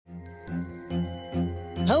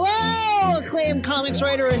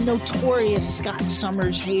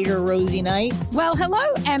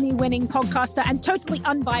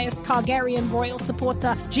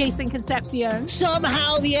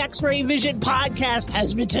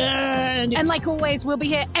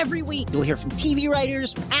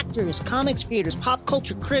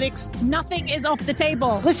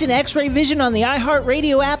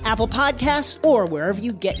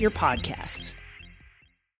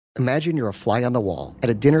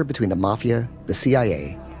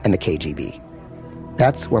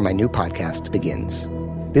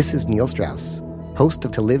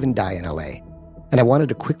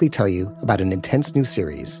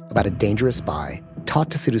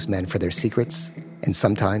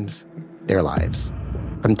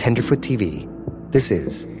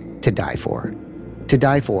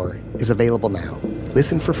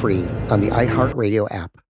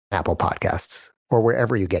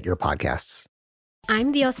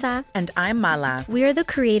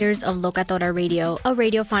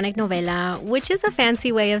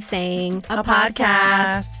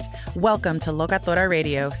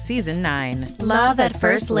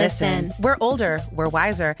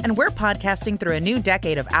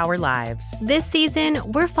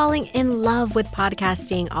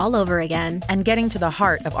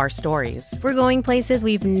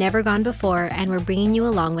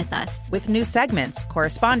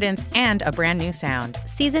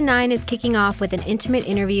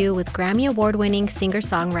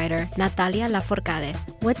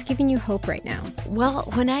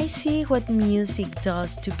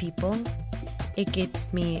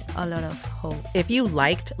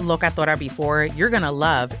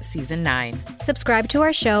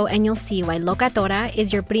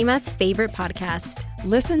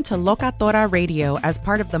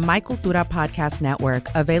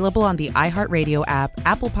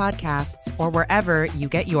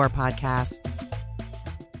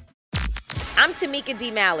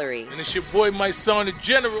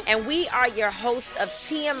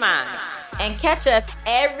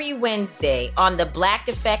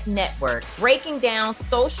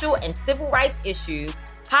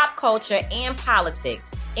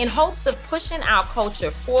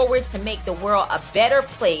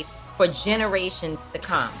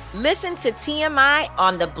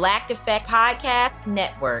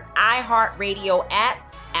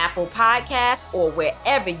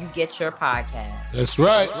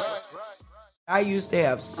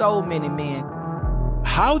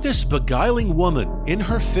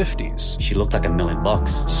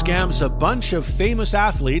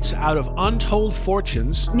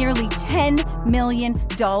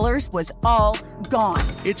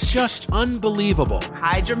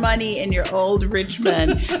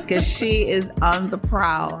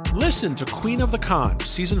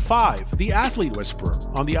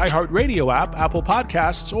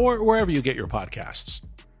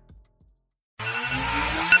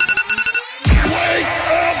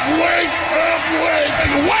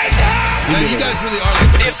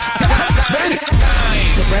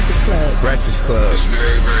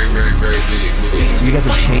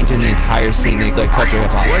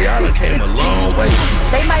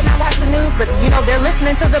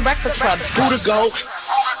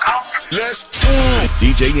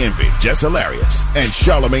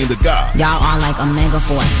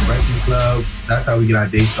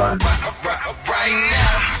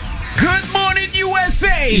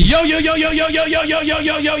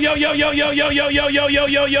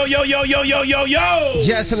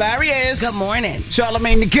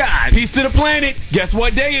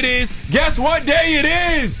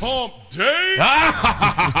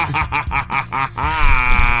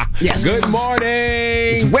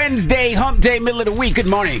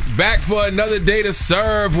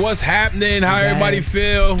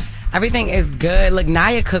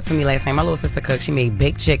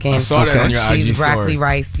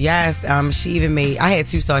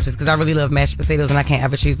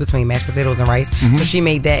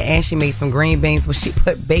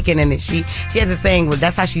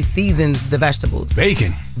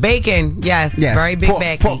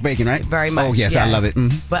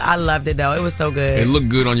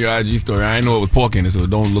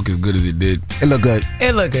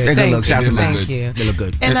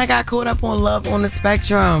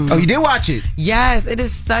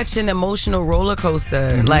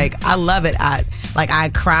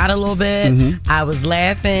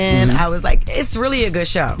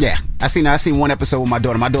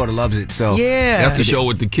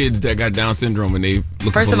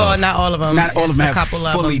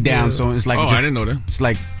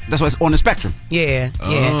That's why it's on the spectrum. Yeah.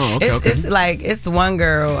 Oh, okay, It's like, it's one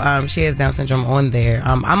girl, she has Down syndrome on there.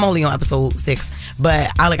 I'm only on episode 6,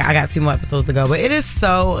 but I got 2 more episodes to go. But it is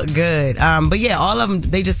so good. But yeah, all of them,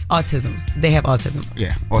 they just autism. They have autism.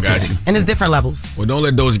 Yeah, autistic. Gotcha. And it's different levels. Well, don't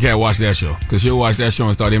let Doja Cat watch that show, because she'll watch that show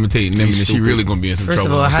and start imitating them, and then she really gonna be in some trouble.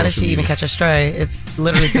 First of all, how does she even catch a stray? It's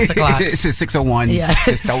literally 6 o'clock. It's at 6:01. Yeah.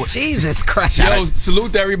 Jesus Christ. Yo,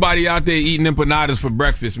 salute to everybody out there eating empanadas for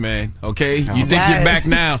breakfast, man. Okay? You think you're back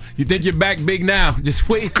now. You think you're back big now. Just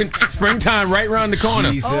wait. Springtime right around the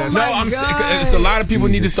corner. Jesus. It's a lot of people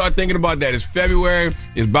need to start thinking about that. It's February.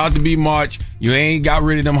 It's about to be March. You ain't got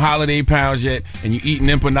rid of them holiday pounds yet, and you eating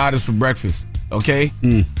empanadas for breakfast. Okay?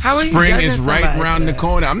 How are you Spring judging is right somebody around for the that?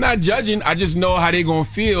 corner. I'm not judging. I just know how they gonna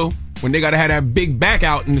feel when they gotta have that big back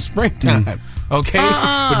out in the springtime. Okay?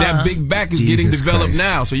 But that big back is getting developed Christ.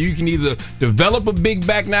 now. So you can either develop a big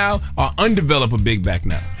back now or undevelop a big back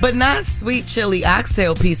now. But not sweet chili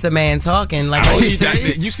oxtail pizza man talking. Like, I are don't you eat that.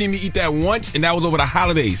 serious? You seen me eat that once, and that was over the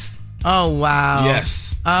holidays. Oh, wow.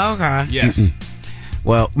 Yes. Oh, okay. Yes.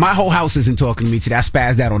 Well, my whole house isn't talking to me today. I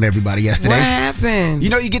spazzed out on everybody yesterday. What happened? You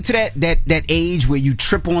know, you get to that age where you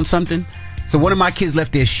trip on something. So one of my kids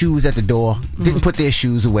left their shoes at the door, didn't put their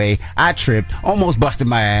shoes away. I tripped, almost busted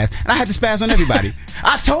my ass, and I had to spaz on everybody.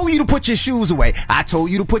 I told you to put your shoes away. I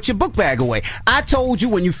told you to put your book bag away. I told you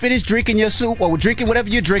when you finish drinking your soup or drinking whatever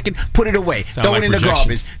you're drinking, put it away. Throw it in the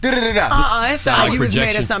garbage. It sounded like you was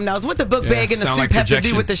mad at something else. What the book bag and the soup have to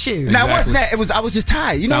do with the shoes? No, it wasn't that. I was just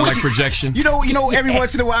tired. You know, Sound like projection. You know, every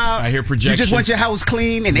once in a while, I hear projection. You just want your house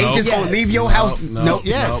clean, and they just gonna leave your house. Nope.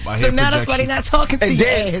 I hear So now that's why they're not talking to you.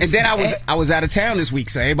 And then I was out of town this week,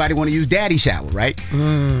 so everybody want to use daddy shower, right?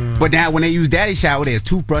 But now when they use daddy shower, there's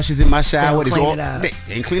toothbrushes in my shower. They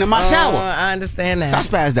ain't cleaning my shower. I understand that.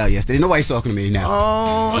 So I spazzed out yesterday. Nobody's talking to me now.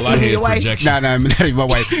 Oh, I hear your wife? projection. Nah, not even my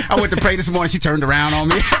wife. I went to pray this morning. She turned around on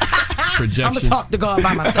me. Projection. I'm going to talk to God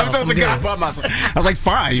by myself. I'm talking to God by myself. I was like,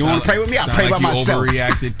 fine. You want to pray with me? I'll pray by myself.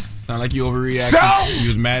 Overreacted. Sound like you overreacted. So? You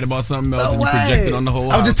was mad about something else and you projected on the whole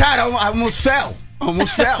house. I was just tired. I almost fell.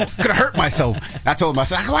 Could have hurt myself. I told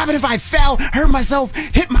myself, what happened if I fell, hurt myself,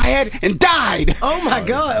 hit my head, and died? Oh my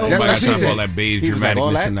God. Everybody got time for all that beige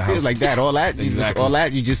dramaticness in the house. He was like that, all that. Exactly. All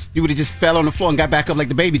that. You would have just fell on the floor and got back up like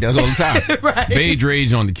the baby does all the time. Right. Beige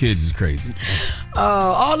rage on the kids is crazy.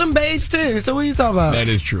 All them beige too. So what are you talking about? That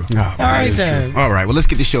is true. All right then. All right, well, let's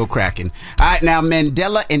get the show cracking. All right, now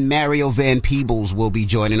Mandela and Mario Van Peebles will be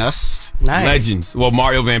joining us. Nice. Legends. Well,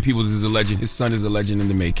 Mario Van Peebles is a legend. His son is a legend in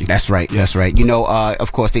the making. That's right. That's right. You know,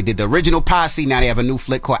 of course, they did the original Posse. Now they have a new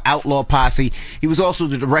flick called Outlaw Posse. He was also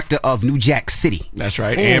the director of New Jack City. That's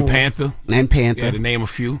right. And Panther. And Panther. Yeah, to name a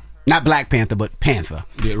few. Not Black Panther, but Panther.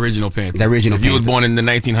 The original Panther. The original If you was Panther. born in the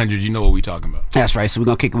 1900s, you know what we talking about. That's right. So we're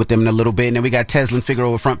going to kick it with them in a little bit. And then we got Tesla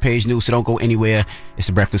Figaro with front page news, so don't go anywhere. It's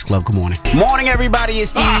the Breakfast Club. Good morning. Morning, everybody.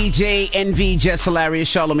 It's DJ NV, Jess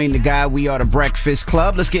Hilarious, Charlamagne the Guy. We are the Breakfast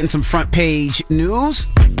Club. Let's get in some front page news.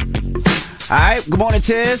 All right. Good morning,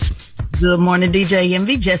 Tiz. Good morning, DJ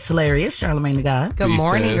Envy. Jess Hilarious, Charlamagne the Guy. Good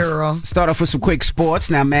morning, girl. Start off with some quick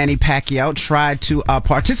sports. Now, Manny Pacquiao tried to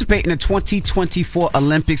participate in the 2024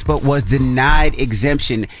 Olympics, but was denied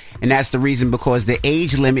exemption. And that's the reason because the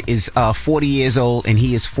age limit is 40 years old, and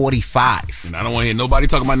he is 45. And I don't want to hear nobody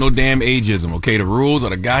talking about no damn ageism, okay? The rules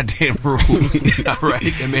are the goddamn rules. All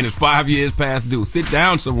right? And man, it's 5 years past due. Sit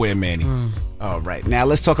down somewhere, Manny. All right. Now,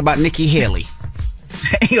 let's talk about Nikki Haley.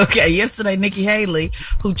 Okay, yesterday, Nikki Haley,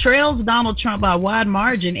 who trails Donald Trump by a wide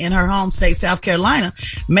margin in her home state, South Carolina,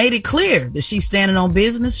 made it clear that she's standing on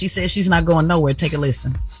business. She said she's not going nowhere. Take a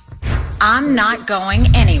listen. I'm not going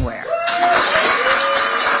anywhere.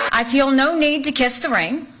 I feel no need to kiss the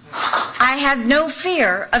ring. I have no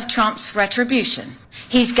fear of Trump's retribution.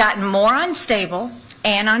 He's gotten more unstable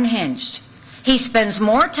and unhinged. He spends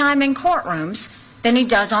more time in courtrooms than he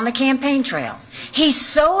does on the campaign trail. He's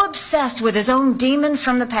so obsessed with his own demons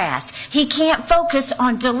from the past, he can't focus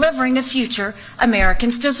on delivering the future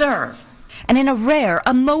Americans deserve. And in a rare,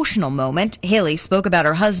 emotional moment, Haley spoke about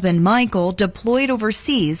her husband, Michael, deployed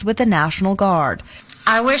overseas with the National Guard.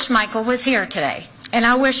 I wish Michael was here today, and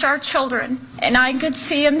I wish our children and I could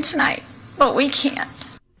see him tonight, but we can't.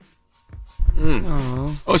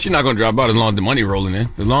 Oh, she's not going to drop out as long as the money rolling in.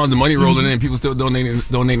 As long as the money rolling in, people still donating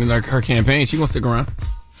her campaign. She's going to stick around.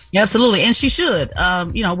 Absolutely, and she should.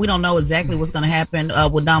 We don't know exactly what's going to happen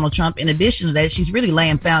with Donald Trump. In addition to that, she's really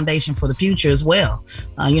laying foundation for the future as well.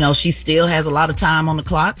 She still has a lot of time on the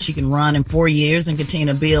clock. She can run in 4 years and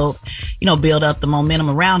continue to build up the momentum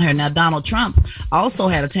around her. Now, Donald Trump also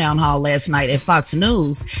had a town hall last night at Fox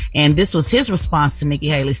News, and this was his response to Nikki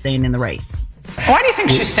Haley staying in the race. Why do you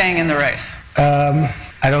think she's staying in the race?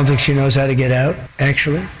 I don't think she knows how to get out,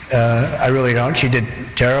 actually. I really don't. She did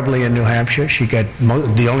terribly in New Hampshire. She got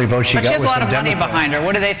the only vote she got was from Democrats. But she has a lot of money behind her.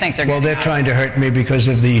 What do they think they're getting? Well, they're trying to hurt me because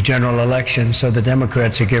of the general election. So the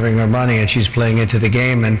Democrats are giving her money, and she's playing into the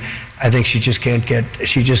game. And I think she just can't get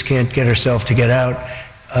herself to get out.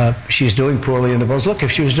 She's doing poorly in the polls. Look,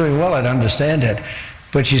 if she was doing well, I'd understand it.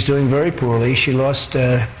 But she's doing very poorly. She lost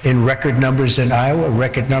in record numbers in Iowa,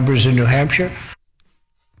 record numbers in New Hampshire.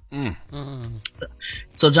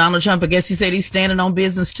 So Donald Trump, I guess he said he's standing on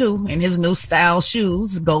business too in his new style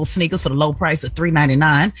shoes, gold sneakers for the low price of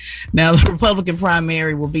 $3.99. Now the Republican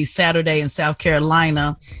primary will be Saturday in South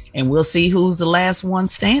Carolina, and we'll see who's the last one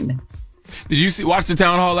standing. Did you watch the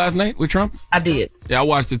town hall last night with Trump? I did. Yeah, I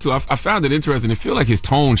watched it too. I found it interesting. It feel like his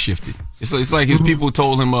tone shifted. It's like his people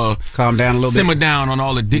told him, calm down a little bit, simmer down on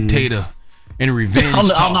all the dictator and revenge on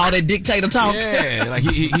talk. all that dictator talk. Yeah, like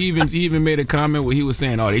he even made a comment where he was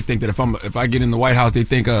saying, "Oh, they think that if I get in the White House, they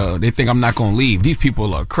think I'm not going to leave. These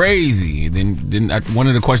people are crazy." And then one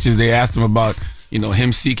of the questions they asked him about,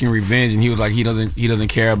 him seeking revenge, and he was like, he doesn't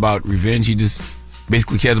care about revenge. He just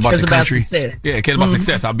basically cares about the country. Success. Yeah, cares about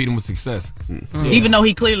success. I'll beat him with success. Yeah. Even though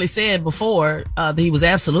he clearly said before that he was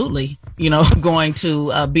absolutely, going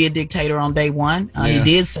to be a dictator on day one. He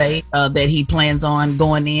did say that he plans on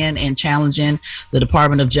going in and challenging the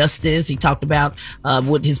Department of Justice. He talked about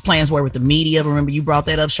what his plans were with the media. Remember, you brought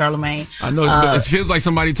that up, Charlamagne. I know. It feels like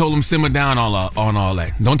somebody told him simmer down on all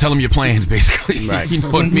that. Don't tell him your plans, basically. Right. You know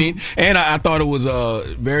what I mean? And I thought it was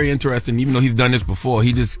very interesting. Even though he's done this before,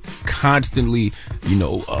 he just constantly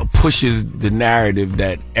pushes the narrative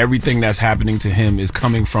that everything that's happening to him is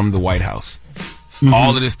coming from the White House. Mm-hmm.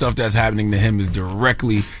 All of this stuff that's happening to him is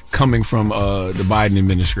directly coming from the Biden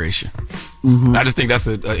administration. Mm-hmm. I just think that's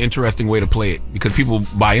an interesting way to play it because people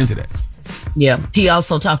buy into that. Yeah. He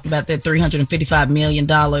also talked about that $355 million.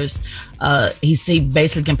 He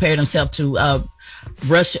basically compared himself to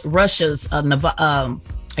Russia's, I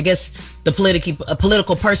guess, the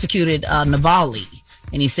political persecuted Navalny.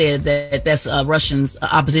 And he said that that's Russia's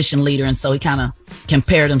opposition leader. And so he kind of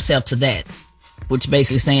compared himself to that, which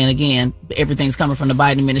basically saying, again, everything's coming from the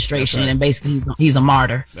Biden administration. Right. And basically he's a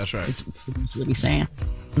martyr. That's right. That's what he's saying.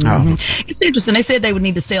 Mm-hmm. It's interesting. They said they would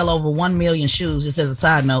need to sell over 1 million shoes, just as a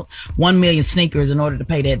side note, 1 million sneakers in order to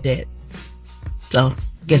pay that debt. So I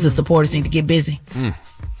guess the supporters need to get busy.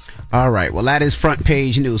 All right. Well, that is front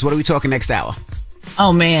page news. What are we talking next hour?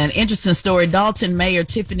 Oh, man. Interesting story. Dalton Mayor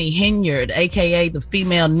Tiffany Henyard, a.k.a. the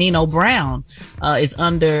female Nino Brown, is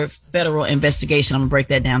under federal investigation. I'm going to break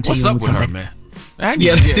that down to you. What's up with her, man?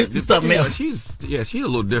 This is something else. She's a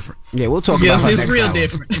little different. Yeah, we'll talk about her next it's real hour.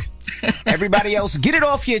 Different. Everybody else, get it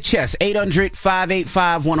off your chest.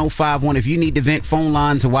 800-585-1051. If you need to vent, phone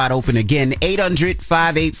lines are wide open again.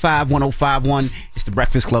 800-585-1051. It's The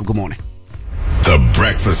Breakfast Club. Good morning. The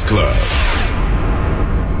Breakfast Club.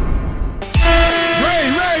 Ray!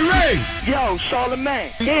 Yo,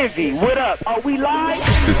 Charlamagne, Envy, what up? Are we live?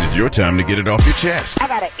 This is your time to get it off your chest. I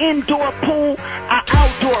got an indoor pool, an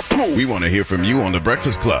outdoor pool. We want to hear from you on The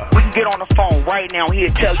Breakfast Club. We can get on the phone right now. He'll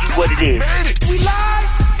tell you what it is. We live?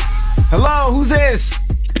 Hello, who's this?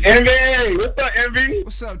 Envy, what's up, Envy?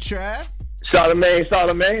 What's up, Trav?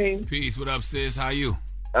 Charlamagne. Peace, what up, sis? How you?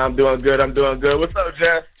 I'm doing good. What's up,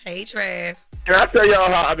 Jeff? Hey, Trav. Can I tell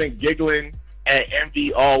y'all how I've been giggling at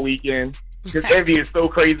Envy all weekend? Because Envy is so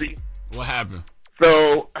crazy. What happened?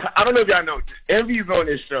 So, I don't know if y'all know, Envy's on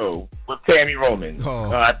this show with Tammy Roman.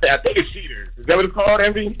 Oh. I think it's Cheaters. Is that what it's called,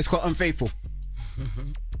 Envy? It's called Unfaithful.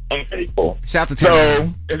 Unfaithful. Shout out to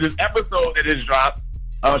Tammy. So, there's this episode that is dropped.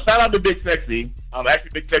 Shout out to Big Sexy.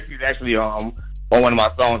 Actually, Big Sexy is actually on one of my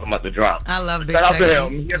songs I'm about to drop. I love Big Sexy. Sexy. Shout out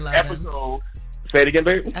to him. He has an episode. Say it again,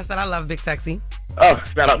 baby. I said I love Big Sexy. Oh,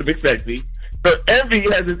 shout out to Big Sexy. So, Envy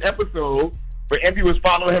has this episode where Envy was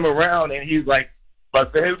following him around and he's like,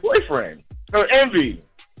 busting his boyfriend. So Envy,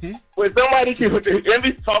 when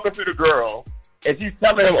Envy's talking to the girl, and she's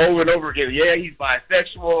telling him over and over again, yeah, he's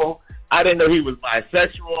bisexual. I didn't know he was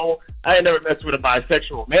bisexual. I ain't never messed with a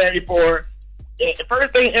bisexual man before. And the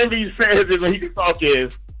first thing Envy says is when he can talk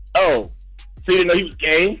is, oh, so you didn't know he was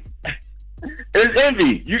gay? It's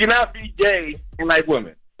Envy. You cannot be gay and like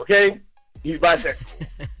women, okay? He's bisexual.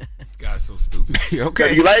 This guy's so stupid. Okay.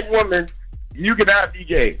 So you like women, you cannot be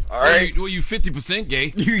gay, all right? Well, you 50%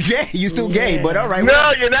 gay. You gay. You still gay, but all right.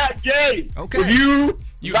 No, you're not gay. Okay. If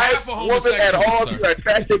you like half a women homosexual, at all, sir. you are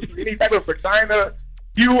attracted to any type of vagina,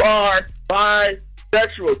 you are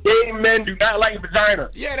bisexual. Gay men do not like vagina.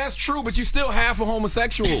 Yeah, that's true, but you still half a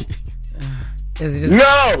homosexual.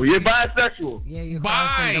 No, you're bisexual. Yeah, you're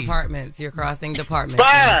crossing departments.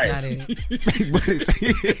 Bye. That's not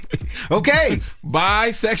it. Okay.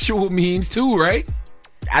 Bisexual means two, right?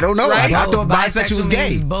 I don't know. Right? I thought bisexual was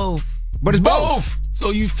gay. Means both. But it's both.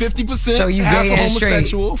 So you 50%. So you half gay and straight.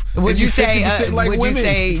 homosexual. Would you say? Like would women. you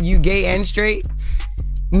say you gay and straight?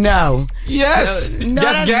 No. Yes. No,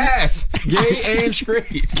 that's gas. Gay and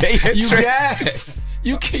straight. Gay and you straight. gas.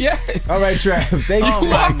 You yes. All right, Trav. Thank you. Oh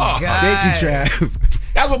my God. Thank you, Trav.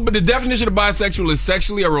 That's what. But the definition of bisexual is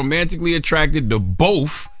sexually or romantically attracted to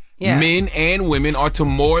both men and women, or to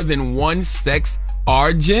more than one sex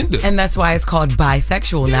or gender. And that's why it's called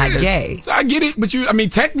bisexual, not gay. So I get it, but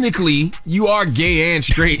technically, you are gay and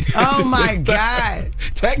straight. Oh my God.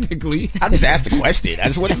 Technically. I just asked the question. I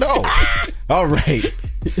just want to know. All right.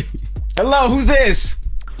 Hello, who's this?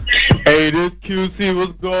 Hey, this QC,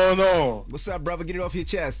 what's going on? What's up, brother? Get it off your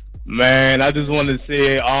chest. Man, I just want to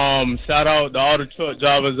say, shout out to all the truck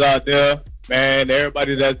drivers out there. Man,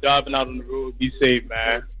 everybody that's driving out on the road, be safe,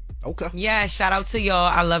 man. Okay. Yeah, shout out to y'all.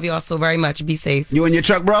 I love y'all so very much. Be safe. You in your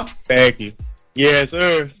truck, bro? Thank you. Yes,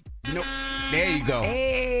 sir. There you go.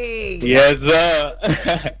 Hey. Yes, sir.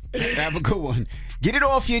 Have a good one. Get it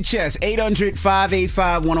off your chest.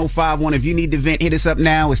 800-585-1051. If you need to vent, hit us up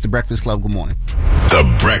now. It's The Breakfast Club. Good morning. The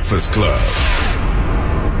Breakfast Club.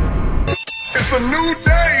 It's a new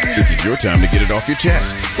day. This is your time to get it off your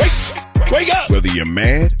chest. Wake up. Whether you're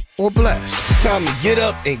mad or blessed. It's time to get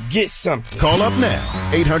up and get something. Call up now.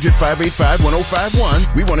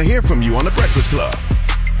 800-585-1051. We want to hear from you on The Breakfast Club.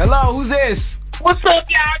 Hello, who's this? What's up,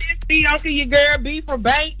 y'all? This B, Uncle your girl B from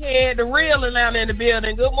Bankhead, the real Atlanta in the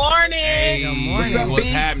building. Good morning. Hey, good morning. What's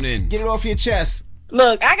happening? Get it off your chest.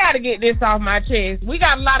 Look, I got to get this off my chest. We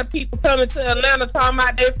got a lot of people coming to Atlanta talking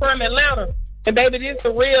about they're from Atlanta. And, baby, this is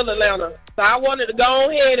the real Atlanta. So I wanted to go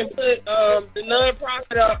ahead and put the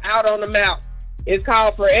non-profit out on the map. It's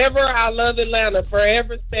called Forever I Love Atlanta.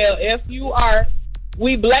 Forever spelled F-U-R.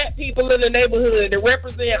 We black people in the neighborhood that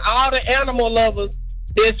represent all the animal lovers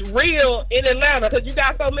that's real in Atlanta, because you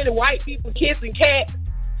got so many white people kissing cats,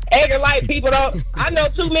 acting like people don't. I know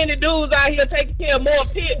too many dudes out here taking care of more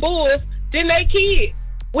pit bulls than they kids.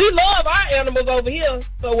 We love our animals over here,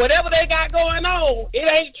 so whatever they got going on,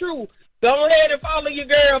 it ain't true. Go ahead and follow your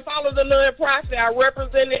girl. Follow the non-profit. I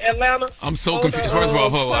represented Atlanta. I'm so confused. First of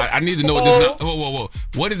all, I need to know what this. Whoa.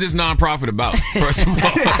 What is this non-profit about? First of all,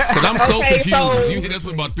 because I'm so confused. So, you hit us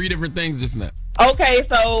with about 3 different things just now. Okay,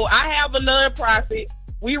 so I have a non-profit.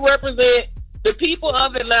 We represent the people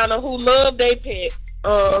of Atlanta who love their pets.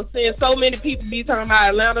 Since so many people be talking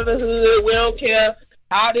about Atlanta the hood, we don't care,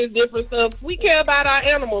 all this different stuff. We care about our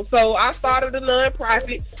animals. So I started a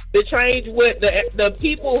non-profit to change what the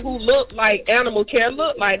people who look like animal care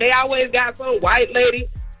look like. They always got some white lady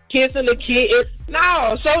kissing the kitten.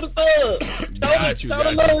 No, show the thug. Show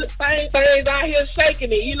the little things out here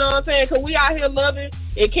shaking it. You know what I'm saying? Because we out here loving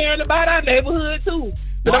and caring about our neighborhood, too.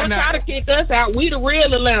 So don't try to kick us out. We the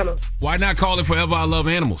real Atlanta. Why not call it Forever I Love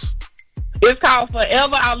Animals? It's called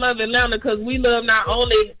Forever I Love Atlanta because we love not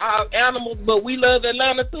only our animals, but we love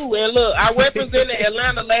Atlanta, too. And look, I represented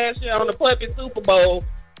Atlanta last year on the Puppy Super Bowl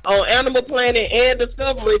on Animal Planet and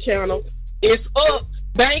Discovery Channel. It's up.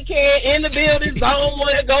 Bankhead in the building. Zone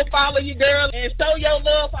 1. Go follow your girl and show your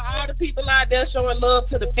love for all the people out there showing love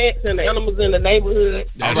to the pets and the animals in the neighborhood.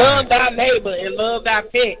 Love thy neighbor and love thy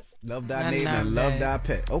pet. Love thy neighbor and love thy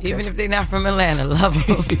pet. Okay. Even if they're not from Atlanta, love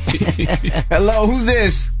them. Hello, who's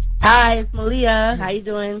this? Hi, it's Malia. How you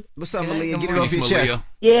doing? What's up, Malia? Get it off your chest.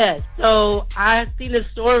 Yeah, so I seen a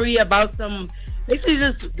story about basically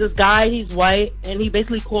this guy, he's white, and he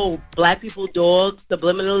basically called black people dogs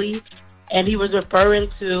subliminally, and he was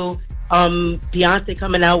referring to Beyonce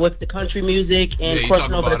coming out with the country music and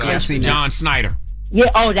crossing over the country. John Snyder.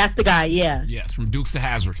 Yeah, oh, that's the guy, yeah. Yes, from Dukes of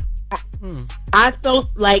Hazzard. I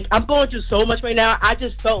felt like I'm going through so much right now. I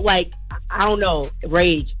just felt like, I don't know,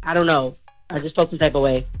 rage. I don't know. I just felt some type of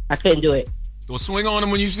way. I couldn't do it. Well, swing on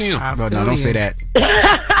him when you see him. No, don't say that.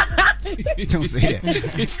 Don't say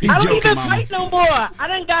that. I don't even fight no more. I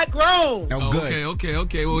done got grown. Oh, good.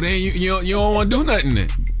 Okay. Well, then you don't want to do nothing then.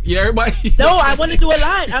 Yeah, everybody. No, I want to do a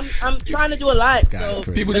lot. I'm trying to do a lot. So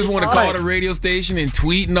people just want to call the radio station and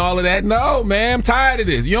tweet and all of that. No, man, I'm tired of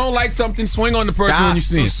this. You don't like something, swing on the person when you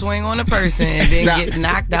see him. Swing on the person and then get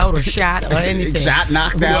knocked out or shot or anything.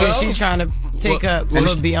 Knocked out. Because she's trying to take up for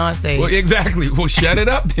Beyonce. Well, exactly. Well, shut it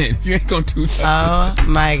up then. If you ain't going to do nothing. Oh,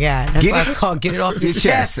 my God. That's why it's called Get It Off Your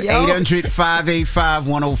Chest.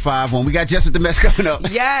 800-585-1051. We got Jess with the mess coming up.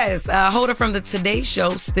 Yes. Hoda from the Today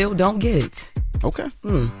Show still don't get it. Okay.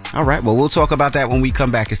 All right. Well, we'll talk about that when we come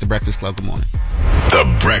back. It's The Breakfast Club. Good morning. The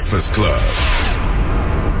Breakfast Club.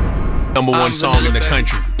 #1 song in the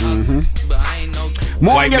country.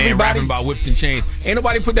 white man rapping about whips and chains. Ain't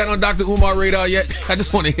nobody put that on Dr. Umar radar yet. I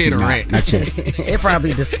just want to hear the rant. Not yet. It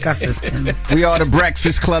probably discusses him. We are the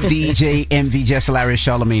Breakfast Club. DJ Envy, Jess Hilarious,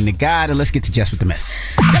 Charlamagne the God, and let's get to Jess with the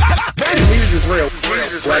mess. News is real.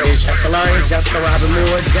 Jess Hilarious, Jessica Robin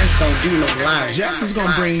Moore. Jess don't do no lying. Jess is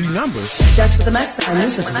gonna bring you numbers. Jess with the mess. I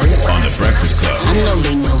news is real. On the Breakfast Club. I know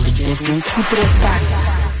they know the difference. Keep it a stack.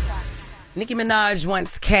 Nicki Minaj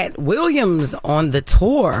wants Katt Williams on the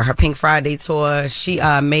tour, her Pink Friday tour. She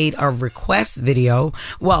made a request video.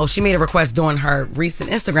 Well, she made a request during her recent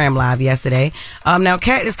Instagram live yesterday. Now,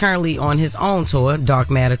 Katt is currently on his own tour, Dark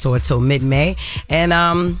Matter tour, till mid-May. And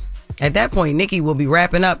at that point, Nicki will be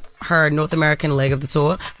wrapping up her North American leg of the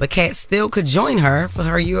tour, but Katt still could join her for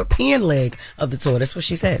her European leg of the tour. That's what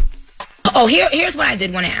she said. Oh, here's what I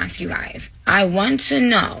did want to ask you guys. I want to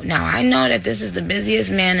know. Now, I know that this is the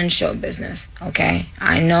busiest man in show business, okay?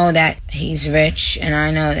 I know that he's rich, and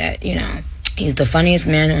I know that, he's the funniest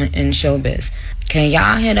man in showbiz. Can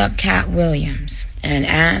y'all hit up Katt Williams and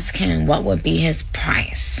ask him what would be his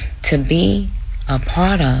price to be a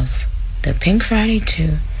part of the Pink Friday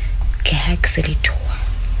 2 Gag City tour?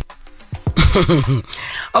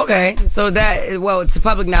 Okay, so to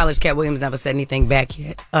public knowledge, Katt Williams never said anything back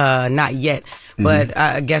yet. Not yet, but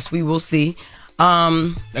I guess we will see.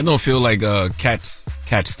 That don't feel like Katt's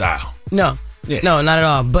style. No. Yeah. No, not at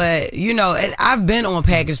all. But, and I've been on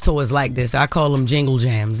package tours like this. I call them jingle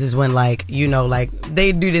jams. Is when,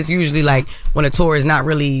 they do this usually, when a tour is not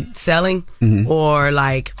really selling or,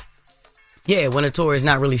 when a tour is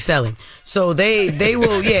not really selling. So they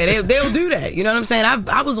will, they'll do that. You know what I'm saying?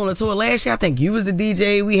 I was on a tour last year. I think you was the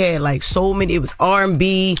DJ. We had so many. It was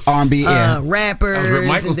R&B, rappers. That was Rip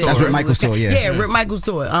Michaels' tour. That's Rip Michaels' tour, yeah. Yeah, Rip Michaels'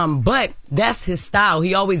 tour. But that's his style.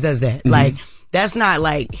 He always does that. That's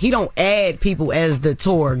not he don't add people as the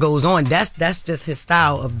tour goes on. That's just his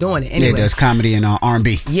style of doing it. Anyway. Yeah, there's comedy and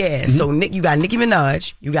R&B. Yeah, so you got Nicki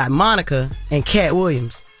Minaj, you got Monica, and Katt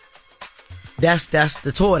Williams. That's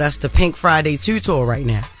the tour. That's the Pink Friday 2 tour right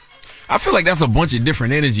now. I feel like that's a bunch of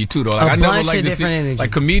different energy too, though. I never like to see energy.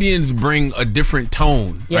 Comedians bring a different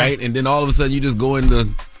tone, right? And then all of a sudden you just go into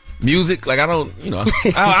music. I don't,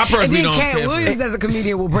 I personally don't. Katt Williams as a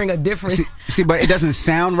comedian will bring a different. See, but it doesn't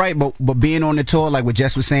sound right. But being on the tour, like what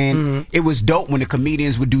Jess was saying, it was dope when the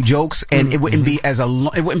comedians would do jokes, and it wouldn't be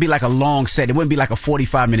it wouldn't be like a long set. It wouldn't be like a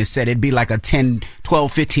 45-minute set. It'd be like a 10,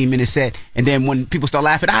 12, 15-minute set. And then when people start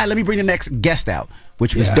laughing, let me bring the next guest out,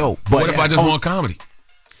 which was dope. But what if I just want comedy?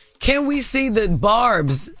 Can we see the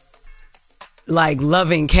Barbs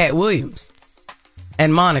loving Katt Williams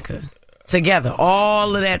and Monica? Together,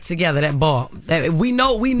 all of that together, that bar. We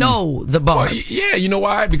know the Barbs. Well, yeah, you know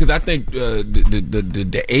why? Because I think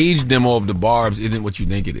the age demo of the Barbs isn't what you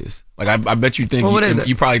think it is. I bet you think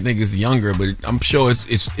you probably think it's younger, but I'm sure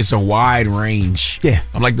it's a wide range. Yeah,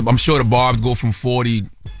 I'm sure the Barbs go from 20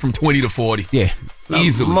 to 40. Yeah,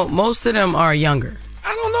 easily. Most of them are younger.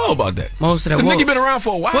 I don't know about that. Most of them. Nicki been around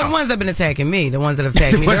for a while. What ones that have been attacking me? The ones that have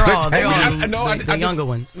attacked me. They're all the younger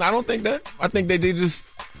ones. I don't think that. I think they just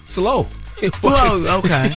slow. Well,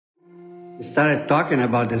 okay. We started talking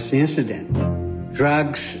about this incident.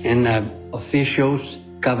 Drugs and officials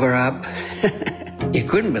cover up. You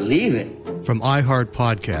couldn't believe it. From iHeart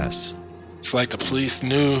Podcasts. It's like the police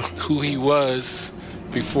knew who he was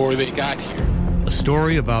before they got here. A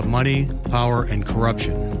story about money, power, and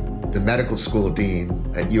corruption. The medical school dean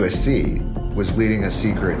at USC was leading a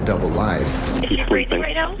secret double life. She's breathing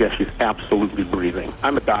right now? Yes, she's absolutely breathing.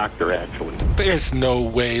 I'm a doctor, actually. There's no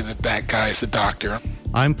way that guy's a doctor.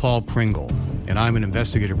 I'm Paul Pringle, and I'm an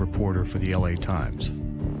investigative reporter for the LA Times.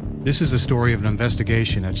 This is the story of an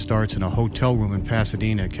investigation that starts in a hotel room in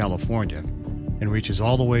Pasadena, California, and reaches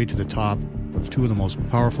all the way to the top of two of the most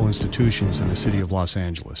powerful institutions in the city of Los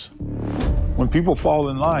Angeles. When people fall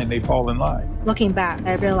in line, they fall in line. Looking back,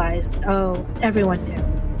 I realized, everyone knew.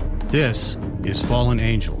 This is Fallen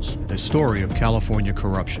Angels, the story of California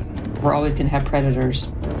corruption. We're always going to have predators.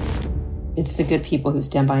 It's the good people who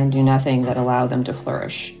stand by and do nothing that allow them to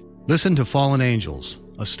flourish. Listen to Fallen Angels,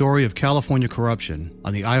 a story of California corruption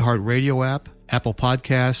on the iHeart Radio app, Apple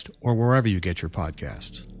Podcast, or wherever you get your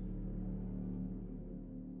podcasts.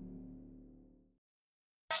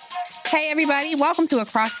 Hey everybody, welcome to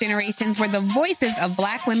Across Generations, where the voices of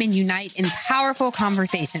Black women unite in powerful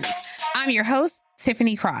conversations. I'm your host,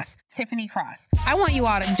 Tiffany Cross. I want you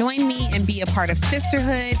all to join me and be a part of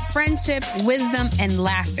sisterhood, friendship, wisdom, and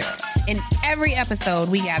laughter. In every episode,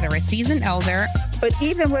 we gather a seasoned elder. But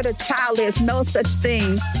even with a child, there's no such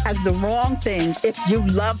thing as the wrong thing if you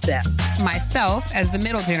love them. Myself as the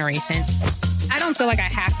middle generation. I don't feel like I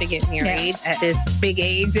have to get married at this big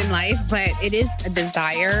age in life, but it is a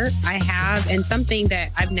desire I have and something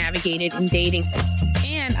that I've navigated in dating.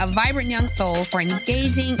 And a vibrant young soul for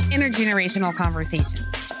engaging intergenerational conversations.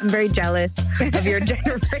 I'm very jealous of your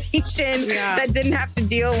generation that didn't have to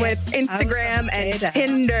deal with Instagram and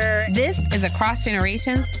Tinder. This is Across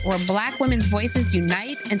Generations, where Black women's voices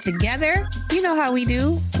unite, and together, you know how we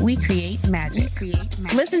do, we create magic.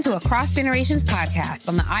 Listen to Across Generations podcast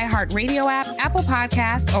on the iHeartRadio app, Apple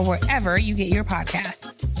Podcasts, or wherever you get your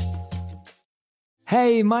podcasts.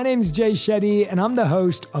 Hey, my name's Jay Shetty, and I'm the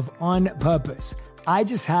host of On Purpose. I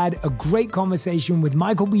just had a great conversation with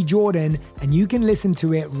Michael B. Jordan, and you can listen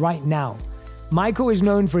to it right now. Michael is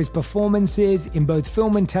known for his performances in both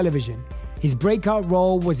film and television. His breakout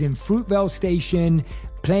role was in Fruitvale Station,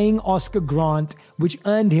 playing Oscar Grant, which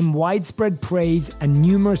earned him widespread praise and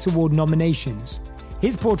numerous award nominations.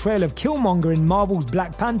 His portrayal of Killmonger in Marvel's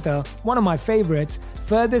Black Panther, one of my favorites,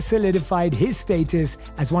 further solidified his status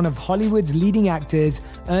as one of Hollywood's leading actors,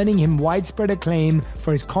 earning him widespread acclaim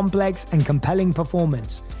for his complex and compelling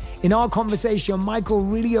performance. In our conversation, Michael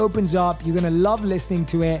really opens up. You're going to love listening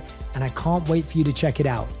to it, and I can't wait for you to check it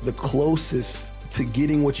out. The closest to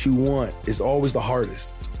getting what you want is always the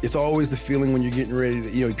hardest. It's always the feeling when you're getting ready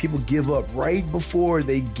to, people give up right before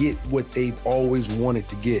they get what they've always wanted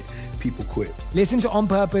to get. People quit. Listen to On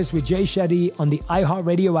Purpose with Jay Shetty on the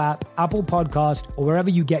iHeartRadio app, Apple Podcast, or wherever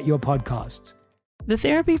you get your podcasts. The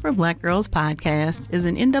Therapy for Black Girls podcast is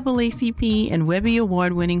an NAACP and Webby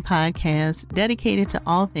Award-winning podcast dedicated to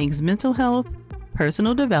all things mental health,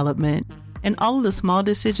 personal development, and all of the small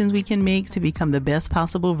decisions we can make to become the best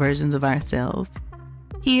possible versions of ourselves.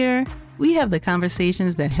 Here, we have the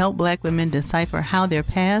conversations that help Black women decipher how their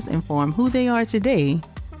past inform who they are today,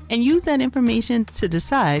 and use that information to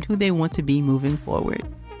decide who they want to be moving forward.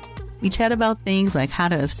 We chat about things like how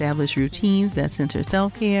to establish routines that center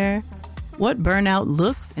self-care, what burnout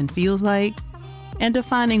looks and feels like, and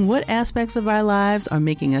defining what aspects of our lives are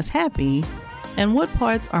making us happy and what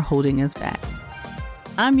parts are holding us back.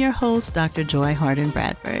 I'm your host, Dr. Joy Harden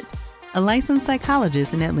Bradford, a licensed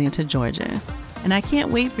psychologist in Atlanta, Georgia, and I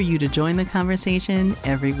can't wait for you to join the conversation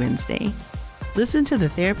every Wednesday. Listen to the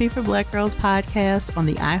Therapy for Black Girls podcast on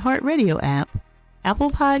the iHeartRadio app, Apple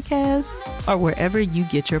Podcasts, or wherever you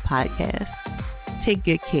get your podcasts. Take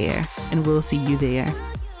good care, and we'll see you there.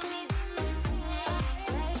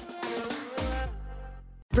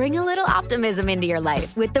 Bring a little optimism into your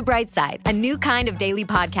life with The Bright Side, a new kind of daily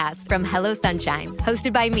podcast from Hello Sunshine,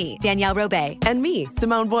 hosted by me, Danielle Robay. And me,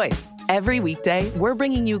 Simone Boyce. Every weekday, we're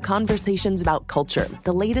bringing you conversations about culture,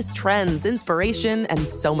 the latest trends, inspiration, and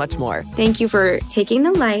so much more. Thank you for taking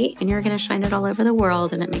the light, and you're going to shine it all over the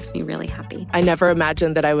world, and it makes me really happy. I never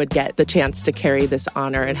imagined that I would get the chance to carry this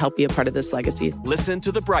honor and help be a part of this legacy. Listen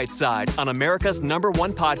to The Bright Side on America's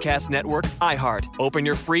 #1 podcast network, iHeart. Open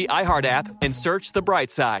your free iHeart app and search The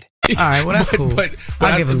Bright Side. All right, well, that's cool. But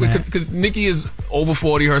I'll give him that. Because Nicki is over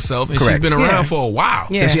 40 herself, and Correct. she's been around for a while.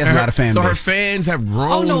 Yeah. So she has a lot of fan So base. her fans have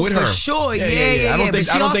grown with her. for sure. Yeah. I don't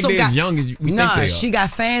think they're as young as we think they are. She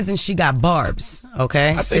got fans and she got barbs,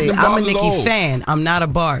 okay? I think the I'm a Barb's Nicki old. fan. I'm not a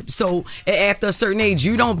Barb. So after a certain age,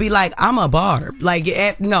 you don't be like, I'm a Barb. Like,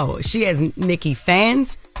 no, she has Nicki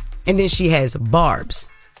fans, and then she has Barbs.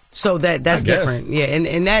 So that's different. Yeah,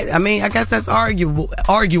 and that, I mean, I guess that's arguable,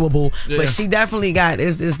 but she definitely got,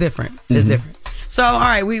 it's different. It's different. So, all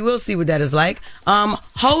right, we will see what that is like.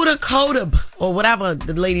 Hoda Kotb, or whatever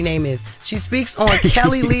the lady name is, she speaks on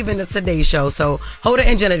Kelly leaving the Today Show. So, Hoda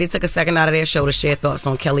and Jenna, they took a second out of their show to share thoughts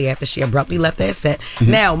on Kelly after she abruptly left their set.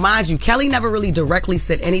 Now, mind you, Kelly never really directly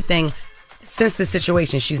said anything since the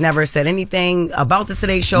situation. She's never said anything about the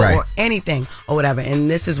Today Show or anything or whatever.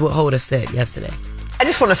 And this is what Hoda said yesterday. I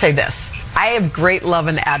just want to say this. I have great love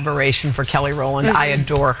and admiration for Kelly Rowland. I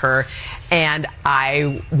adore her. And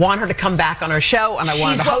I want her to come back on our show, and I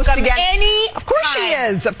want her to host again. Of course she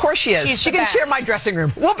is. Of course she is. She can share my dressing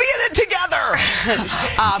room. We'll be in it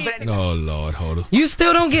together. Oh, Lord, Hoda. You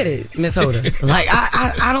still don't get it, Miss Hoda. Like,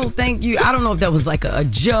 I don't think you, I don't know if that was like a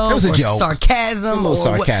joke. It was a or joke. Sarcasm. A little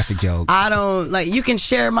or sarcastic joke. I don't, like, you can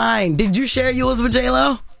share mine. Did you share yours with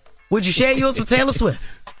J-Lo? Would you share yours with Taylor Swift?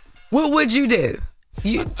 What would you do?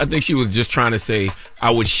 I think she was just trying to say I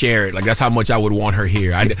would share it. Like, that's how much I would want her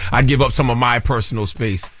here. I'd give up some of my personal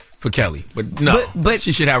space for Kelly. But no, but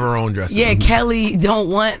she should have her own dressing room. Kelly don't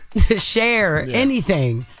want to share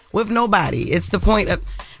anything with nobody. It's the point of...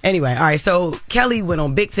 Anyway, all right, so Kelly went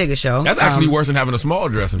on Big Tigger Show. That's actually worse than having a small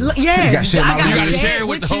dressing room. Yeah. You gotta share it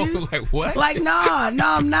with the you. whole... Like, what? Like, no, I'm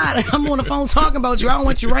not. I'm on the phone talking about you. I don't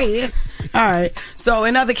want you right here. All right. So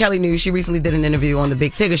in other Kelly news, she recently did an interview on the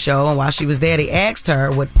Big Tigger Show, and while she was there, they asked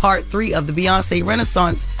her what part 3 of the Beyonce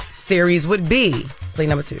Renaissance series would be. Play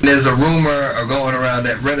number 2. There's a rumor going around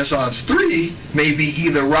that Renaissance 3 may be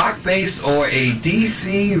either rock-based or a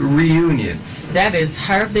DC reunion. That is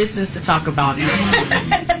her business to talk about.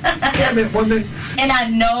 Damn it, woman. And I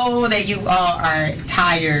know that you all are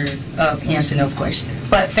tired of answering those questions.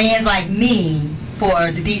 But fans like me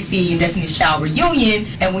for the DC and Destiny's Child reunion,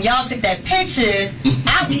 and when y'all took that picture,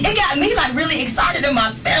 it got me like really excited in my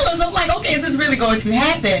feelings. I'm like, okay, is this really going to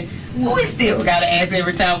happen? We still gotta ask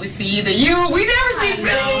every time we see either you. We never see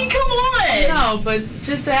Baby. Come on. No, but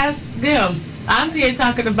just ask them. I'm here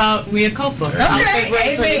talking about Mia Copa on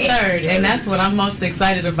February 23rd, and that's what I'm most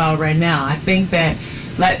excited about right now. I think that,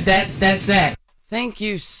 that's that. Thank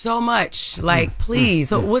you so much. Like, please.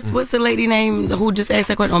 So what's the lady name who just asked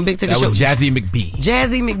that question on Big Ticket Show? That was Jazzy McBee.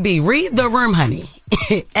 Jazzy McBee. Read the room, honey.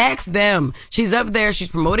 Ask them. She's up there. She's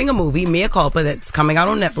promoting a movie, Mia Culpa, that's coming out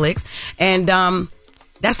on Netflix. And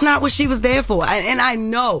that's not what she was there for. And I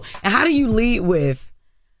know. And how do you lead with,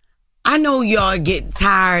 I know y'all get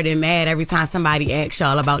tired and mad every time somebody asks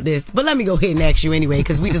y'all about this, but let me go ahead and ask you anyway,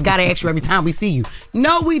 because we just got to ask you every time we see you.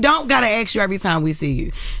 No, we don't got to ask you every time we see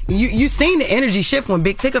you. You seen the energy shift when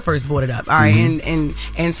Big Ticker first brought it up, all right?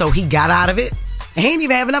 And so he got out of it. And he didn't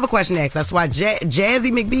even have another question to ask. That's why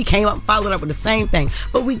Jazzy McBee came up and followed up with the same thing.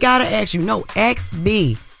 But we got to ask you. No, ask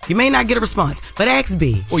B. You may not get a response, but ask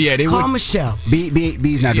B. Well, yeah, they call would. Michelle.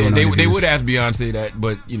 B's not doing They would ask Beyonce that,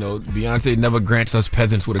 but Beyonce never grants us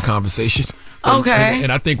peasants with a conversation. Okay.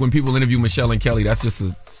 And I think when people interview Michelle and Kelly, that's just a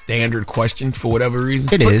standard question for whatever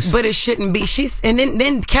reason. It is, but it shouldn't be. And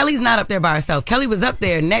then Kelly's not up there by herself. Kelly was up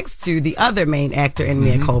there next to the other main actor in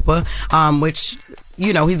Mia Culpa, which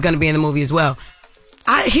he's going to be in the movie as well.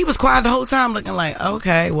 He was quiet the whole time, looking like,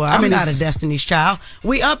 okay, well, I'm not a Destiny's Child.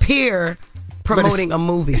 We up here promoting a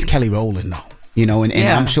movie. It's Kelly Rowland, though. And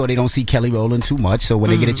I'm sure they don't see Kelly Rowland too much, so when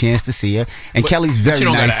they get a chance to see her, and Kelly's very nice. You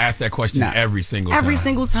don't got to ask that question every single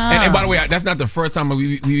time. And by the way, that's not the first time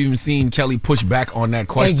we've even seen Kelly push back on that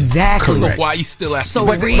question. Exactly. So why you still asking?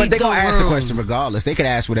 But they're going to ask the question regardless. They could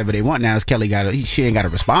ask whatever they want. Now, it's Kelly she ain't got to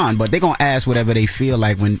respond, but they're going to ask whatever they feel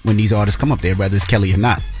like when these artists come up there, whether it's Kelly or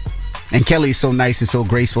not. And Kelly's so nice and so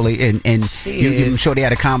graceful, and I'm sure they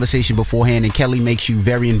had a conversation beforehand, and Kelly makes you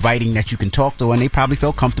very inviting that you can talk to her, and they probably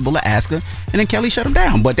felt comfortable to ask her, and then Kelly shut them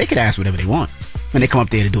down. But they could ask whatever they want when they come up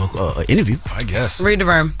there to do an interview. I guess. Read the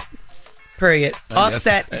room. Period.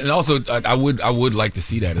 Offset. And also, I would like to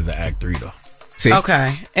see that as an Act 3, though. See?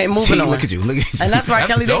 Okay, and moving on. Look at you. And that's why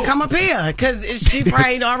Kelly didn't come up here, because she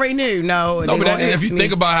probably already knew. No, but if you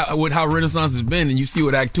think about how Renaissance has been, and you see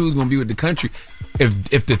what Act 2 is going to be with the country,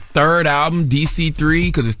 if the third album, DC 3,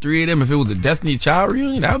 because it's 3 of them, if it was a Destiny Child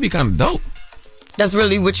reunion, that would be kind of dope. That's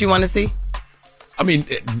really what you want to see? I mean,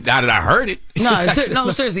 now that I heard it.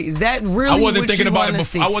 No, seriously, is that really what you want to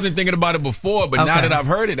see? I wasn't thinking about it before, but now that I've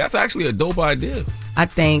heard it, that's actually a dope idea. I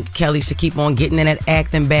think Kelly should keep on getting in that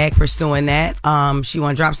acting bag, pursuing that. She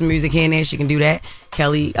want to drop some music here and there, she can do that.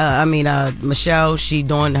 Kelly, Michelle, she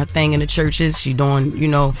doing her thing in the churches. She doing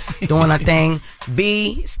her thing.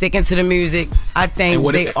 B, sticking to the music. I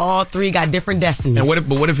think all three got different destinies. And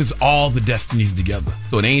what if it's all the destinies together?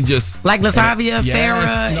 So it ain't just like Latavia,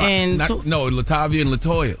 Farrah, Latavia and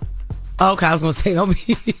LaToya. Okay, I was gonna say don't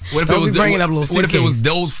be bringing up little. What if it was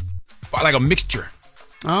those like a mixture?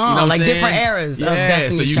 Oh, like different eras of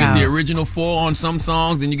Destiny's so you Child. get the original 4 on some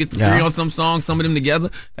songs, then you get the 3 on some songs, some of them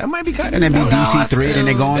together. That might be kind of. And then be DC 3, then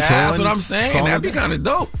they go on tour. That's what I'm saying. That'd be kind of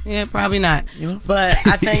dope. Yeah, probably not. But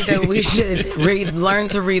I think that we should learn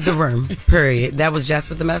to read the room. Period. That was just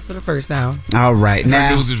with the mess for the first time. All right,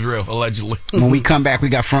 now news is real, allegedly. When we come back, we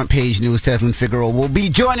got front page news. Teslin Figueroa will be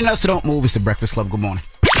joining us. So don't move. It's the Breakfast Club. Good morning.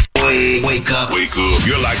 Wake up.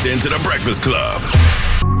 You're locked into the Breakfast Club.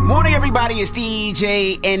 Morning, everybody. It's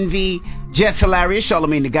DJ Envy, Jess Hilarious,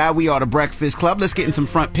 Charlamagne the Guy. We are the Breakfast Club. Let's get in some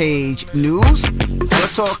front page news.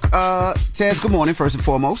 Let's talk. Tez, good morning, first and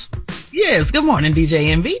foremost. Yes, good morning, DJ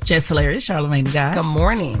Envy, Jess Hilarious, Charlamagne the Guy. Good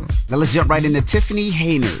morning. Now let's jump right into Tiffany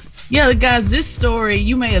Haynard. Yeah, guys, this story,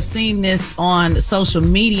 you may have seen this on social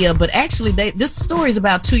media, but actually this story is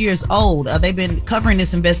about 2 years old. They've been covering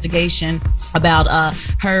this investigation about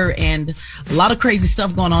her and a lot of crazy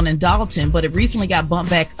stuff going on in Dalton, but it recently got bumped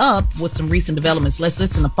back up with some recent developments. Let's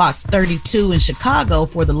listen to Fox 32 in Chicago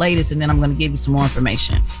for the latest, and then I'm going to give you some more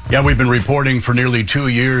information. Yeah, we've been reporting for nearly 2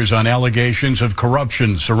 years on allegations of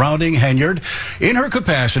corruption surrounding Haynard in her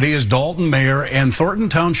capacity as Dalton mayor and Thornton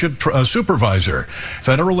Township supervisor.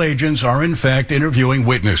 Federal agents agents are in fact interviewing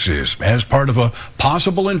witnesses as part of a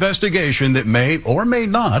possible investigation that may or may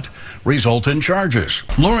not result in charges.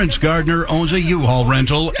 Lawrence Gardner owns a U-Haul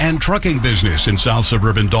rental and trucking business in South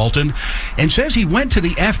Suburban Dalton and says he went to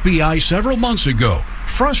the FBI several months ago,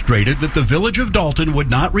 frustrated that the village of Dalton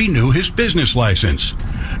would not renew his business license.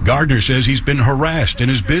 Gardner says he's been harassed and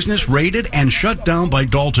his business raided and shut down by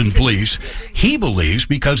Dalton police. He believes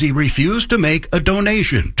because he refused to make a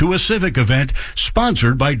donation to a civic event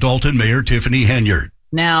sponsored by Dalton Mayor Tiffany Henyard.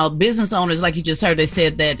 Now, business owners, like you just heard, they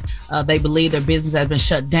said that they believe their business has been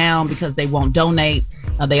shut down because they won't donate.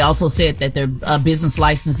 They also said that their business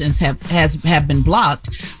licenses have been blocked.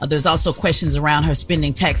 There's also questions around her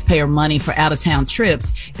spending taxpayer money for out-of-town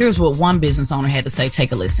trips. Here's what one business owner had to say.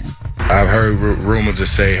 Take a listen. I've heard rumors that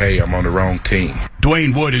say, hey, I'm on the wrong team.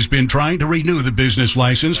 Dwayne Wood has been trying to renew the business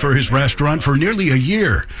license for his restaurant for nearly a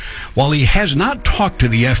year. While he has not talked to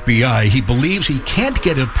the FBI, he believes he can't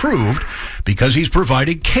get approved because he's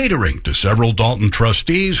provided catering to several Dalton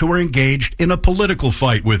trustees who are engaged in a political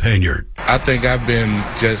fight with Henyard. I think I've been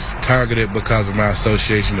just targeted because of my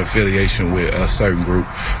association affiliation with a certain group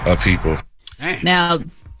of people. Now,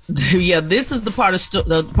 yeah, this is the part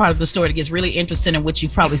of the story that gets really interesting and which you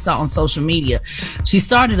probably saw on social media. She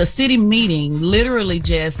started a city meeting, literally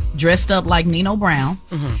just dressed up like Nino Brown,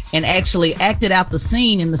 and actually acted out the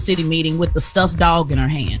scene in the city meeting with the stuffed dog in her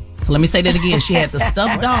hand. So let me say that again. She had the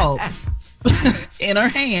stuffed dog in her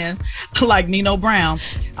hand like Nino Brown.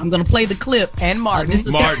 I'm going to play the clip. And Martin.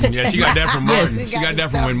 Martin. Yeah, she got that from Martin. Yes. She got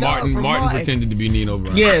that from when Martin pretended to be Nino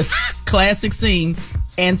Brown. Yes, classic scene.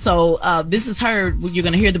 And so this is her. You're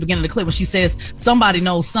going to hear at the beginning of the clip when she says, somebody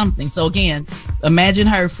knows something. So again, imagine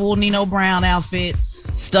her full Nino Brown outfit,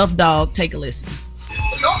 stuffed dog. Take a listen.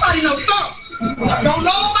 Nobody knows something. Don't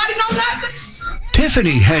nobody know nothing.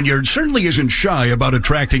 Tiffany Henyard certainly isn't shy about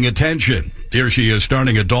attracting attention. Here she is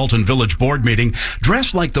starting a Dalton Village board meeting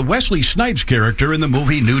dressed like the Wesley Snipes character in the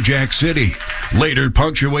movie New Jack City. Later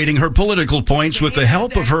punctuating her political points with the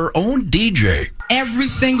help of her own DJ. Every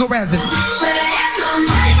single resident.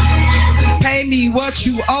 Pay me what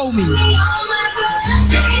you owe me.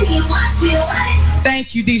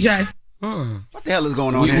 Thank you, DJ. What the hell is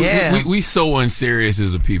going on here? We so unserious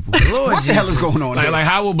as a people. Lord, what the hell is going on here? Like,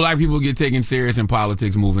 how will black people get taken serious in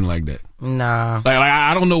politics moving like that? Nah. Like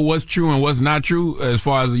I don't know what's true and what's not true as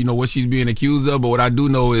far as, what she's being accused of, but what I do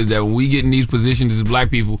know is that when we get in these positions as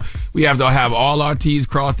black people, we have to have all our T's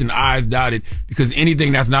crossed and I's dotted, because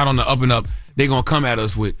anything that's not on the up and up, they're going to come at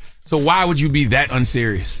us with. So why would you be that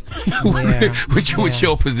unserious with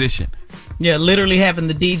your position? Yeah, literally having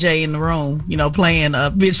the DJ in the room, playing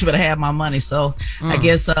Bitch Better Have My Money. So I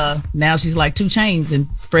guess now she's like 2 Chainz and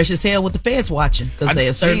fresh as hell with the feds watching, because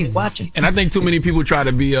they're certainly watching. And I think too many people try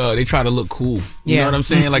to be, they try to look cool. You know what I'm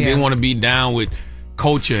saying? Like they want to be down with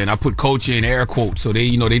culture, and I put culture in air quotes. So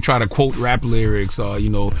they, they try to quote rap lyrics or,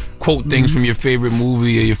 quote things from your favorite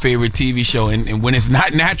movie or your favorite TV show. And when it's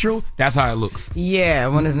not natural, that's how it looks. Yeah,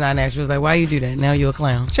 when it's not natural, it's like, why you do that? Now you're a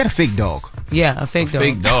clown. She had a fake dog. Yeah, a fake dog.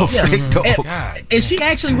 Fake dog. Yeah. Fake dog. And she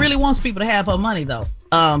actually really wants people to have her money, though.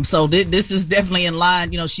 So this is definitely in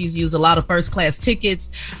line. She's used a lot of first class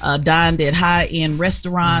tickets, dined at high end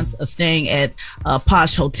restaurants, staying at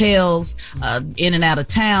posh hotels, in and out of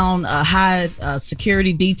town, high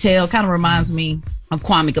security detail. Kind of reminds me of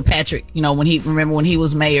Kwame Kilpatrick, when he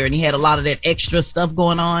was mayor and he had a lot of that extra stuff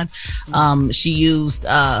going on. She used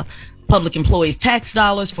public employees' tax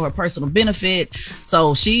dollars for her personal benefit.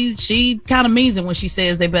 So she kind of means it when she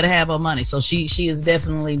says they better have her money. So she is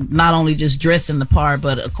definitely not only just dressing the part,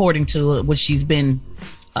 but according to what she's been,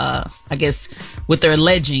 I guess, what they're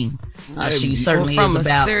alleging, she certainly is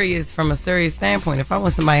about. From a serious standpoint, if I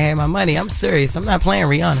want somebody to have my money, I'm serious. I'm not playing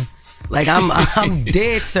Rihanna. Like I'm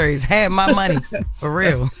dead serious. Have my money for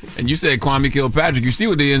real. And you said Kwame Kilpatrick. You see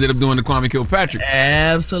what they ended up doing to Kwame Kilpatrick?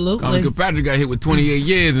 Absolutely. Kwame Kilpatrick got hit with 28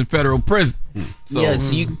 years in federal prison. So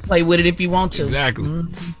you can play with it if you want to. Exactly.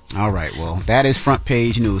 All right. Well, that is front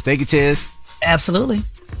page news. Thank you, Tiz. Absolutely.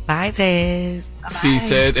 Bye, Tez. Peace,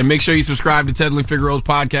 Ted. And make sure you subscribe to Tedlin Figaro's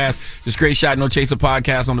podcast, The Straight Shot No Chaser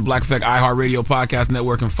podcast on the Black Effect iHeartRadio podcast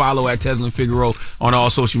network, and follow at Tedlin Figaro on all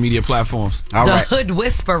social media platforms. All right. The Hood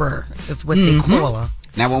Whisperer is what they call her.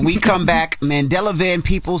 Now, when we come back, Mandela Van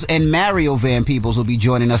Peebles and Mario Van Peebles will be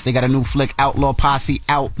joining us. They got a new flick, Outlaw Posse,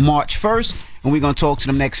 out March 1st. And we're going to talk to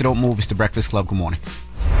them next. So don't move. It's The Breakfast Club. Good morning.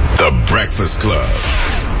 The Breakfast Club.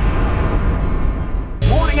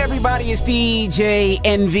 Morning, everybody. It's DJ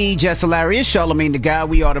NV, Jess Hilarious, Charlamagne the Guy.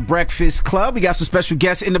 We are The Breakfast Club. We got some special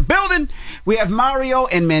guests in the building. We have Mario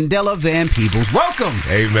and Mandela Van Peebles. Welcome.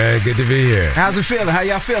 Hey, man. Good to be here. How's it feeling? How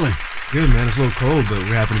y'all feeling? Good, man. It's a little cold, but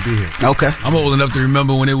we're happy to be here. Okay. I'm old enough to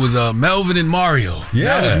remember when it was Melvin and Mario.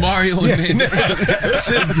 Yeah. That was Mario and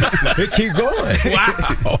It keep going.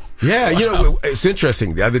 Wow. Yeah, it's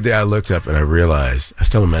interesting. The other day I looked up and I realized, I was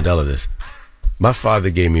telling Mandela this, my father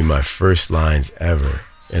gave me my first lines ever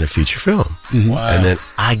in a feature film. Wow. And then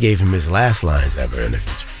I gave him his last lines ever in a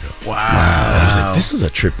feature film. Wow. And I was like, this is a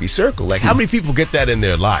trippy circle. Like, how many people get that in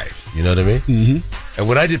their life? You know what I mean? Mm-hmm. And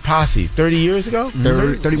when I did Posse 30 years ago?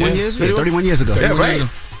 31 years ago? 31 years ago. Yeah, right.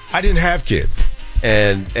 I didn't have kids.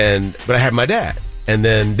 But I had my dad. And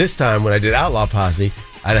then this time when I did Outlaw Posse,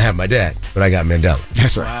 I didn't have my dad, but I got Mandela.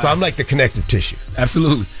 That's right. So I'm like the connective tissue.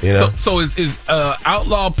 Absolutely. You know? So is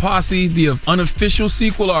Outlaw Posse the unofficial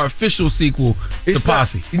sequel or official sequel to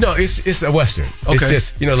Posse? It's a Western. Okay.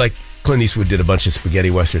 It's just, like Clint Eastwood did a bunch of spaghetti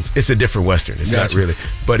Westerns. It's a different Western. It's not really.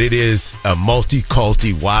 But it is a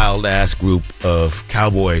multi-culty, wild-ass group of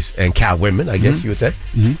cowboys and cowwomen, I guess you would say,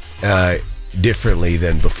 differently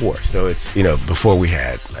than before. So it's, before we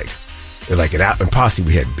had, in Posse,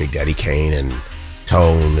 we had Big Daddy Kane and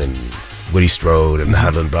Tone and Woody Strode and the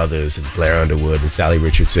Hudlin Brothers and Blair Underwood and Sally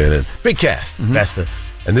Richardson and big cast. And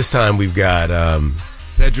this time we've got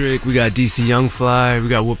Cedric, we got DC Youngfly, we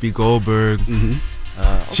got Whoopi Goldberg.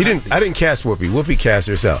 I didn't cast Whoopi. Whoopi cast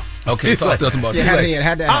herself. Okay, talk to us about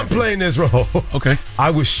that. I'm playing this role. Okay. I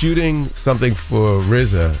was shooting something for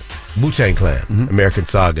RZA, Wu-Tang Clan, American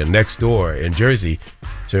Saga, next door in Jersey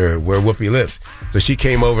to where Whoopi lives. So she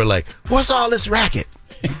came over like, what's all this racket?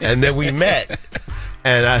 And then we met.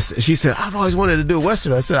 And she said, I've always wanted to do a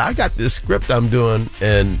Western. I said, I got this script I'm doing.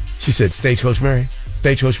 And she said, Stagecoach Mary.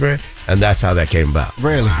 And that's how that came about.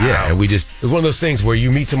 Really? Wow. Yeah. And it's one of those things where you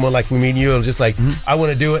meet someone like we meet you and just like, I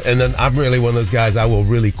want to do it. And then I'm really one of those guys, I will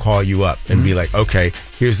really call you up and be like, okay,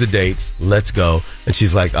 here's the dates. Let's go. And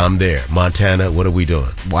she's like, I'm there. Montana, what are we doing?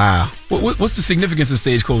 Wow. What's the significance of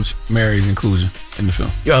Stagecoach Mary's inclusion in the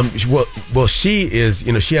film? Well, she is,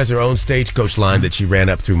 she has her own Stagecoach line that she ran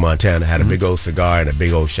up through Montana, had a big old cigar and a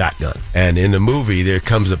big old shotgun. And in the movie, there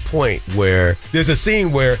comes a point where there's a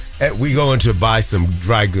scene where we go in to buy some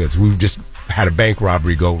dry goods. We've just had a bank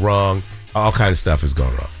robbery go wrong. All kinds of stuff is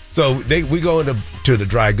going wrong. So we go into the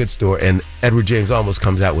dry goods store, and Edward James almost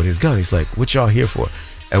comes out with his gun. He's like, what y'all here for?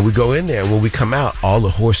 And we go in there, and when we come out, all the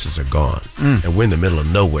horses are gone. And we're in the middle of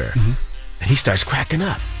nowhere. And he starts cracking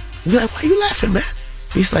up. We're like, why are you laughing, man?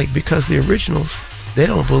 He's like, because the originals, they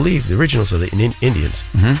don't believe, the originals are the Indians.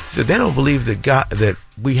 He said, they don't believe that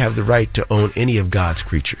we have the right to own any of God's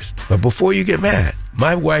creatures. But before you get mad,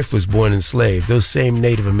 my wife was born enslaved. Those same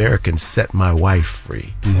Native Americans set my wife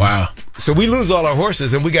free. Wow. So we lose all our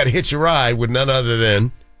horses, and we got to hitch a ride with none other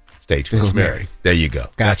than Stagecoach Mary. There you go.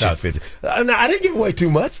 That's how it fits. Now, I didn't give away too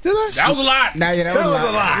much, did I? That was a lot. That was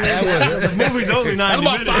a lot. The movie's only 90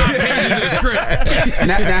 minutes. About 5 pages of the script.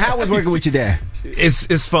 Now, how was working with your dad?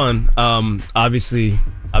 It's fun. Obviously,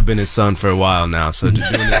 I've been his son for a while now, so just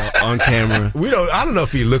doing it on camera. I don't know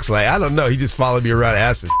if he looks like. I don't know. He just followed me around and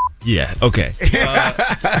asked for. Yeah. Okay.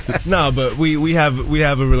 No, but we have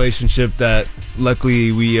a relationship that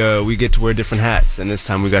luckily we get to wear different hats, and this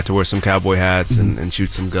time we got to wear some cowboy hats and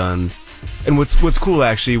shoot some guns. And what's cool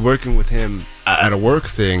actually working with him at a work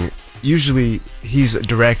thing. Usually he's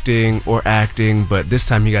directing or acting, but this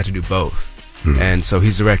time he got to do both. And so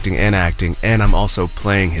he's directing and acting, and I'm also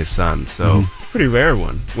playing his son. So pretty rare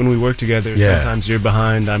one. When we work together, sometimes you're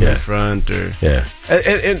behind, I'm in front.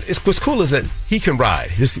 And what's cool is that he can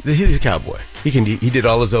ride. He's a cowboy. He did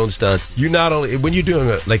all his own stunts. You not only when you're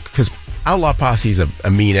doing because Outlaw Posse's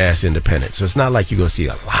a mean ass independent, so it's not like you're gonna see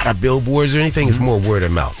a lot of billboards or anything. It's more word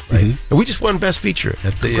of mouth, right? And we just won Best Feature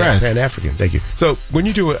at the Pan African. Thank you. So when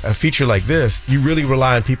you do a feature like this, you really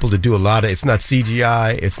rely on people to do a lot of. It's not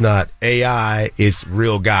CGI, it's not AI, it's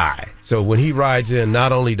real guy. So when he rides in,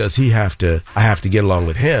 not only does I have to get along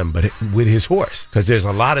with him, but with his horse, because there's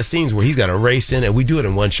a lot of scenes where he's got to race in, and we do it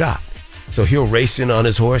in one shot. So he'll race in on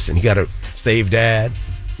his horse, and he got to save dad.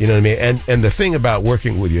 You know what I mean? And the thing about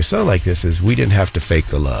working with your son like this is we didn't have to fake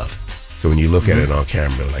the love. So when you look at it on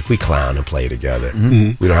camera, like we clown and play together.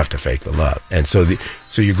 We don't have to fake the love. And so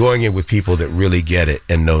you're going in with people that really get it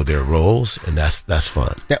and know their roles, and that's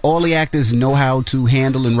fun. That all the actors know how to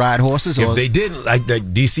handle and ride horses? If they didn't, like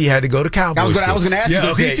DC had to go to cowboy school. I was going to ask you,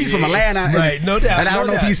 DC's from Atlanta. Right, no doubt. And I don't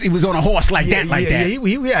know if he was on a horse like that.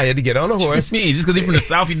 He had to get on a horse. Me, just because he's from the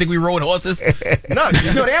South, you think we rode horses? No,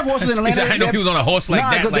 they have horses in Atlanta. I know he was on a horse like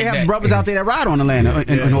that. Because they have brothers out there that ride on Atlanta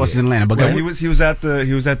and horses in Atlanta. But he was at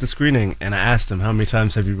the screening, and I asked him, how many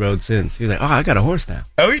times have you rode since? He was like, I got a horse now.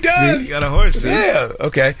 Oh, he does? See, he got a horse. Yeah,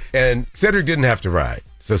 okay. And Cedric didn't have to ride.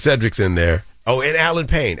 So Cedric's in there. Oh, and Alan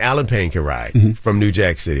Payne. Alan Payne can ride from New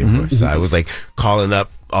Jack City, of course. So I was like calling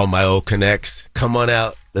up all my old connects. Come on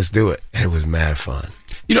out, let's do it. And it was mad fun.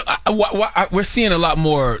 You know, we're seeing a lot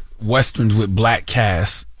more Westerns with black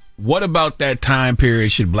casts. What about that time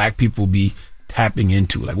period should black people be tapping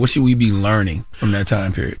into? Like, what should we be learning from that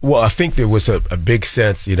time period? Well, I think there was a big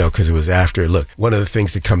sense, you know, because it was after. Look, one of the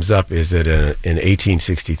things that comes up is that in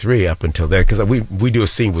 1863, up until then, because we do a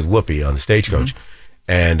scene with Whoopi on the Stagecoach,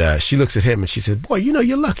 and she looks at him and she said, boy, you know,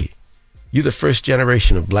 you're lucky. You're the first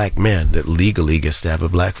generation of black men that legally gets to have a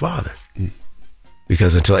black father.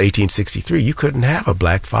 Because until 1863, you couldn't have a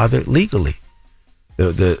black father legally.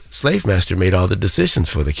 The slave master made all the decisions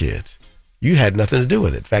for the kids. You had nothing to do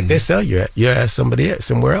with it. In fact, they sell your ass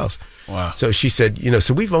somewhere else. Wow. So she said, you know,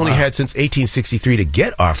 so we've only had since 1863 to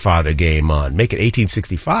get our father game on. Make it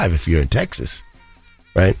 1865 if you're in Texas,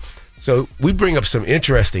 right? So we bring up some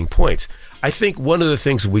interesting points. I think one of the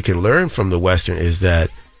things we can learn from the Western is that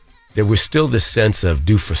there was still this sense of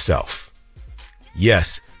do for self.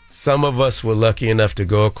 Yes, some of us were lucky enough to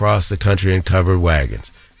go across the country in covered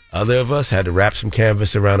wagons. Other of us had to wrap some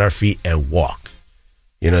canvas around our feet and walk.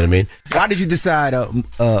 You know what I mean? Why did you decide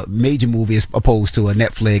a major movie as opposed to a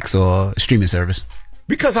Netflix or streaming service?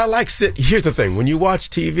 Because I like here's the thing. When you watch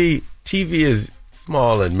TV, TV is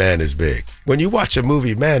small and man is big. When you watch a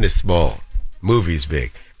movie, man is small, movie is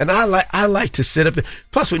big. And I like to sit up there.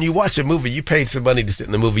 Plus, when you watch a movie, you paid some money to sit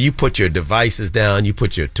in the movie. You put your devices down. You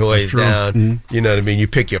put your toys down. Mm-hmm. You know what I mean? You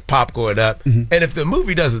pick your popcorn up. Mm-hmm. And if the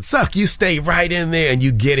movie doesn't suck, you stay right in there and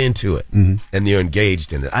you get into it. Mm-hmm. And you're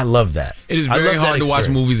engaged in it. I love that. It is very hard to watch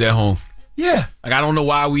movies at home. Yeah. Like, I don't know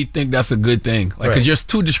why we think that's a good thing. Like, because you're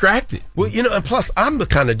too distracted. Well, you know, and plus, I'm the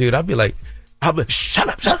kind of dude, I'll be like,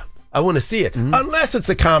 shut up. I want to see it. Mm-hmm. Unless it's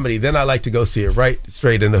a comedy, then I like to go see it right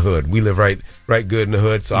straight in the hood. We live right good in the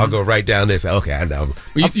hood, so I'll go right down there and say, okay, I know.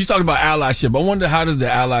 Well, you talked about allyship. I wonder, how does the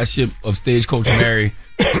allyship of Stagecoach Mary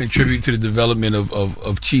contribute to the development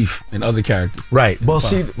of Chief and other characters? Right. Well,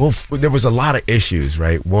 there was a lot of issues,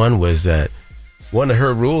 right? One was that one of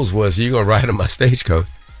her rules was, you're going to ride on my stagecoach,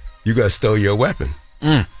 you got to stow your weapon.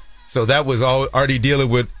 So that was already dealing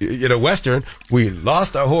with, Western. We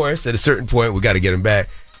lost our horse at a certain point. We got to get him back.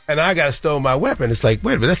 And I got to stow my weapon. It's like,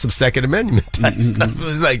 wait a minute, that's some Second Amendment type stuff.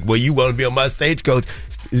 It's like, well, you want to be on my stagecoach.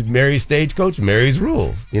 Mary's stagecoach, Mary's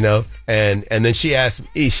rules, And then she asked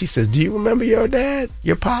me, she says, do you remember your dad,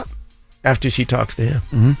 your pop? After she talks to him.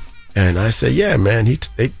 Mm-hmm. And I said, yeah, man,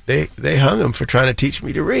 they hung him for trying to teach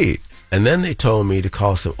me to read. And then they told me to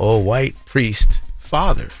call some old white priest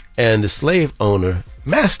father and the slave owner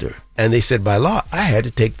master. And they said, by law, I had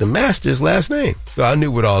to take the master's last name. So I knew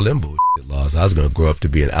with all them bullshit laws, I was going to grow up to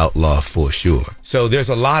be an outlaw for sure. So there's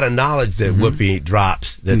a lot of knowledge that Whoopi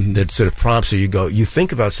drops that sort of prompts you. You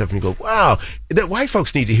think about stuff and you go, wow, that white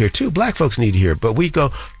folks need to hear too. Black folks need to hear. But we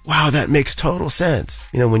go, wow, that makes total sense.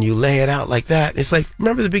 When you lay it out like that, it's like,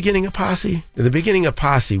 remember the beginning of Posse? In the beginning of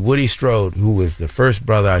Posse, Woody Strode, who was the first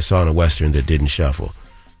brother I saw in a Western that didn't shuffle,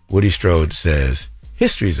 Woody Strode says,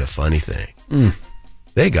 history's a funny thing.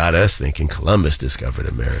 They got us thinking Columbus discovered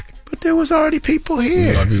America. But there was already people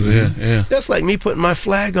here. Yeah. That's like me putting my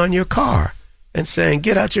flag on your car and saying,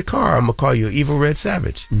 get out your car, I'm going to call you Evil Red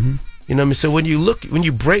Savage. Mm-hmm. You know what I mean? So when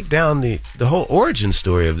you break down the whole origin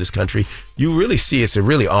story of this country, you really see it's a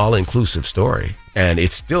really all-inclusive story. And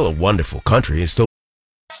it's still a wonderful country. It's still.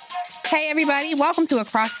 Hey, everybody. Welcome to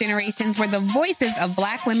Across Generations, where the voices of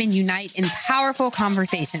Black women unite in powerful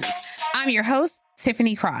conversations. I'm your host,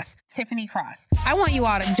 Tiffany Cross. I want you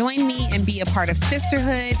all to join me and be a part of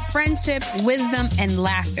sisterhood, friendship, wisdom, and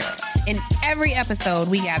laughter. In every episode,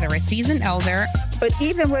 we gather a seasoned elder. But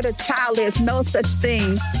even with a child, there's no such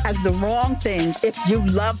thing as the wrong thing if you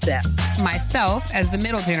love them. Myself as the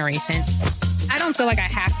middle generation. I don't feel like I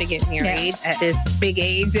have to get married at this big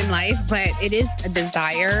age in life, but it is a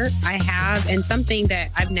desire I have and something that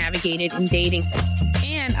I've navigated in dating.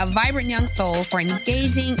 And a vibrant young soul for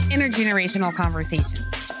engaging intergenerational conversations.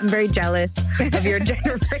 I'm very jealous of your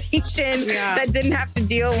generation that didn't have to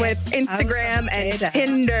deal with Instagram and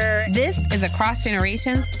Tinder. This is Across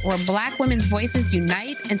Generations, where Black women's voices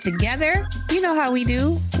unite, and together, you know how we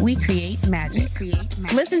do, we create magic.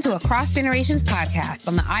 Listen to Across Generations podcast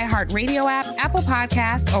on the iHeartRadio app, Apple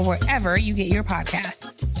Podcasts, or wherever you get your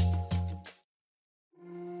podcasts.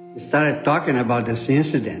 We started talking about this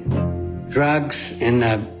incident. Drugs and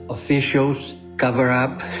officials cover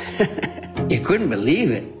up. You couldn't believe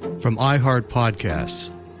it. From iHeart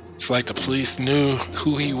Podcasts. It's like the police knew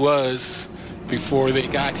who he was before they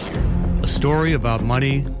got here. A story about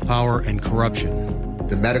money, power, and corruption.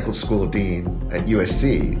 The medical school dean at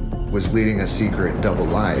USC was leading a secret double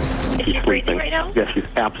life. She's breathing right now? Yes, she's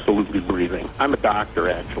absolutely breathing. I'm a doctor,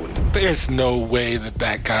 actually. There's no way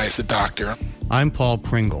that guy's a doctor. I'm Paul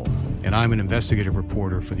Pringle, and I'm an investigative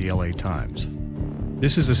reporter for the LA Times.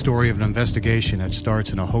 This is the story of an investigation that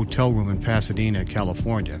starts in a hotel room in Pasadena,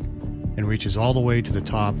 California, and reaches all the way to the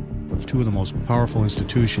top of two of the most powerful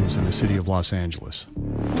institutions in the city of Los Angeles.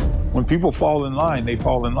 When people fall in line, they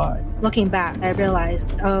fall in line. Looking back, I realized,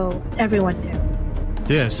 everyone knew.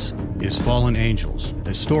 This is Fallen Angels,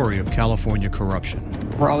 a story of California corruption.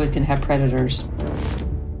 We're always going to have predators.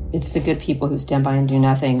 It's the good people who stand by and do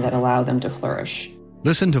nothing that allow them to flourish.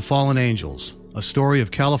 Listen to Fallen Angels, a story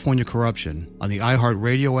of California corruption on the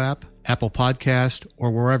iHeartRadio app, Apple Podcast,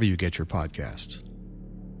 or wherever you get your podcasts.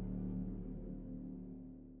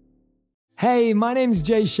 Hey, my name's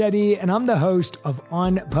Jay Shetty, and I'm the host of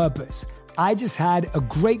On Purpose. I just had a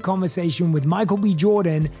great conversation with Michael B.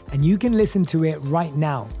 Jordan, and you can listen to it right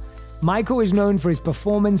now. Michael is known for his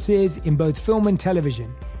performances in both film and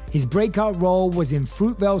television. His breakout role was in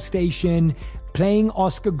Fruitvale Station, playing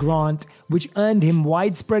Oscar Grant, which earned him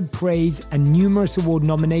widespread praise and numerous award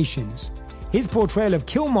nominations. His portrayal of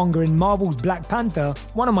Killmonger in Marvel's Black Panther,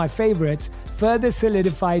 one of my favorites, further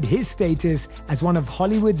solidified his status as one of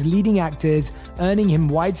Hollywood's leading actors, earning him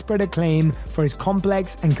widespread acclaim for his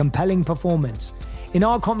complex and compelling performance. In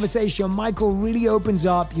our conversation, Michael really opens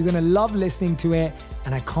up. You're going to love listening to it,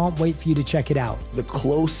 and I can't wait for you to check it out. The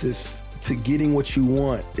closest to getting what you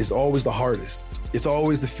want is always the hardest. It's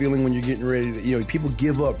always the feeling when you're getting ready to, people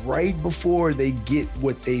give up right before they get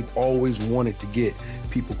what they've always wanted to get.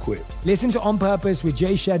 People quit. Listen to On Purpose with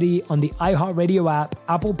Jay Shetty on the iHeartRadio app,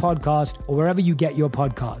 Apple Podcast, or wherever you get your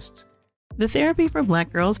podcasts. The Therapy for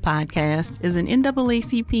Black Girls podcast is an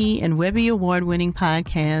NAACP and Webby Award-winning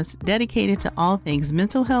podcast dedicated to all things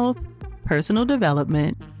mental health, personal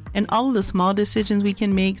development, and all of the small decisions we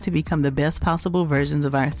can make to become the best possible versions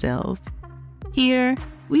of ourselves. Here,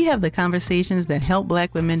 we have the conversations that help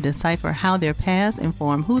Black women decipher how their past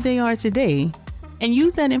inform who they are today and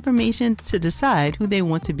use that information to decide who they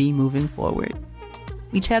want to be moving forward.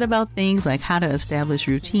 We chat about things like how to establish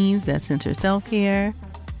routines that center self-care,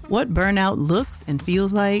 what burnout looks and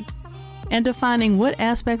feels like, and defining what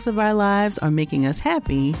aspects of our lives are making us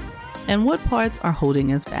happy and what parts are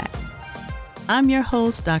holding us back. I'm your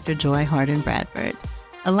host, Dr. Joy Harden Bradford,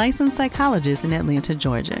 a licensed psychologist in Atlanta,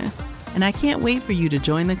 Georgia, and I can't wait for you to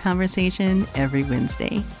join the conversation every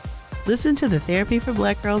Wednesday. Listen to the Therapy for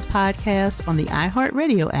Black Girls podcast on the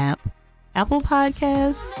iHeartRadio app, Apple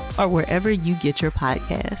Podcasts, or wherever you get your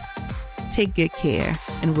podcasts. Take good care,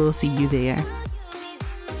 and we'll see you there.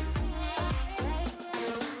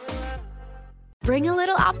 Bring a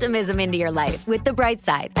little optimism into your life with The Bright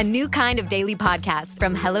Side, a new kind of daily podcast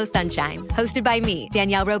from Hello Sunshine, hosted by me,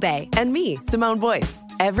 Danielle Robay. And me, Simone Boyce.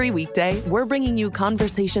 Every weekday, we're bringing you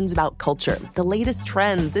conversations about culture, the latest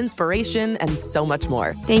trends, inspiration, and so much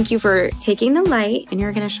more. Thank you for taking the light, and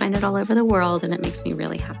you're going to shine it all over the world, and it makes me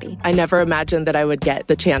really happy. I never imagined that I would get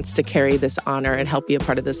the chance to carry this honor and help be a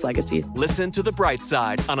part of this legacy. Listen to The Bright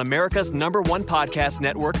Side on America's #1 podcast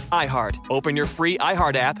network, iHeart. Open your free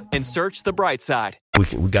iHeart app and search The Bright Side.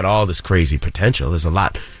 We got all this crazy potential. There's a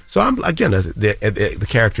lot. So I'm, again, the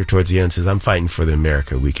character towards the end says, I'm fighting for the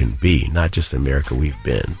America we can be, not just the America we've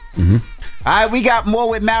been. Mm-hmm. All right, we got more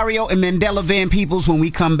with Mario and Mandela Van Peebles. When we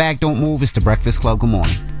come back, don't move. It's the Breakfast Club. Good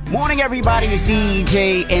morning. Morning, everybody. It's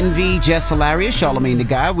DJ Envy, Jess Hilarious, Charlamagne the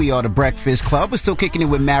Guy. We are the Breakfast Club. We're still kicking it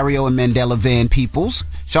with Mario and Mandela Van Peebles.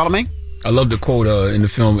 Charlamagne? I love the quote in the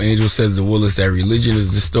film, Angel says to Willis, that religion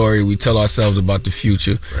is the story we tell ourselves about the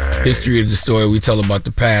future. Right. History is the story we tell about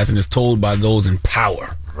the past, and it's told by those in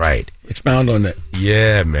power. Right. Expound on that.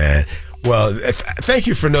 Yeah, man. Well, thank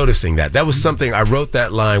you for noticing that. That was something, I wrote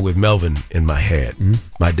that line with Melvin in my head. Mm-hmm.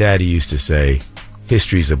 My daddy used to say,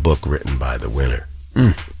 history's a book written by the winner.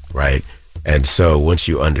 Right? And so once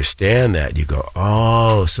you understand that, you go,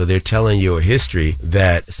 oh, so they're telling you a history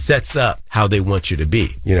that sets up how they want you to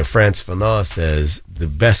be. You know, Frantz Fanon says the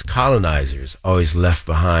best colonizers always left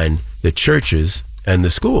behind the churches and the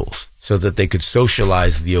schools so that they could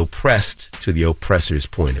socialize the oppressed to the oppressor's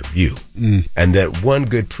point of view. And that one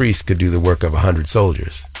good priest could do the work of 100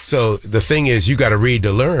 soldiers. So the thing is, you got to read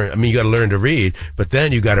to learn. I mean, you got to learn to read, but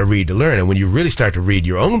then you got to read to learn. And when you really start to read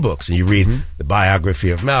your own books and you read the biography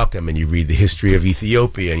of Malcolm and you read the history of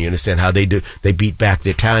Ethiopia and you understand how they beat back the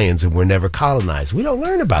Italians and were never colonized. We don't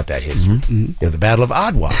learn about that history. You know, the Battle of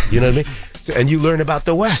Adwa, you know what I mean? So, and you learn about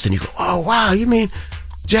the West and you go, oh, wow, you mean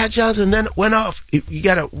Jack Johnson then went off. You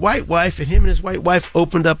got a white wife, and him and his white wife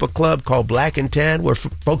opened up a club called Black and Tan where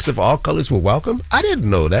folks of all colors were welcome. I didn't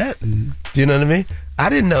know that. Do you know what I mean? I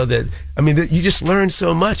didn't know that. I mean, you just learn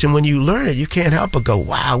so much, and when you learn it, you can't help but go,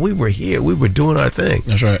 wow, we were here. We were doing our thing.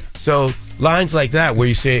 That's right. So lines like that where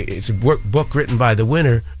you say it's a book written by the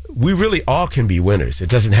winner, we really all can be winners. It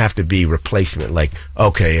doesn't have to be replacement. Like,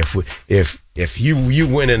 okay, if you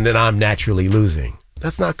win and then I'm naturally losing.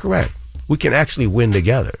 That's not correct. We can actually win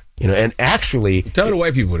together. And actually... Tell the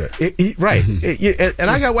white people that. Right.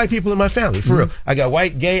 And I got white people in my family, for real. I got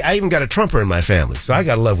white, gay, I even got a Trumper in my family. So I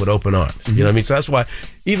got to love with open arms. You know what I mean? So that's why,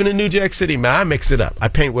 even in New Jack City, man, I mix it up. I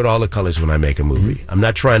paint with all the colors when I make a movie. I'm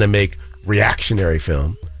not trying to make reactionary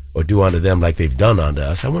film or do unto them like they've done unto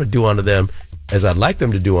us. I want to do unto them as I'd like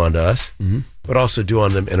them to do unto us, but also do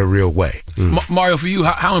unto them in a real way. Mario, for you,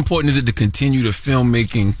 how important is it to continue the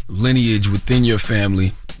filmmaking lineage within your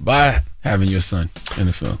family by having your son in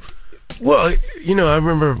the film? Well, I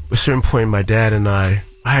remember a certain point, my dad and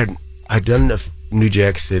I'd done New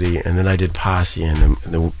Jack City, and then I did Posse, and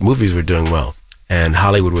the movies were doing well. And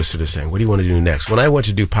Hollywood was sort of saying, what do you want to do next? When I went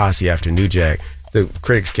to do Posse after New Jack, the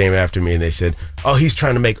critics came after me and they said, oh, he's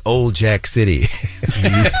trying to make old Jack City.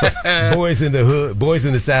 Boys in the hood, boys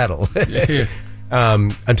in the saddle.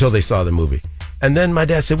 Until they saw the movie. And then my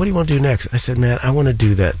dad said, what do you want to do next? I said, man, I want to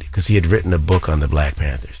do that, because he had written a book on the Black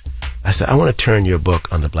Panthers. I said, I want to turn your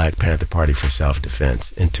book on the Black Panther Party for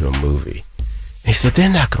Self-Defense into a movie. And he said,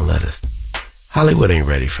 they're not going to let us. Hollywood ain't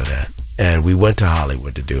ready for that. And we went to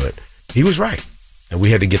Hollywood to do it. He was right. And we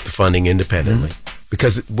had to get the funding independently.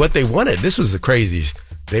 Because what they wanted, this was the craziest,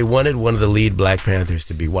 they wanted one of the lead Black Panthers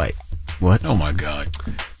to be white. What? Oh, my God.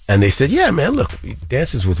 And they said, yeah, man, look,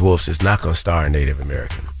 Dances with Wolves is not going to star a Native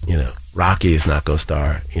American. Rocky is not going to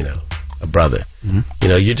star, a brother.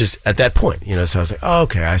 You're just at that point, so I was like, oh,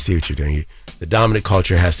 okay, I see what you're doing. The dominant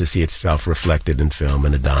culture has to see itself reflected in film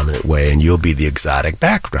in a dominant way, and you'll be the exotic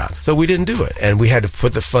backdrop. So we didn't do it, and we had to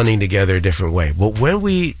put the funding together a different way. But when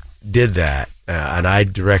we did that, and I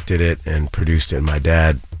directed it and produced it, and my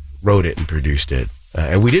dad wrote it and produced it,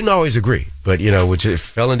 and we didn't always agree, but, which it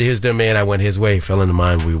fell into his domain, I went his way, fell into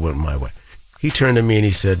mine, we went my way. He turned to me and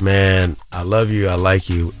he said, man, I love you, I like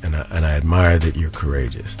you, and I admire that you're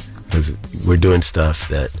courageous, because we're doing stuff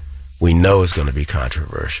that we know is going to be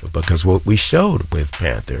controversial, because what we showed with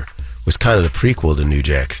Panther was kind of the prequel to New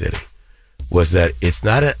Jack City, was that it's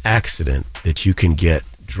not an accident that you can get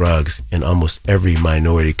drugs in almost every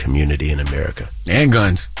minority community in America. And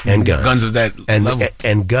guns. Guns of that level.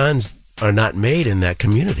 And guns are not made in that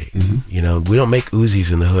community. We don't make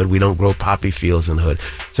Uzis in the hood. We don't grow poppy fields in the hood.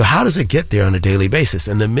 So how does it get there on a daily basis?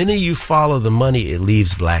 And the minute you follow the money, it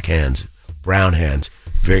leaves black hands, brown hands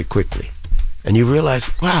very quickly. And you realize,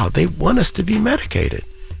 wow, they want us to be medicated.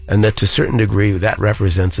 And that to a certain degree, that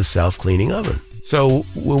represents a self-cleaning oven. So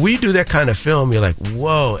when we do that kind of film, you're like,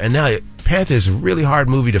 whoa. And now Panther is a really hard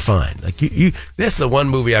movie to find. Like that's the one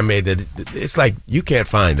movie I made that it's like you can't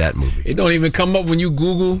find that movie. It don't even come up when you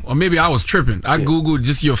Google, or maybe I was tripping. I Googled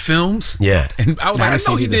just your films. Yeah. And I was like,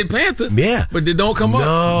 I know he did Panther. Yeah. But they don't come up.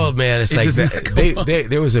 No, man. It's like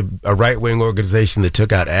there was a right-wing organization that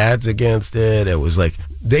took out ads against it. It was like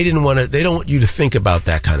they don't want you to think about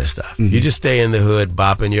that kind of stuff. You just stay in the hood,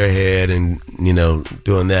 bopping your head and,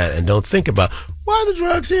 doing that, and don't think about why are the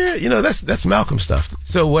drugs here? That's Malcolm stuff.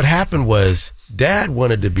 So what happened was Dad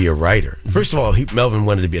wanted to be a writer. First of all, Melvin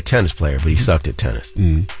wanted to be a tennis player, but he sucked at tennis.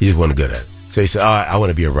 He just wasn't good at it. So he said, I want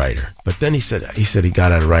to be a writer. But then he said he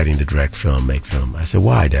got out of writing to direct film, make film. I said,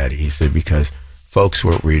 why, Daddy? He said, because folks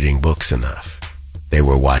weren't reading books enough. They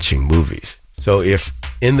were watching movies. So if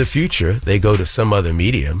in the future they go to some other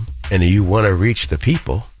medium and you want to reach the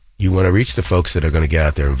people, you want to reach the folks that are going to get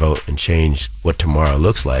out there and vote and change what tomorrow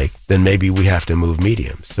looks like, then maybe we have to move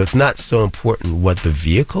mediums. So it's not so important what the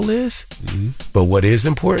vehicle is, but what is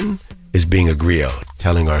important is being a griot,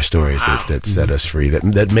 telling our stories that set us free,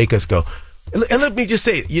 that make us go. And let me just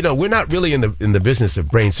say, we're not really in the business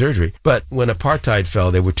of brain surgery, but when apartheid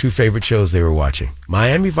fell, there were two favorite shows they were watching.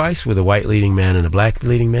 Miami Vice with a white leading man and a black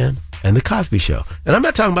leading man, and The Cosby Show. And I'm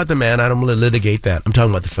not talking about the man. I don't want to litigate that. I'm talking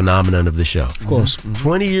about the phenomenon of the show. Of course.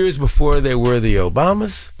 20 years before there were the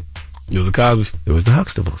Obamas, it was the Cosby. It was the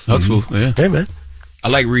Huxtables. Yeah. Hey, man. I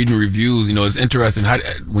like reading reviews. It's interesting how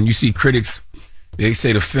when you see critics, they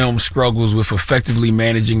say the film struggles with effectively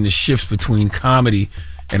managing the shifts between comedy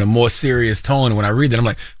and a more serious tone. And when I read that, I'm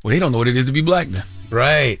like, well, they don't know what it is to be black then.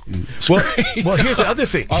 Right. Well, here's the other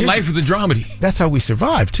thing. Our life is a dramedy. That's how we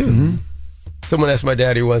survive, too. Someone asked my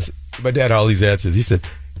daddy once, my dad had all these answers. He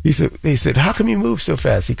said, how come you move so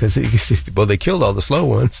fast? Because he said, well, they killed all the slow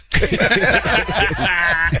ones.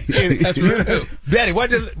 That's real. Daddy, why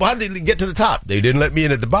did they get to the top? They didn't let me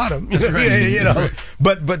in at the bottom.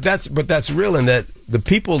 But that's real, in that the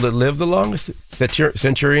people that live the longest,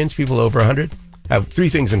 centurions, people over 100, have three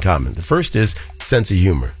things in common. The first is sense of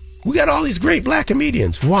humor. We got all these great black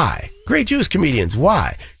comedians. Why? Great Jewish comedians.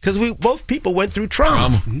 Why? Because both people went through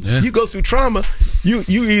trauma. Yeah. You go through trauma, you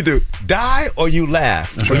either die or you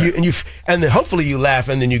laugh. That's or right. and then hopefully you laugh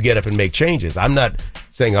and then you get up and make changes. I'm not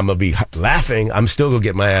saying I'm going to be laughing. I'm still going to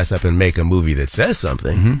get my ass up and make a movie that says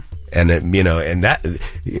something. Mm-hmm. And, and that,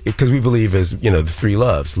 because we believe as, the 3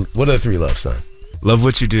 loves. What are the 3 loves, son? Love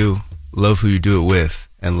what you do, love who you do it with,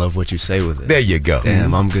 and love what you say with it. There you go.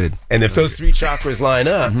 Damn, I'm good. And if those 3 chakras line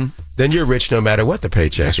up, then you're rich no matter what the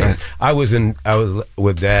paycheck. That's right. I was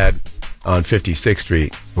with Dad on 56th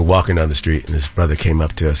Street. We're walking down the street, and this brother came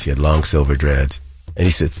up to us. He had long silver dreads. And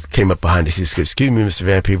he came up behind us. He said, "Excuse me, Mr.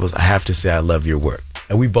 Van Peebles, I have to say I love your work."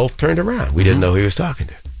 And we both turned around. We didn't know who he was talking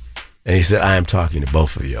to. And he said, "I am talking to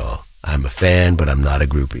both of y'all. I'm a fan, but I'm not a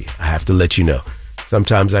groupie. I have to let you know.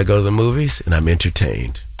 Sometimes I go to the movies and I'm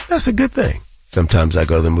entertained. That's a good thing. Sometimes I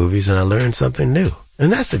go to the movies and I learn something new.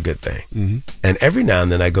 And that's a good thing. Mm-hmm. And every now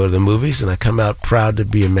and then I go to the movies and I come out proud to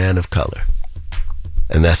be a man of color.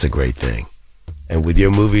 And that's a great thing. And with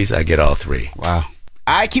your movies, I get all 3. Wow.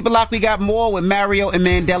 All right, keep it locked. We got more with Mario and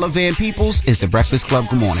Mandela Van Peebles. It's The Breakfast Club.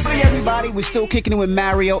 Good morning. Hey, everybody. We're still kicking it with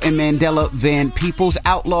Mario and Mandela Van Peebles.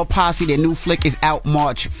 Outlaw Posse, their new flick, is out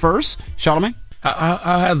March 1st. Charlamagne? How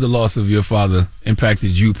has the loss of your father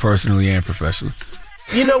impacted you personally and professionally?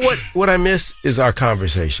 You know what I miss is our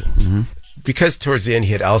conversation. Mm-hmm. Because towards the end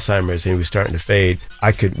he had Alzheimer's and he was starting to fade,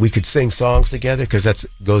 we could sing songs together because that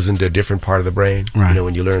goes into a different part of the brain. Right.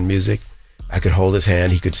 When you learn music, I could hold his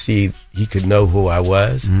hand. He could know who I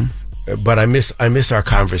was. Mm-hmm. But I miss our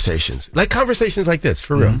conversations. Like conversations like this,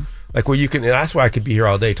 for real. Like where you can, and that's why I could be here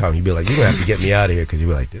all day talking. You'd be like, "You're going to have to get me out of here," because you'd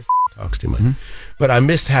be like, "This talks too much." Mm-hmm. But I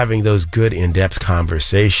miss having those good in-depth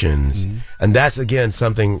conversations. Mm-hmm. And that's, again,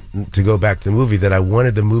 something, to go back to the movie, that I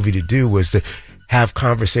wanted the movie to do, was to have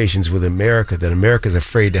conversations with America that America's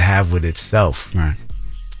afraid to have with itself. Right.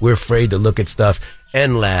 We're afraid to look at stuff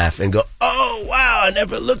and laugh and go, "Oh, wow, I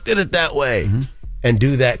never looked at it that way." Mm-hmm. And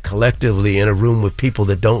do that collectively in a room with people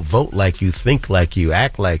that don't vote like you, think like you,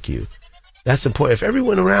 act like you. That's important. If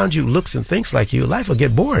everyone around you looks and thinks like you, life will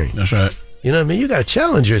get boring. That's right. You know what I mean? You got to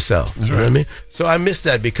challenge yourself. That's you know what I mean? So I miss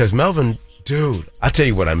that because Melvin, dude, I'll tell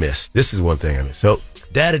you what I miss. This is one thing I miss. So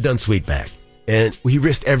Dad had done Sweetback, and he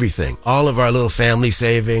risked everything. All of our little family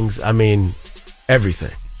savings. I mean,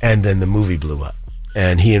 everything. And then the movie blew up.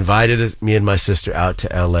 And he invited me and my sister out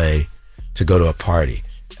to L.A. to go to a party.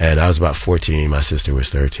 And I was about 14. My sister was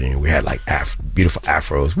 13. We had like beautiful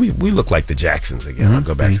afros. We looked like the Jacksons again. Mm-hmm. I'll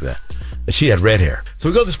go back to that. And she had red hair. So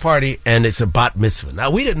we go to this party, and it's a bat mitzvah. Now,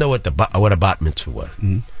 we didn't know what a bat mitzvah was.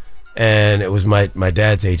 Mm-hmm. And it was my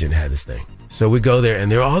dad's agent had this thing. So we go there,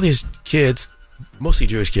 and there are all these kids, mostly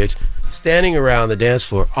Jewish kids, standing around the dance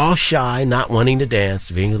floor, all shy, not wanting to dance,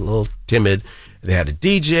 being a little timid. They had a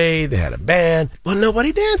DJ, they had a band, but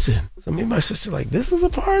nobody dancing. So me and my sister like, "This is a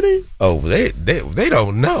party?" Oh, they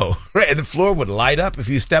don't know. Right? And the floor would light up if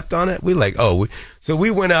you stepped on it. We like, so we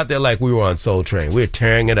went out there like we were on Soul Train. We were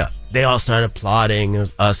tearing it up. They all started applauding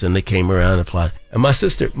us, and they came around and applauded. And my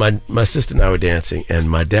sister and I were dancing, and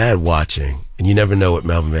my dad watching, and you never know what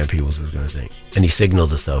Melvin Van Peebles was going to think. And he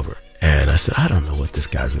signaled us over. And I said, "I don't know what this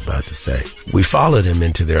guy's about to say." We followed him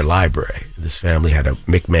into their library. This family had a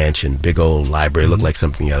McMansion, big old library. It looked like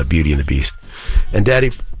something out of Beauty and the Beast. And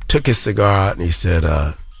Daddy took his cigar out and he said,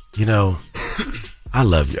 "I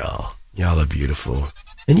love y'all. Y'all are beautiful.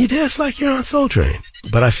 And you dance like you're on Soul Train.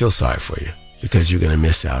 But I feel sorry for you because you're going to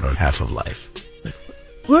miss out on half of life."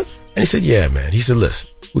 What? And he said, "Yeah, man." He said, "Listen,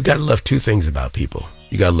 we got to love 2 things about people.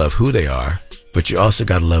 You got to love who they are, but you also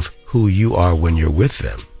got to love who you are when you're with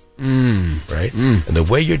them." Right? And the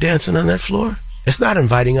way you're dancing on that floor, it's not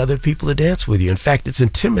inviting other people to dance with you. In fact, it's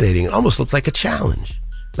intimidating. It almost looks like a challenge.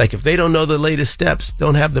 Like if they don't know the latest steps,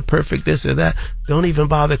 don't have the perfect this or that, don't even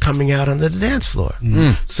bother coming out on the dance floor.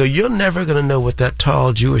 So you're never going to know what that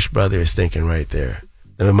tall Jewish brother is thinking right there.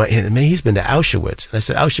 And he's been to Auschwitz. And I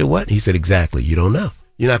said, "Auschwitz what?" He said, "Exactly. You don't know.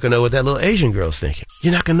 You're not going to know what that little Asian girl's thinking.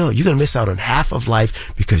 You're not going to know. You're going to miss out on half of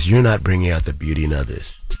life because you're not bringing out the beauty in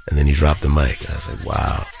others." And then he dropped the mic. And I was like,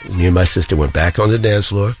 wow. Me and my sister went back on the dance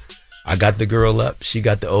floor. I got the girl up. She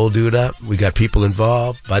got the old dude up. We got people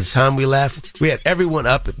involved. By the time we left, we had everyone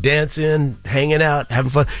up dancing, hanging out,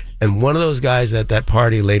 having fun. And one of those guys at that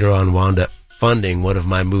party later on wound up funding one of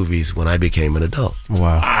my movies when I became an adult.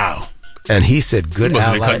 Wow. And he said, good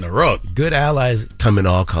allies come in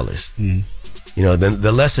all colors. You know, then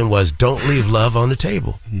the lesson was, don't leave love on the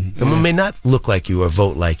table. Someone may not look like you or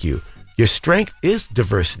vote like you. Your strength is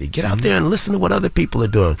diversity. Get out there and listen to what other people are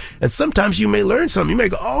doing. And sometimes you may learn something. You may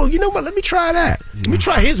go, "Oh, you know what? Let me try that. Let me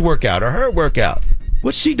try his workout or her workout.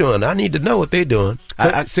 What's she doing? I need to know what they're doing."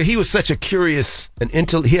 So he was such a curious,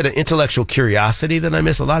 he had an intellectual curiosity that I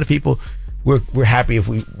miss. A lot of people, we're happy if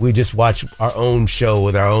we just watch our own show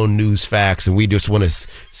with our own news facts, and we just want to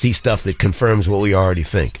see stuff that confirms what we already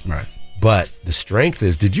think. Right. But the strength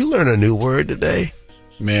is, did you learn a new word today?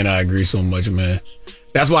 Man, I agree so much, man.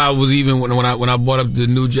 That's why I was even when I brought up the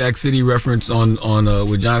New Jack City reference on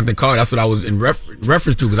with Jonathan Carter. That's what I was in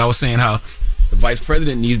reference to, because I was saying how the vice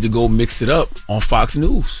president needs to go mix it up on Fox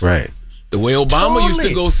News. Right. The way Obama used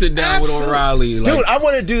to go sit down with O'Reilly. Like, dude, I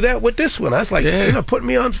want to do that with this one. I was like, put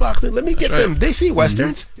me on Fox News. Let me get them. They see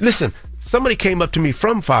Westerns. Mm-hmm. Listen, somebody came up to me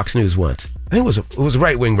from Fox News once. I think it was a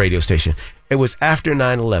right-wing radio station. It was after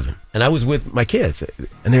 9/11, and I was with my kids,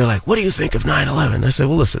 and they were like, "What do you think of 9/11?" I said,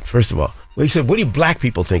 "Well, listen. First of all," he said, "What do black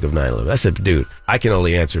people think of 9/11?" I said, "Dude, I can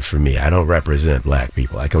only answer for me. I don't represent black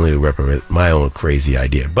people. I can only represent my own crazy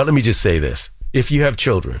idea." But let me just say this: if you have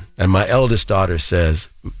children, and my eldest daughter says,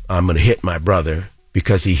 "I'm going to hit my brother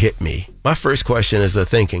because he hit me," my first question as a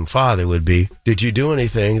thinking father would be, "Did you do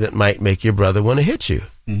anything that might make your brother want to hit you?"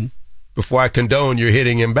 Mm-hmm. Before I condone you're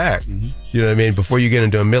hitting him back. Mm-hmm. You know what I mean? Before you get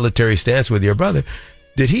into a military stance with your brother,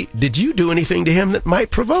 did you do anything to him that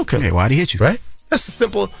might provoke him? Hey, why'd he hit you? Right? That's a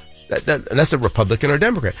simple, and that's a Republican or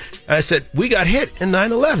Democrat. And I said, we got hit in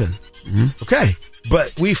 9/11. Mm-hmm. Okay.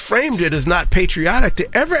 But we framed it as not patriotic to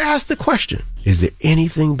ever ask the question, is there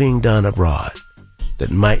anything being done abroad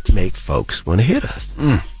that might make folks want to hit us?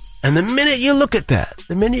 Mm. And the minute you look at that,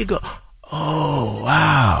 the minute you go, oh,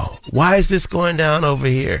 wow, why is this going down over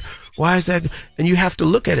here? Why is that? And you have to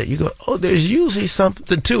look at it. You go, oh, there's usually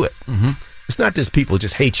something to it. Mm-hmm. It's not just people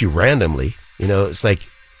just hate you randomly. You know, it's like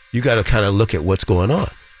you got to kind of look at what's going on.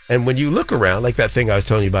 And when you look around, like that thing I was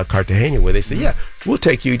telling you about Cartagena, where they say, yeah, we'll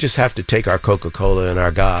take you. You just have to take our Coca-Cola and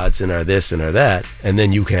our gods and our this and our that, and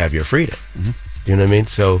then you can have your freedom. Mm-hmm. You know what I mean?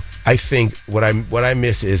 So I think what I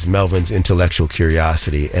miss is Melvin's intellectual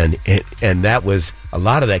curiosity, and that was a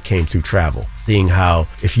lot of that came through travel. Seeing how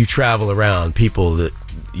if you travel around, people that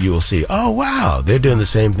you will see, oh wow, they're doing the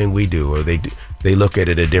same thing we do, or they look at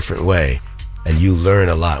it a different way, and you learn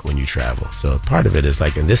a lot when you travel. So part of it is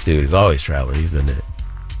like, and this dude is always traveling. He's been there.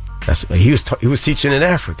 He was teaching in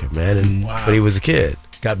Africa, man, and when he was a kid,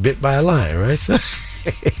 got bit by a lion, right?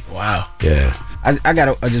 Wow. Yeah. I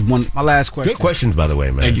got just one. My last question. Good questions, by the way,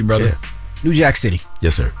 man. Thank you, brother. Yeah. New Jack City.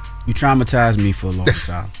 Yes, sir. You traumatized me for a long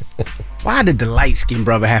time. Why did the light-skinned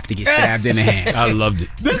brother have to get stabbed in the hand? I loved it.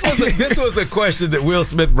 This was a question that Will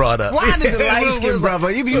Smith brought up. Why did the light-skinned brother?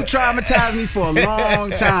 You traumatized me for a long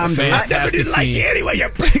time. I never did like you anyway.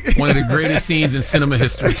 One of the greatest scenes in cinema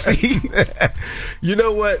history. You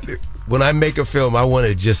know what? When I make a film, I want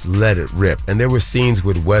to just let it rip. And there were scenes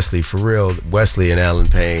with Wesley, for real, Wesley and Alan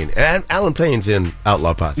Payne. And Alan Payne's in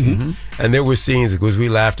Outlaw Posse. Mm-hmm. And there were scenes, because we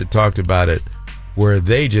laughed and talked about it, where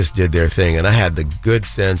they just did their thing. And I had the good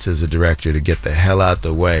sense as a director to get the hell out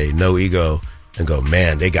the way, no ego, and go,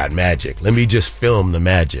 man, they got magic. Let me just film the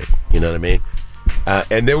magic. You know what I mean?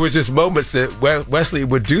 And there was just moments that Wesley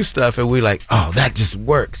would do stuff, and we like, oh, that just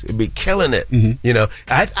works. It'd be killing it. Mm-hmm. You know,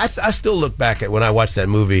 I still look back at when I watch that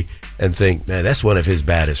movie and think, man, that's one of his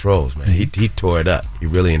baddest roles, man. He tore it up. He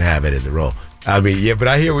really inhabited the role. I mean, yeah, but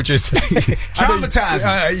I hear what you're saying.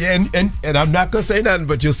 Traumatized. And I'm not going to say nothing,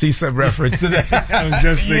 but you'll see some reference to that. I was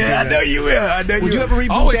just thinking I know you will. Would you ever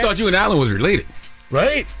reboot I always thought you and Alan was related.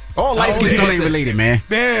 Right? All light skin people ain't related, man.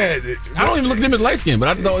 Man. I don't even look at them as light skin, but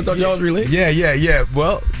I thought y'all was related. Yeah.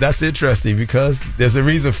 Well, that's interesting because there's a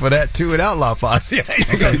reason for that too in Outlaw Posse.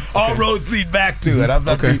 Okay. All roads lead back to it. I'm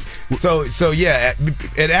not So yeah,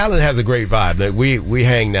 and Alan has a great vibe. Like we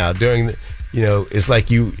hang now during the, you know, it's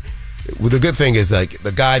like you. Well, the good thing is like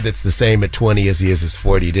the guy that's the same at 20 as he is at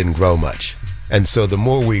 40 didn't grow much, and so the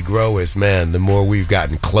more we grow as men, the more we've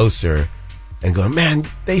gotten closer. And going, man,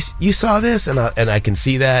 you saw this, and I can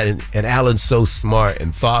see that, and Alan's so smart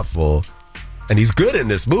and thoughtful, and he's good in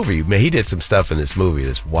this movie. Man, he did some stuff in this movie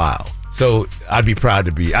that's wild. So I'd be proud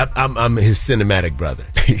to be. I'm his cinematic brother.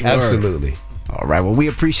 Absolutely. All right. Well, we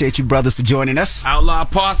appreciate you, brothers, for joining us. Outlaw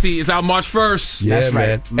Posse is out March 1st. Yeah, that's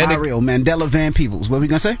right. Man. Mario Mandela Van Peebles. What were we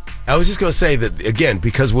gonna say? I was just gonna say that again,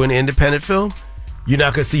 because we're an independent film, you're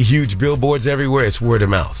not gonna see huge billboards everywhere. It's word of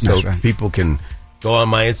mouth, so people can go on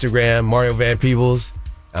my Instagram, Mario Van Peebles.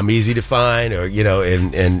 I'm easy to find, or you know,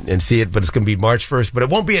 and see it. But it's going to be March 1st. But it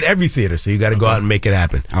won't be at every theater, so you got to go out and make it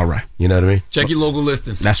happen. All right, you know what I mean. Check your local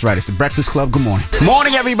listings. That's right. It's the Breakfast Club. Good morning.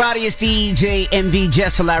 Morning, everybody. It's DJ MV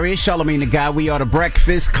Jess Hilarious, Charlamagne the Guy. We are the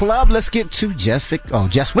Breakfast Club. Let's get to Jess with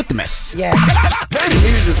the mess. Yeah.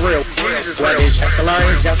 News is real. Whether it's Jess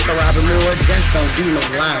Hilarious, Jessica Robin Moore, Jess don't do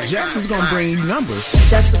no lying. Jess is going to bring you numbers.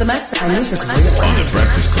 Jess with the mess. And news is real. On the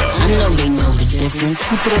Breakfast Club. I know they know the difference.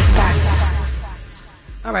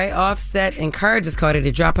 All right, Offset encourages Cardi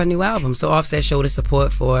to drop a new album. So Offset showed his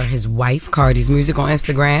support for his wife, Cardi's music on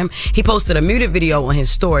Instagram. He posted a muted video on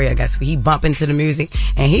his story, I guess, where he bumped into the music.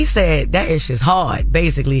 And he said that is just hard,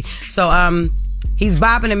 basically. So he's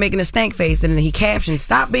bopping and making a stank face. And then he captioned,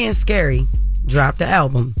 "Stop being scary. Drop the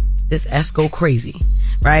album. This Esco crazy."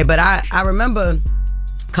 Right? But I remember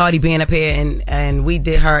Cardi being up here and we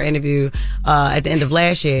did her interview at the end of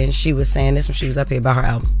last year. And she was saying this when she was up here about her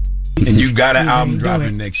album. And you got an album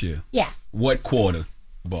dropping next year. Yeah. What quarter,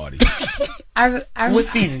 Barty? What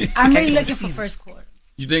season? I'm really looking for first quarter.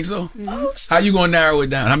 You think so? Mm-hmm. How you gonna narrow it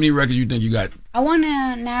down? How many records you think you got? I want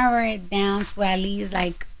to narrow it down to at least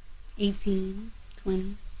like 18,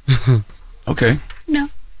 20. Okay. No.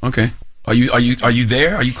 Okay. Are you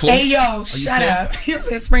there? Are you close? Hey, yo, shut up. You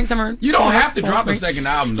said spring, summer. You don't have to drop a second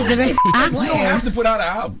album, though. You don't have to put out an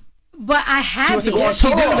album. But I have it. She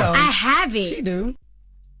do, though. I have it. She do.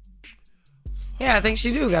 Yeah, I think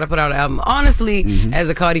she do got to put out an album. Honestly, as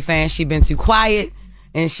a Cardi fan, she been too quiet,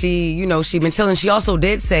 and she been chilling. She also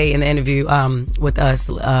did say in the interview with us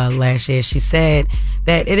last year, she said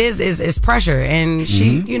that it is pressure, and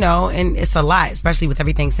she, and it's a lot, especially with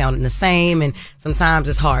everything sounding the same, and sometimes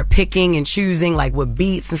it's hard picking and choosing, like with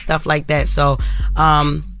beats and stuff like that. So,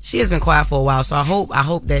 she has been quiet for a while, so I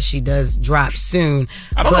hope that she does drop soon.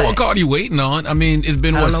 I don't know what Cardi waiting on. I mean, it's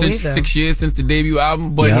been 6 years since the debut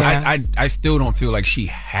album, but I still don't feel like she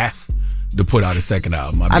has to put out a second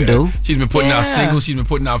album. I do. She's been putting out singles. She's been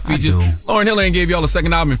putting out features. Lauryn Hill ain't gave y'all a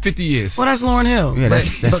second album in 50 years. Well, that's Lauryn Hill. Yeah,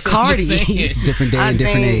 but Cardi, it's a different day and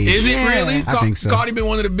different age. Is it really? I think so. Cardi been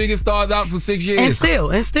one of the biggest stars out for 6 years, and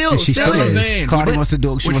still she still is. Cardi wants to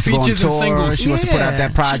do. She wants to go on tour. She wants to put out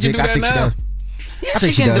that project. I think she does. Yeah, I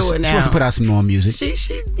think she can do it now. She wants to put out some more music.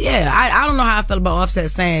 I don't know how I feel about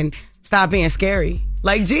Offset saying stop being scary.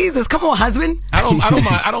 Like, Jesus, come on, husband.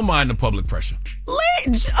 I don't mind the public pressure.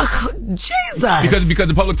 Jesus. Because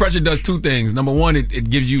the public pressure does two things. Number one, it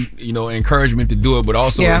gives you encouragement to do it, but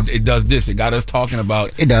also it does this. It got us talking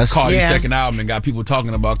about Cardi's second album and got people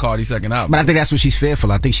talking about Cardi's second album. But I think that's what she's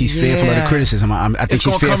fearful. I think she's fearful of the criticism. I think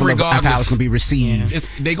she's fearful of how it's going to be received.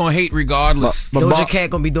 They going to hate regardless. But Doja Cat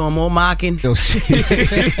going to be doing more mocking. I'm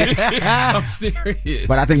serious.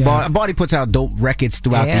 But I think Barty puts out dope records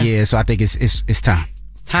throughout the year, so I think it's time.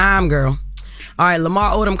 It's time, girl. All right,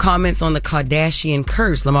 Lamar Odom comments on the Kardashian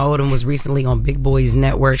curse. Lamar Odom was recently on Big Boy's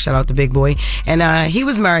network. Shout out to Big Boy. And he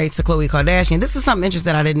was married to Khloe Kardashian. This is something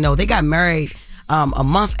interesting I didn't know. They got married a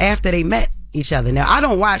month after they met each other. Now, I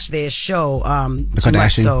don't watch their show too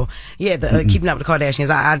much. So, Keeping Up with the Kardashians.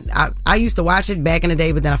 I used to watch it back in the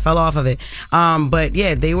day, but then I fell off of it. But,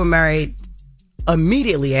 yeah, they were married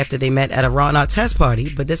immediately after they met at a Raw test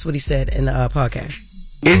party. But this is what he said in the podcast.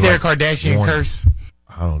 Is there a Kardashian curse?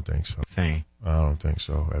 I don't think so. Same. I don't think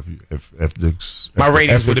so. My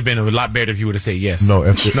ratings would have been a lot better if you would have said yes. No,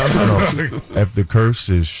 if the curse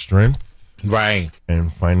is strength, right,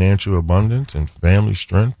 and financial abundance and family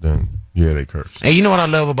strength, then yeah, they curse. And you know what I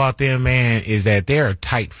love about them, man, is that they're a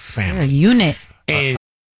tight family, they're a unit. And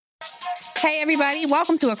hey, everybody!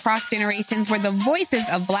 Welcome to Across Generations, where the voices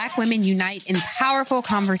of Black women unite in powerful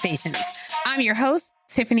conversations. I'm your host,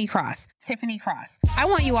 Tiffany Cross. I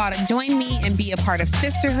want you all to join me and be a part of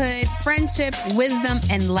sisterhood, friendship, wisdom,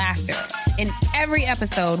 and laughter. In every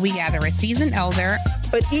episode, we gather a seasoned elder.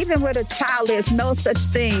 But even with a child, there's no such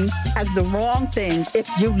thing as the wrong thing if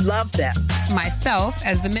you love them. Myself,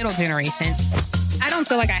 as the middle generation. I don't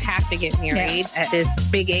feel like I have to get married at this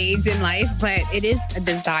big age in life, but it is a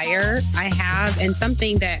desire I have and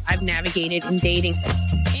something that I've navigated in dating.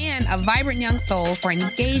 And a vibrant young soul for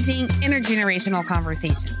engaging intergenerational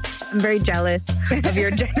conversations. I'm very jealous of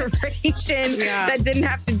your generation that didn't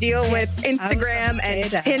have to deal with Instagram and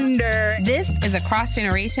Tinder. This is Across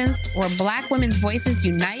Generations, where Black women's voices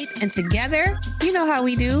unite, and together, you know how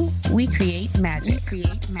we do, we create magic.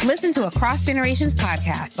 Listen to Across Generations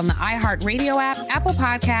podcast on the iHeartRadio app, Apple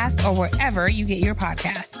Podcasts, or wherever you get your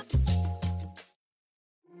podcasts.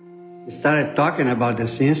 We started talking about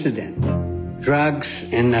this incident. Drugs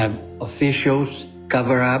and officials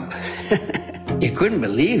cover up. You couldn't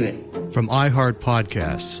believe it. From iHeart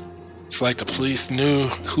Podcasts. It's like the police knew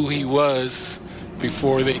who he was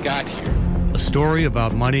before they got here. A story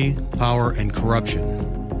about money, power, and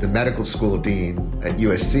corruption. The medical school dean at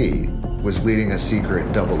USC was leading a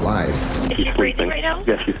secret double life. She's breathing right now?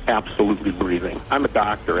 Yes, she's absolutely breathing. I'm a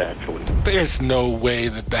doctor, actually. There's no way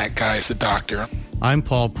that guy's a doctor. I'm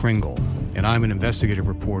Paul Pringle, and I'm an investigative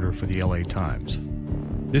reporter for the LA Times.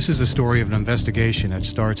 This is the story of an investigation that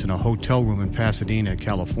starts in a hotel room in Pasadena,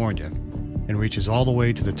 California, and reaches all the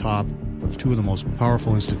way to the top of two of the most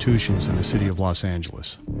powerful institutions in the city of Los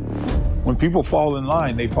Angeles. When people fall in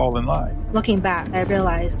line, they fall in line. Looking back, I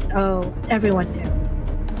realized, everyone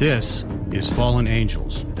knew. This is Fallen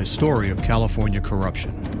Angels, a story of California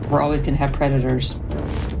corruption. We're always going to have predators.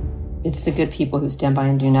 It's the good people who stand by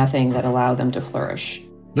and do nothing that allow them to flourish.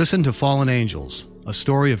 Listen to Fallen Angels, a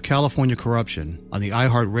story of California corruption on the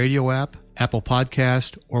iHeartRadio app, Apple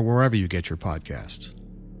Podcast, or wherever you get your podcasts.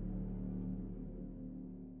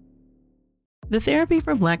 The Therapy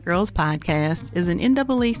for Black Girls podcast is an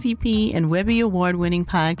NAACP and Webby Award-winning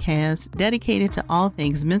podcast dedicated to all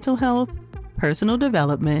things mental health, personal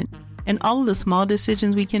development, and all of the small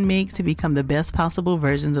decisions we can make to become the best possible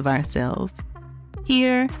versions of ourselves.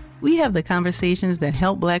 Here, we have the conversations that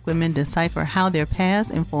help Black women decipher how their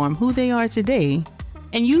past inform who they are today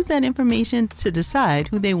and use that information to decide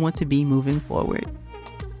who they want to be moving forward.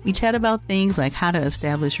 We chat about things like how to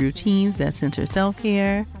establish routines that center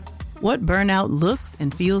self-care, what burnout looks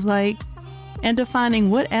and feels like, and defining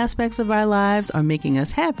what aspects of our lives are making us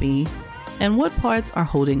happy and what parts are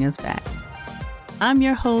holding us back. I'm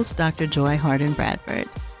your host, Dr. Joy Harden Bradford,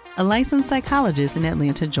 a licensed psychologist in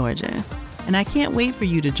Atlanta, Georgia, and I can't wait for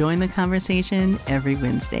you to join the conversation every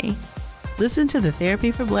Wednesday. Listen to the Therapy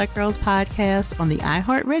for Black Girls podcast on the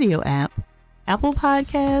iHeartRadio app, Apple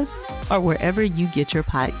Podcasts, or wherever you get your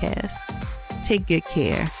podcasts. Take good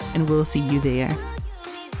care, and we'll see you there.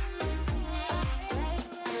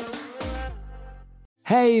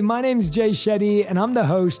 Hey, my name's Jay Shetty, and I'm the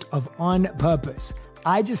host of On Purpose.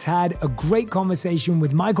 I just had a great conversation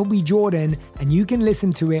with Michael B. Jordan, and you can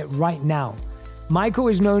listen to it right now. Michael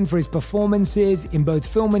is known for his performances in both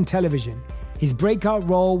film and television. His breakout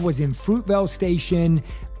role was in Fruitvale Station,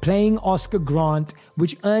 playing Oscar Grant,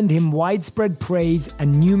 which earned him widespread praise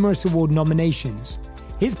and numerous award nominations.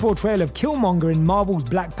 His portrayal of Killmonger in Marvel's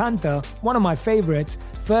Black Panther, one of my favorites,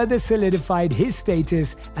 further solidified his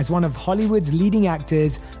status as one of Hollywood's leading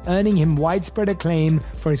actors, earning him widespread acclaim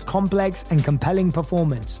for his complex and compelling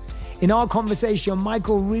performance. In our conversation,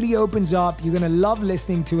 Michael really opens up. You're going to love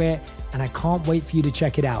listening to it, and I can't wait for you to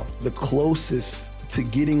check it out. The closest to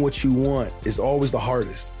getting what you want is always the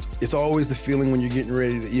hardest. It's always the feeling when you're getting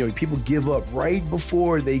ready to, people give up right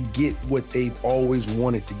before they get what they've always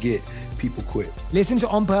wanted to get. People quit. Listen to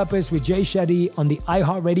On Purpose with Jay Shetty on the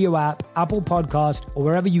iHeartRadio app, Apple Podcast, or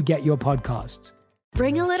wherever you get your podcasts.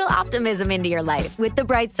 Bring a little optimism into your life with The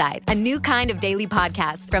Bright Side, a new kind of daily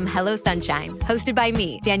podcast from Hello Sunshine, hosted by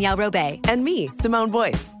me, Danielle Robay. And me, Simone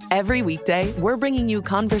Boyce. Every weekday, we're bringing you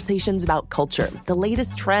conversations about culture, the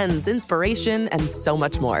latest trends, inspiration, and so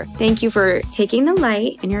much more. Thank you for taking the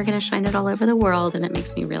light, and you're going to shine it all over the world, and it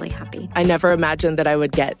makes me really happy. I never imagined that I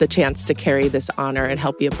would get the chance to carry this honor and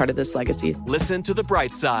help be a part of this legacy. Listen to The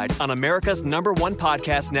Bright Side on America's #1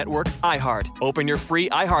 podcast network, iHeart. Open your free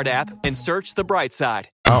iHeart app and search The Bright Side.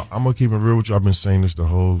 I'm gonna keep it real with you. I've been saying this the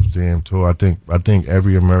whole damn tour. I think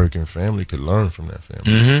every American family could learn from that family.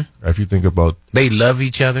 Mm-hmm. If you think about, they love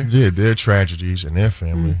each other. Yeah, their tragedies in their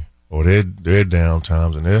family, or their down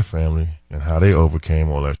times in their family, and how they overcame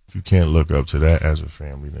all that. If you can't look up to that as a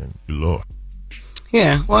family, then you lost.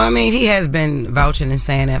 Yeah, well, I mean, he has been vouching and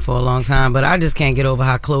saying that for a long time, but I just can't get over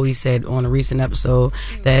how Chloe said on a recent episode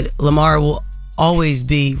that Lamar will always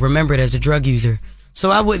be remembered as a drug user. So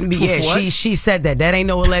I wouldn't be. Yeah, she said that. That ain't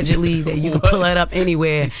no allegedly that you can pull that up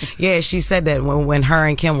anywhere. Yeah, she said that when her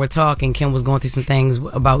and Kim were talking. Kim was going through some things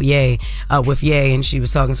about Ye, with Ye, and she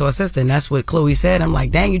was talking to her sister, and that's what Chloe said. I'm like,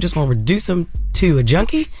 dang, you just gonna reduce him to a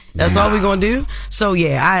junkie? That's all we gonna do? So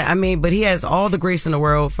yeah, I mean, but he has all the grace in the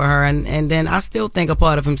world for her, and then I still think a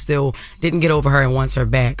part of him still didn't get over her and wants her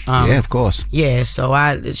back. Yeah, of course. Yeah, so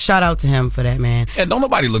I shout out to him for that, man. And don't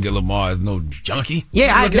nobody look at Lamar as no junkie.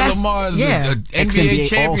 Yeah, look at Lamar as an NBA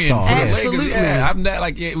champion. Absolutely. Yeah, I'm not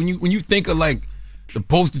like when you think of like the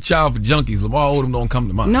poster child for junkies, Lamar Odom don't come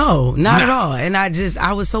to mind. No, not at all. And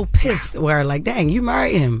I was so pissed where like, dang, you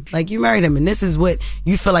married him. Like you married him, and this is what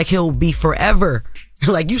you feel like he'll be forever.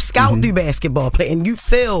 Like you scout through basketball play, and you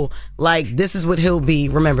feel like this is what he'll be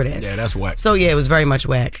remembered as. Yeah, that's whack. So yeah, it was very much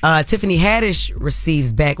whack. Tiffany Haddish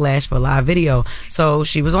receives backlash for a live video. So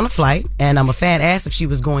she was on a flight, and a fan asked if she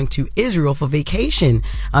was going to Israel for vacation,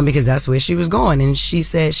 because that's where she was going, and she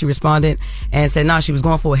responded and said, no, she was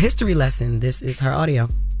going for a history lesson. This is her audio.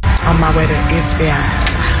 On my way to Israel,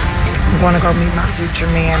 I'm going to go meet my future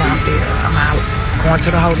man out there. I'm out going to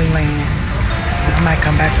the Holy Land. I might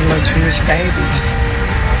come back a little Jewish baby.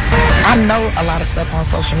 I know a lot of stuff on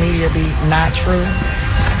social media be not true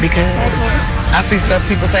because I see stuff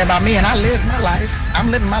people say about me and I live my life.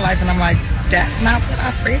 I'm living my life and I'm like, that's not what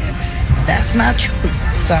I said. That's not true.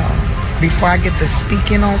 So before I get to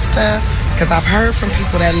speaking on stuff, because I've heard from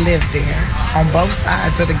people that live there on both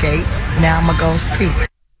sides of the gate, now I'm going to go see.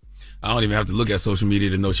 I don't even have to look at social media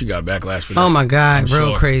to know she got backlash for that. Oh my God, I'm real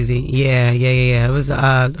sure. crazy. Yeah. It was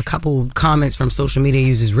a couple comments from social media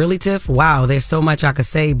users. Really, Tiff? Wow, there's so much I could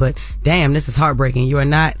say, but damn, this is heartbreaking. You are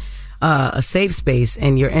not a safe space,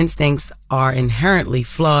 and your instincts are inherently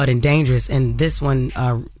flawed and dangerous. And this one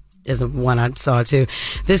is one I saw too.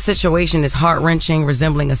 This situation is heart-wrenching,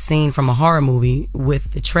 resembling a scene from a horror movie.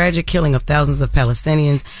 With the tragic killing of thousands of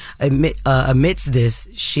Palestinians amidst this,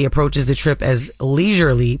 she approaches the trip as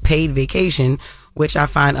leisurely paid vacation, which I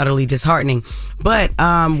find utterly disheartening. But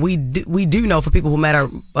we do know, for people who met her,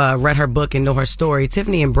 read her book and know her story,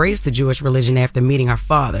 Tiffany embraced the Jewish religion after meeting her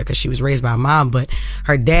father, because she was raised by a mom, but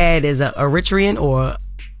her dad is a Eritrean or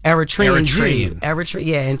Eritrean Jew.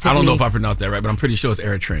 Yeah, and Tiffany, I don't know if I pronounced that right, but I'm pretty sure it's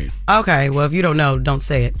Eritrean. Okay, well, if you don't know, don't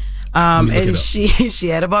say it. And she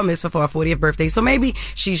had a bar mitzvah for her 40th birthday, so maybe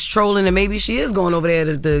she's trolling, and maybe she is going over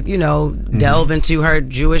there to delve into her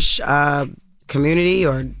Jewish community,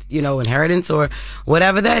 or inheritance, or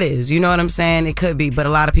whatever that is. You know what I'm saying? It could be, but a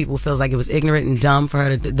lot of people feels like it was ignorant and dumb for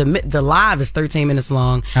her to. The live is 13 minutes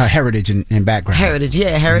long. Heritage and background.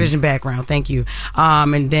 Heritage and background. Thank you.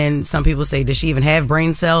 And then some people say, does she even have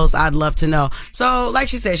brain cells? I'd love to know. So, like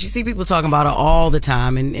she said, she see people talking about her all the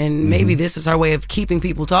time, and maybe this is her way of keeping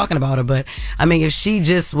people talking about her. But I mean, if she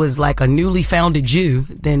just was like a newly founded Jew,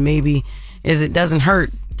 then maybe it doesn't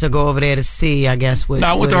hurt to go over there to see, I guess, what.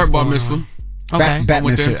 I went to her bar mitzvah. Okay. Bat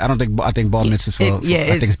mitzvah. I think bar mitzvah. I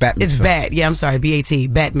think it's bat mitzvah. It's bat. Yeah, I'm sorry. BAT.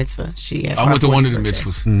 Bat mitzvah. I went to one of the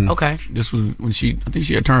mitzvahs. Okay. This was when I think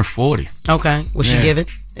she had turned 40. Okay. Was she given?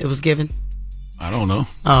 It was given? I don't know.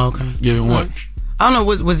 Oh, okay. Given what? I don't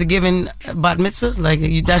know. Was it given bat mitzvah? Like,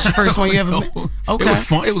 that's your first one you ever met? Okay. It was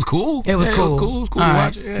fun. It was cool. It was cool. It was cool to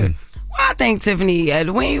watch it. Yeah. Well, I think Tiffany,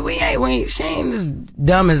 she ain't as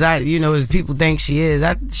dumb as as people think she is.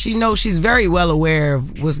 She knows, she's very well aware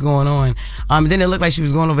of what's going on. Then it looked like she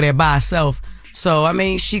was going over there by herself. So, I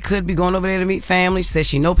mean, she could be going over there to meet family. She said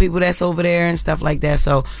she know people that's over there and stuff like that.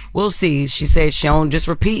 So, we'll see. She said she don't just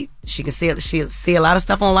repeat. She'll see a lot of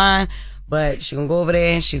stuff online, but she's going to go over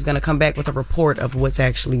there and she's going to come back with a report of what's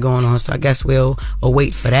actually going on. So I guess we'll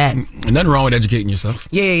await for that. And nothing wrong with educating yourself.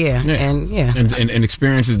 Yeah. And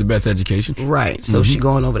experience is the best education. Right. So she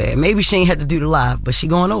going over there. Maybe she ain't had to do the live, but she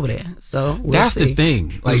going over there. So that's the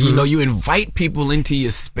thing. Like, you invite people into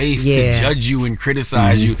your space to judge you and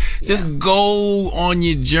criticize you. Just go on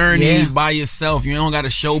your journey by yourself. You don't got to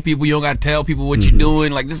show people. You don't got to tell people what you're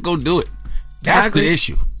doing. Like, just go do it. That's the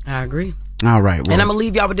issue. I agree. All right. Well, and I'm going to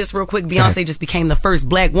leave y'all with this real quick. Beyonce just became the first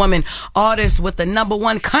black woman artist with the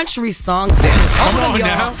 #1 country song. Come on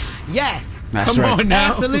now. Yes. That's Come right. on now.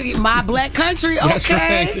 Absolutely. My black country.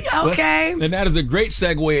 Okay. Right. Okay. And that is a great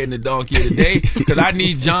segue in the donkey of the day, because I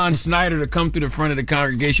need John Snyder to come through the front of the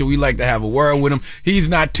congregation. We like to have a word with him. He's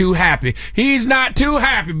not too happy. About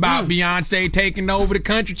Beyonce taking over the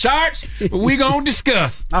country charts, but we going to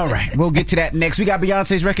discuss. All right. We'll get to that next. We got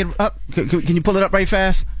Beyonce's record up. Can you pull it up right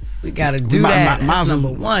fast? We gotta do that. That's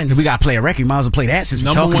 #1. We gotta play a record. Might as well play that since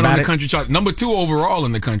we're talking about #1 on the it. country chart. #2 overall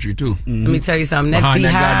in the country too. Let me tell you something. Behind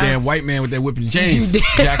that goddamn white man with that whipping chains,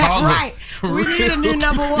 Jack Harlow. Right. We need a new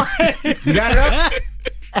 #1. You got it up?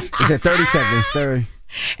 It's at 30 seconds. 30.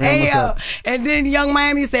 Hey yo, and then Young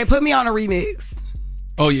Miami said, "Put me on a remix."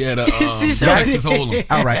 Oh yeah, the Breakfast Hold'em.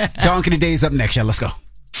 All right, Donkey of the Day's up next. Y'all, let's go.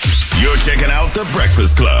 You're checking out The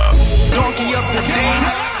Breakfast Club. Donkey up to today,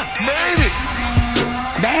 baby.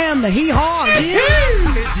 Damn, the hee-haw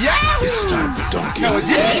again. It's time for Donkey. I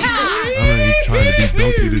ain't trying to be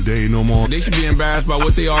donkey today no more. They should be embarrassed by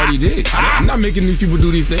what they already did. I'm not making these people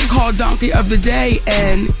do these things. Called Donkey of the Day,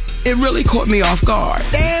 and it really caught me off guard.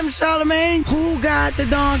 Damn, Charlamagne, who got the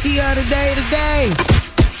Donkey of the Day today?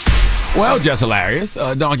 Well, just hilarious.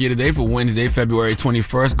 Donkey of the Day for Wednesday, February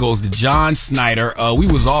 21st goes to John Snyder. We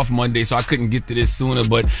was off Monday, so I couldn't get to this sooner,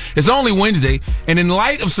 but it's only Wednesday. And in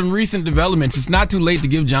light of some recent developments, it's not too late to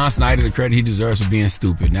give John Snyder the credit he deserves for being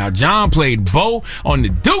stupid. Now, John played Bo on the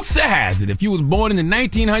Dukes of Hazzard. If you was born in the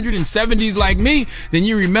 1970s like me, then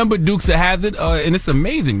you remember Dukes of Hazzard, and it's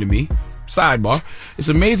amazing to me. Sidebar. It's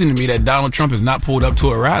amazing to me that Donald Trump has not pulled up to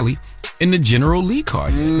a rally in the General Lee car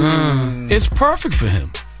yet. It's perfect for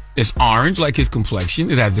him. It's orange like his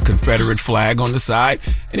complexion. It has the Confederate flag on the side.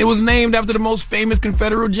 And it was named after the most famous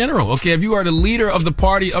Confederate general. Okay, if you are the leader of the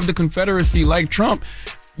party of the Confederacy like Trump,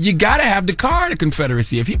 you gotta have the car of the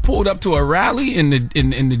Confederacy. If he pulled up to a rally in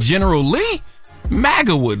the General Lee,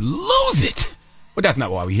 MAGA would lose it. But that's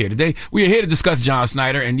not why we're here today. We are here to discuss John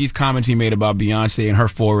Snyder and these comments he made about Beyonce and her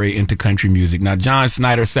foray into country music. Now, John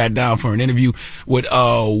Snyder sat down for an interview with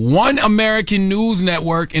One American News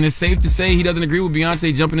Network, and it's safe to say he doesn't agree with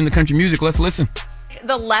Beyonce jumping into country music. Let's listen.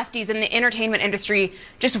 like the lefties in the entertainment industry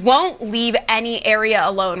just won't leave any area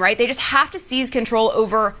alone, right? They just have to seize control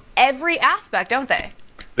over every aspect, don't they?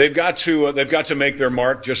 They've got to make their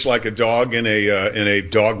mark, just like a dog in a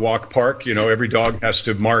dog walk park. You know, every dog has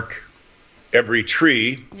to mark every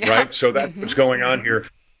tree, right? So that's what's going on here.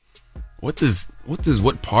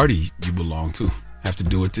 What party you belong to have to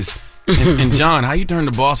do with this? And John, how you turn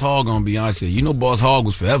the Boss Hogg on Beyonce? You know Boss Hogg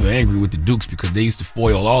was forever angry with the Dukes because they used to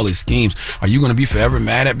foil all his schemes. Are you going to be forever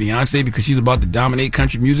mad at Beyonce because she's about to dominate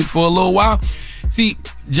country music for a little while? See,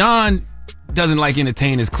 John doesn't like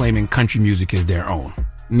entertainers claiming country music is their own.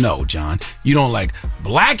 No, John, you don't like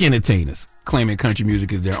black entertainers claiming country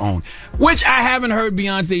music is their own, which I haven't heard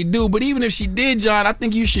Beyonce do. But even if she did, John, I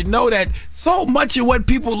think you should know that so much of what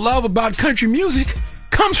people love about country music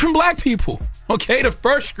comes from black people. Okay, the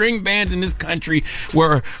first string bands in this country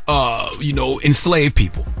were, enslaved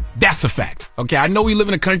people. That's a fact. Okay, I know we live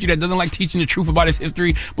in a country that doesn't like teaching the truth about its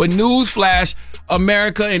history, but newsflash,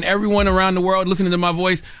 America and everyone around the world listening to my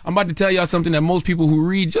voice, I'm about to tell y'all something that most people who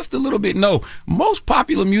read just a little bit know. Most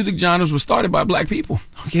popular music genres were started by black people.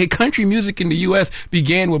 Okay, country music in the U.S.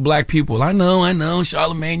 began with black people. I know,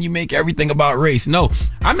 Charlemagne, you make everything about race. No,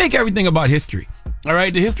 I make everything about history. All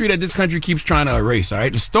right, the history that this country keeps trying to erase. All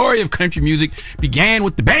right, the story of country music began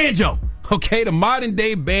with the banjo. Okay, the modern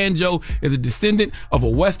day banjo is a descendant of a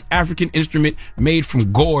West African instrument made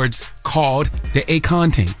from gourds called the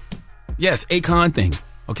akonting. Yes, akonting.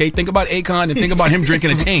 Okay, think about Akon and think about him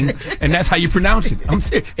drinking a ting, and that's how you pronounce it. I'm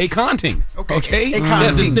saying akonting. Okay?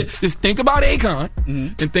 Akonting. Just think about Akon,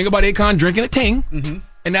 and think about Akon drinking a ting.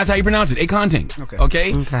 And that's how you pronounce it, akonting.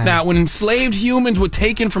 Okay? Now, when enslaved humans were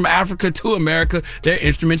taken from Africa to America, their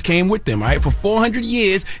instruments came with them, right? For 400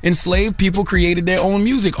 years, enslaved people created their own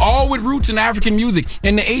music, all with roots in African music.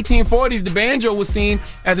 In the 1840s, the banjo was seen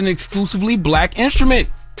as an exclusively black instrument.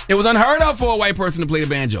 It was unheard of for a white person to play the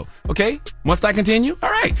banjo. Okay? Must I continue? All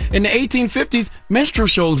right. In the 1850s, minstrel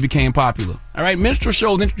shows became popular. All right? Minstrel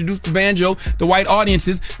shows introduced the banjo to white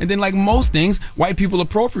audiences, and then like most things, white people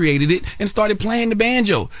appropriated it and started playing the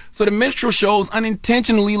banjo. So the minstrel shows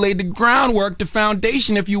unintentionally laid the groundwork, the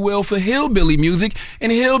foundation, if you will, for hillbilly music,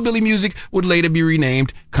 and hillbilly music would later be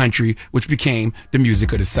renamed country, which became the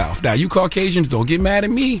music of the South. Now, you Caucasians, don't get mad at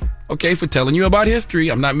me, okay, for telling you about history.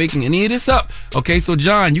 I'm not making any of this up. Okay, so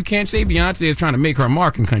John, you can't say Beyonce is trying to make her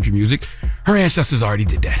mark in country music. Her ancestors already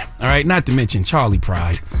did that. All right, not to mention Charlie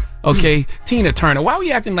Pride. Okay, Tina Turner. Why are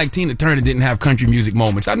we acting like Tina Turner didn't have country music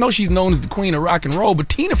moments? I know she's known as the queen of rock and roll, but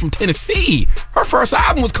Tina from Tennessee, her first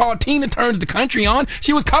album was called Tina Turns the Country On.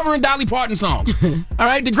 She was covering Dolly Parton songs. All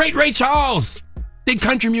right, the great Ray Charles did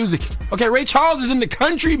country music. Okay, Ray Charles is in the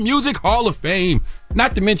Country Music Hall of Fame.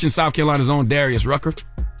 Not to mention South Carolina's own Darius Rucker.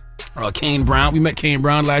 Kane Brown. We met Kane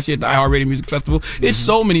Brown last year at the iHeartRadio Music Festival. It's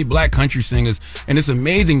so many black country singers, and it's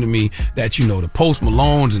amazing to me that, you know, the Post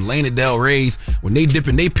Malones and Lana Del Rey's, when they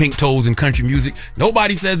dipping their pink toes in country music,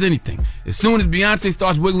 nobody says anything. As soon as Beyonce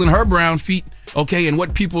starts wiggling her brown feet, okay, and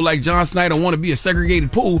what people like John Snyder want to be a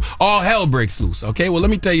segregated pool, all hell breaks loose, okay? Well,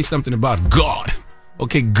 let me tell you something about God.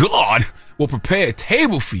 Okay, God will prepare a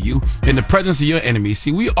table for you in the presence of your enemies.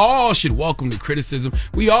 See, we all should welcome the criticism.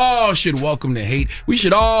 We all should welcome the hate. We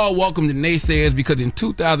should all welcome the naysayers, because in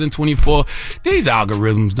 2024, these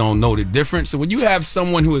algorithms don't know the difference. So when you have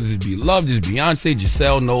someone who is as beloved as Beyonce,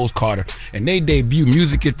 Giselle Knowles Carter, and they debut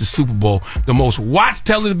music at the Super Bowl, the most watched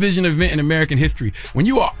television event in American history, when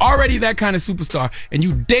you are already that kind of superstar and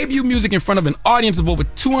you debut music in front of an audience of over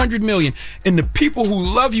 200 million, and the people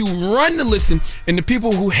who love you run to listen, and the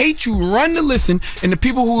people who hate you run to listen, and the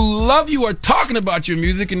people who love you are talking about your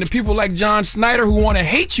music, and the people like John Snyder who want to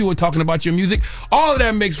hate you are talking about your music, all of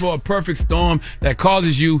that makes for a perfect storm that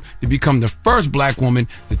causes you to become the first black woman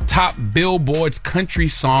to top Billboard's country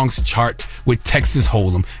songs chart with Texas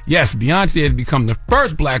Hold'em. Yes, Beyonce has become the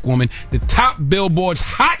first black woman to top Billboard's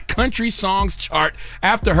hot country songs chart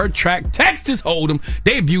after her track Texas Hold'em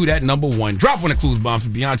debuted at #1. Drop one of Clues bombs for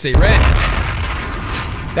Beyonce. Red.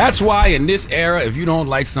 That's why in this era, if you don't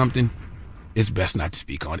like something, it's best not to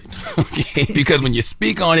speak on it, okay? Because when you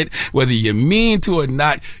speak on it, whether you mean to or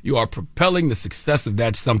not, you are propelling the success of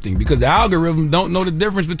that something, because the algorithm don't know the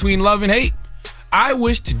difference between love and hate. I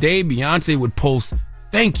wish today Beyonce would post,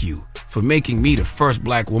 "Thank you for making me the first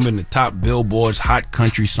black woman to top Billboard's hot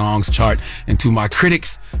country songs chart. And to my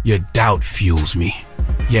critics, your doubt fuels me.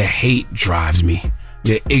 Your hate drives me.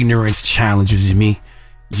 Your ignorance challenges me.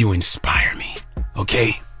 You inspire me."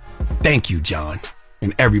 Okay? Thank you, John.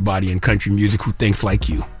 And everybody in country music who thinks like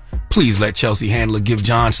you. Please let Chelsea Handler give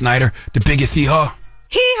John Snyder the biggest hee-haw.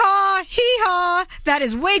 Hee-haw, hee-haw. That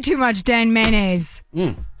is way too much Dan mayonnaise.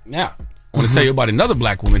 Yeah. want to tell you about another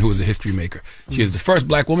black woman who is a history maker. She is the first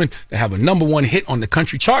black woman to have a #1 hit on the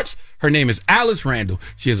country charts. Her name is Alice Randall.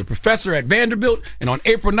 She is a professor at Vanderbilt, and on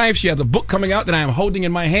April 9th, she has a book coming out that I am holding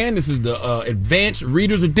in my hand. This is the Advanced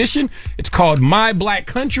Reader's Edition. It's called My Black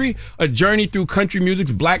Country, A Journey Through Country Music's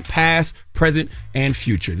Black Past, Present, and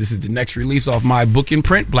Future. This is the next release off my book in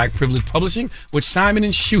print, Black Privilege Publishing, with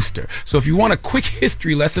Simon & Schuster. So if you want a quick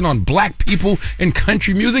history lesson on black people and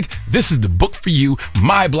country music, this is the book for you,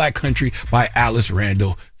 My Black Country by Alice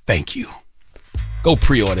Randall. Thank you. Go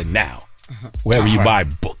pre-order now, wherever you buy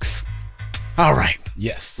books. All right.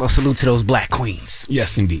 Yes. Well, salute to those black queens.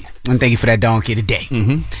 Yes, indeed. And thank you for that donkey today.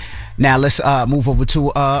 Now, let's move over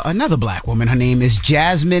to another black woman. Her name is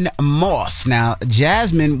Jasmine Moss. Now,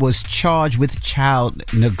 Jasmine was charged with child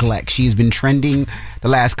neglect. She's been trending the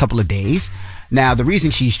last couple of days. Now, the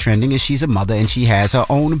reason she's trending is she's a mother and she has her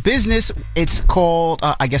own business. It's called,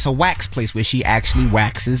 I guess, a wax place where she actually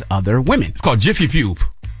waxes other women. It's called Jiffy Pube.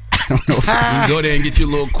 I don't know. You can go there and get your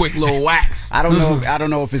little quick little wax. I don't know. I don't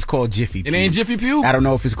know if it's called Jiffy Pube. It ain't Jiffy Pube? I don't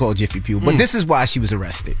know if it's called Jiffy Pube. But this is why she was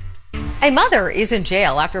arrested. A mother is in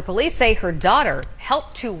jail after police say her daughter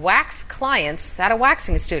helped to wax clients at a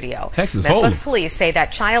waxing studio. Texas Memphis police say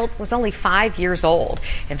that child was only 5 years old.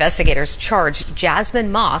 Investigators charged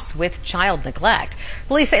Jasmine Moss with child neglect.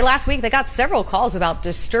 Police say last week they got several calls about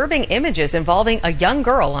disturbing images involving a young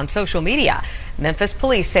girl on social media. Memphis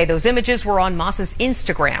police say those images were on Moss's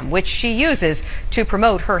Instagram, which she uses to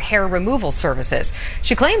promote her hair removal services.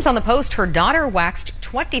 She claims on the post her daughter waxed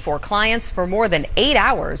 24 clients for more than 8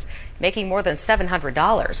 hours, making more than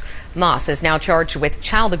 $700. Moss is now charged with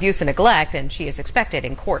child abuse and neglect, and she is expected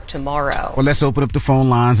in court tomorrow. Well, let's open up the phone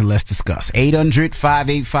lines and let's discuss.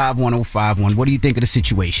 800-585-1051. What do you think of the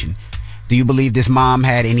situation? Do you believe this mom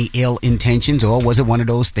had any ill intentions, or was it one of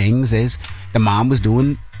those things as the mom was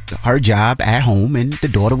doing her job at home and the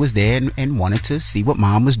daughter was there and wanted to see what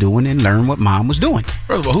mom was doing and learn what mom was doing?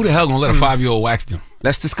 First of all, who the hell gonna let a 5-year-old wax them?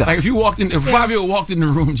 Let's discuss. Like if a 5-year-old walked in the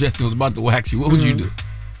room just and was about to wax you, what would you do?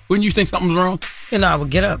 Wouldn't you think something's wrong? I would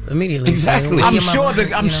get up immediately. Exactly. I'm sure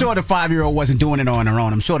the 5-year-old wasn't doing it on her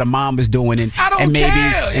own. I'm sure the mom was doing it. I don't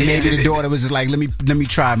care. And maybe the daughter was just like, let me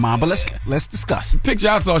try, mom. But let's discuss. The picture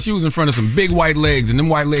I saw, she was in front of some big white legs, and them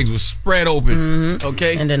white legs were spread open.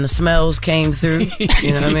 Okay. And then the smells came through.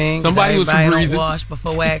 You know what I mean? Somebody was don't wash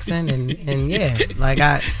before waxing, and yeah, like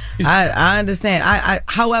I understand.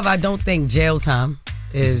 However, I don't think jail time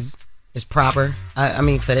is proper. I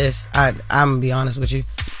mean, for this, I'm gonna be honest with you.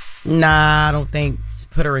 Nah, I don't think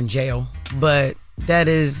put her in jail, but that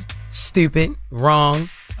is stupid, wrong.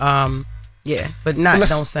 Yeah, but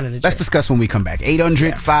don't send her to jail. Let's discuss when we come back.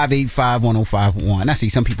 800-585-1051. I see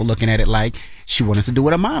some people looking at it like she wanted to do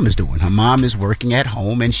what her mom is doing. Her mom is working at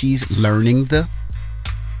home and she's learning the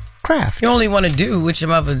craft. You only want to do what your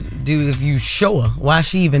mother do if you show her. Why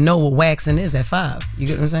she even know what waxing is at 5? You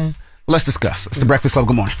get what I'm saying? Well, let's discuss. It's the Breakfast Club.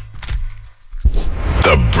 Good morning.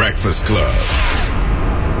 The Breakfast Club.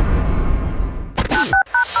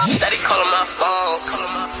 Steady calling my phone.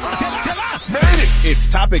 It's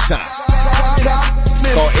topic time.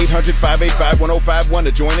 Call 800-585-1051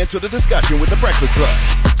 to join into the discussion with the Breakfast Club.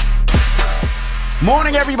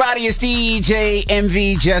 Morning, everybody. It's DJ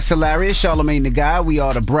MV Just Hilarious, Charlamagne the Guy. We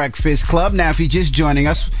are the Breakfast Club. Now, if you're just joining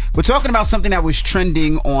us, we're talking about something that was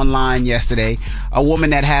trending online yesterday. A woman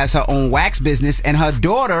that has her own wax business, and her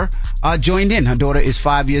daughter joined in. Her daughter is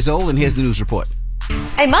 5 years old, and here's the news report.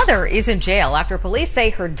 A mother is in jail after police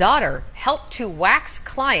say her daughter helped to wax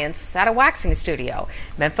clients at a waxing studio.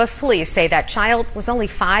 Memphis police say that child was only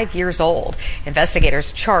 5 years old.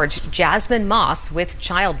 Investigators charged Jasmine Moss with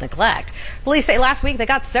child neglect. Police say last week they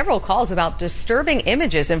got several calls about disturbing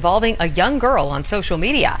images involving a young girl on social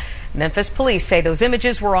media. Memphis police say those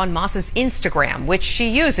images were on Moss's Instagram, which she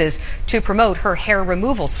uses to promote her hair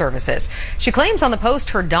removal services. She claims on the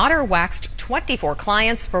post her daughter waxed 24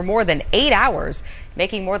 clients for more than 8 hours,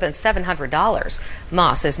 making more than $700.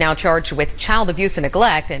 Moss is now charged with child abuse and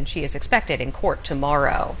neglect, and she is expected in court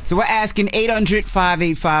tomorrow. So we're asking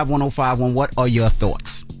 800-585-1051, what are your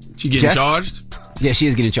thoughts? She getting charged? Yeah, she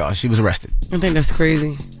is getting charged. She was arrested. I think that's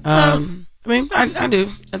crazy. I mean, I do.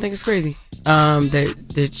 I think it's crazy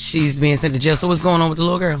that she's being sent to jail. So what's going on with the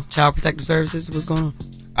little girl? Child Protective Services, what's going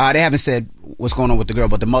on? They haven't said what's going on with the girl,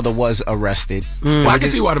 but the mother was arrested. Well, I can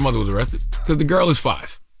see why the mother was arrested, because the girl is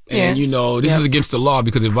 5. And, this is against the law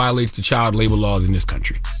because it violates the child labor laws in this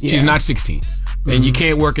country. Yeah. She's not 16. And you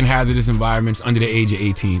can't work in hazardous environments under the age of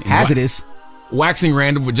 18. Hazardous? waxing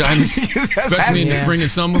random vaginas, especially in the spring and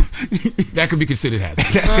summer, that could be considered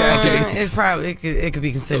hazardous. It could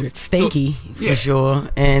be considered stinky for sure,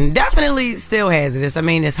 and definitely still hazardous. I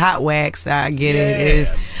mean, it's hot wax. I get it.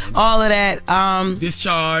 It's all of that.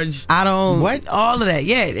 Discharge. I don't. What? All of that.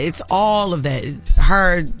 Yeah, it's all of that.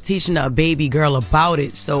 Her teaching a baby girl about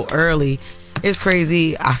it so early, it's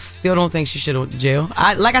crazy. I still don't think she should have went to jail.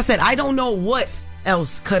 Like I said, I don't know what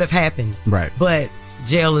else could have happened. Right. But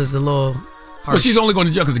jail is a little harsh. Well, she's only going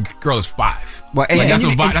to jail because the girl is 5. Well,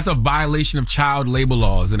 that's a violation of child labor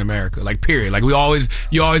laws in America. Like, period. Like, you always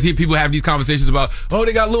hear people have these conversations about,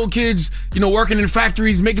 they got little kids, working in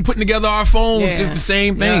factories, putting together our phones. Yeah. It's the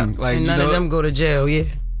same thing. Yeah. Like, and none of them go to jail. Yeah.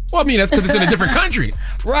 Well, I mean, that's because it's in a different country.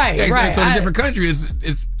 Right. So in a different country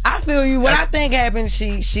is. I feel you. What I think happened,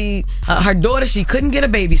 her daughter, she couldn't get a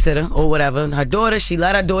babysitter or whatever. Her daughter, she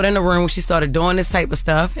let her daughter in the room. She started doing this type of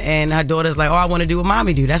stuff, and her daughter's like, I want to do what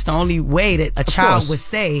mommy do. That's the only way that a child would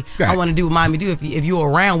say, I want to do what mommy do if you're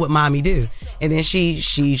around what mommy do. And then she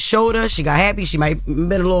showed her. She got happy. She might have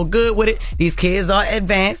been a little good with it. These kids are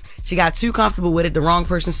advanced. She got too comfortable with it. The wrong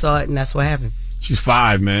person saw it, and that's what happened. She's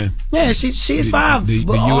 5, man. Yeah, she's 5. The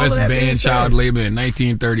U.S. banned child labor in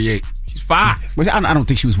 1938. She's 5. Well, I don't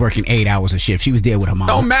think she was working 8 hours a shift. She was there with her mom.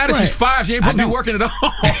 Don't matter. Right. She's 5. She ain't supposed to be working at all.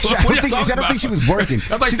 I don't think she was working.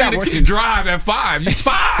 That's like saying the kid drive at 5. She's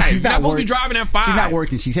 5. She's not supposed to be driving at 5. She's not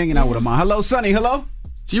working. She's hanging out with her mom. Hello, Sonny. Hello.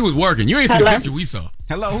 She was working. You ain't seen the picture we saw.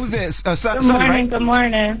 Hello, who's this? Good Sonny, morning. right? Good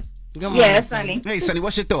morning. Good morning. Yeah, Sonny. Hey, Sonny.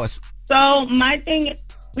 What's your thoughts? So my thing.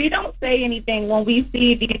 We don't say anything when we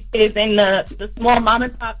see these kids in the small mom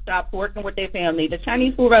and pop shops working with their family, the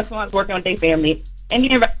Chinese food restaurants working with their family, and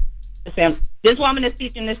the family. This woman is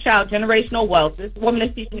teaching this child generational wealth. This woman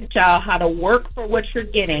is teaching the child how to work for what you're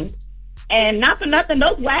getting. And not for nothing,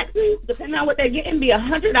 those waxes, depending on what they're getting, be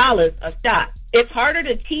 $100 a shot. It's harder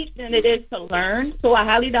to teach than it is to learn, so I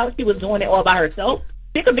highly doubt she was doing it all by herself.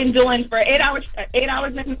 She could have been doing, for 8 hours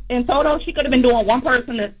in total, she could have been doing one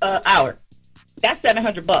person an hour. That's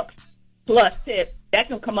 $700 plus tip. That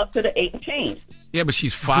can come up to the 8 and change. Yeah, but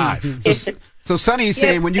she's 5. So Sonny is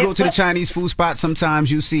saying when you go to the Chinese food spot,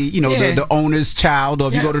 sometimes you see, the owner's child, or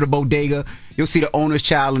if you go to the bodega, you'll see the owner's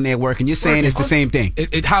child in there working. You're saying it's the same thing.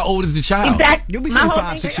 How old is the child? Exactly. You'll be seeing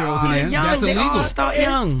 5-6-year-olds in there. That's illegal. Start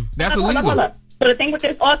young. That's illegal. Hold up. So the thing with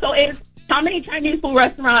this also is, how many Chinese food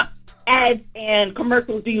restaurant ads and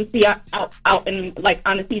commercials do you see out in, like,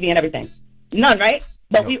 on the TV and everything? None, right?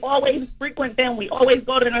 But we always frequent them. We always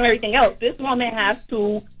go to them and everything else. This woman has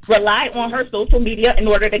to rely on her social media in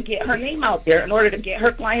order to get her name out there, in order to get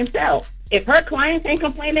her clientele. If her clients ain't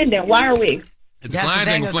complaining, then why are we? That's the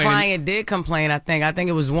thing. A client did complain. I think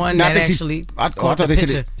it was one that actually. I thought they said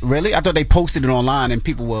it. Really? I thought they posted it online and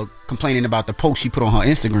people were complaining about the post she put on her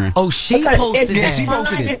Instagram. Oh, she posted it. Yeah, she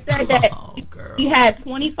posted it. It said that she had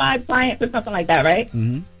 25 clients or something like that, right?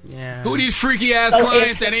 Mm-hmm. Yeah. Who are these freaky ass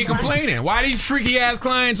clients that ain't complaining? Why are these freaky ass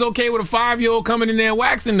clients okay with a 5-year-old coming in there and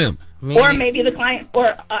waxing them? Or maybe the client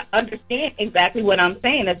understand exactly what I'm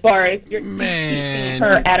saying as far as you're teaching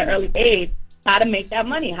her at an early age how to make that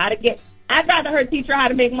money, how to get. I'd rather her teach her how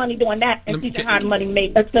to make money doing that and teach her how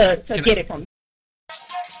to get it from.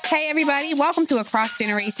 Hey, everybody. Welcome to Across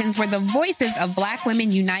Generations, where the voices of Black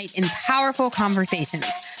women unite in powerful conversations.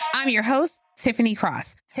 I'm your host, Tiffany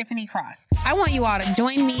Cross. I want you all to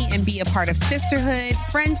join me and be a part of sisterhood,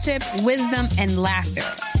 friendship, wisdom, and laughter.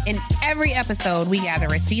 In every episode, we gather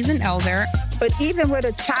a seasoned elder. But even with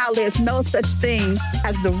a child, there's no such thing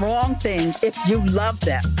as the wrong thing if you love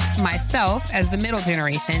them. Myself, as the middle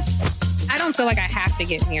generation. I don't feel like I have to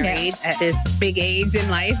get married at this big age in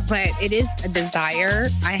life, but it is a desire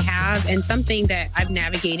I have and something that I've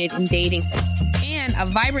navigated in dating. And a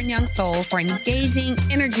vibrant young soul for engaging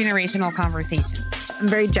intergenerational conversations. I'm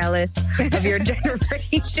very jealous of your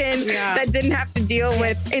generation that didn't have to deal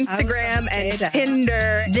with Instagram and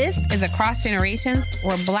Tinder. This is Across Generations,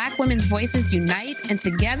 where Black women's voices unite, and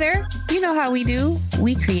together, you know how we do,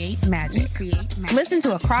 we create magic. Listen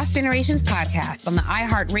to Across Generations podcast on the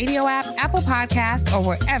iHeartRadio app, Apple Podcasts, or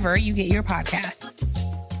wherever you get your podcasts.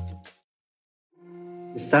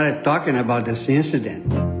 We started talking about this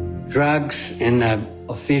incident. Drugs and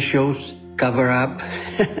officials cover up.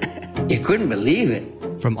 You couldn't believe it.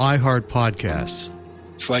 From iHeart Podcasts.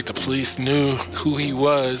 It's like the police knew who he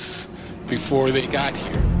was before they got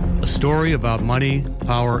here. A story about money,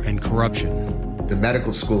 power, and corruption. The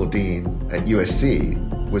medical school dean at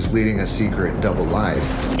USC was leading a secret double life.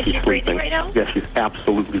 She's breathing right now? Yes, she's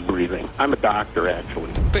absolutely breathing. I'm a doctor,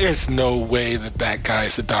 actually. There's no way that guy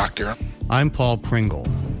is a doctor. I'm Paul Pringle,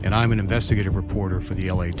 and I'm an investigative reporter for the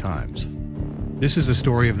LA Times. This is the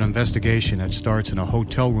story of an investigation that starts in a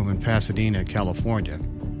hotel room in Pasadena, California,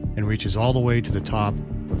 and reaches all the way to the top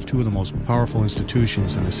of two of the most powerful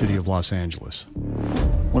institutions in the city of Los Angeles.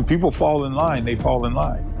 When people fall in line, they fall in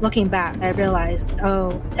line. Looking back, I realized,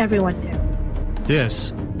 everyone knew.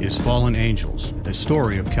 This is Fallen Angels, a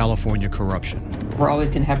story of California corruption. We're always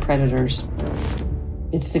going to have predators.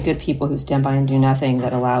 It's the good people who stand by and do nothing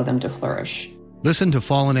that allow them to flourish. Listen to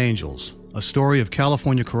Fallen Angels, a story of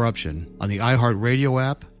California corruption on the iHeartRadio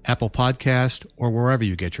app, Apple Podcast, or wherever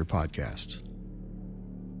you get your podcasts.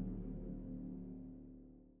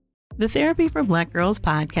 The Therapy for Black Girls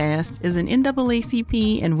podcast is an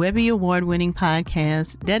NAACP and Webby Award-winning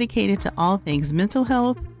podcast dedicated to all things mental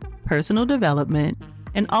health, personal development,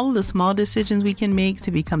 and all of the small decisions we can make to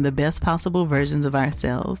become the best possible versions of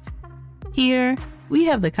ourselves. Here, we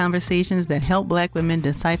have the conversations that help Black women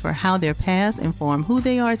decipher how their past inform who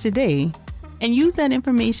they are today and use that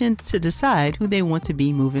information to decide who they want to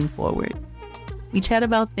be moving forward. We chat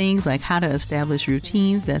about things like how to establish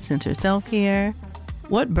routines that center self-care,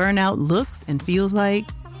 what burnout looks and feels like,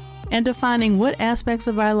 and defining what aspects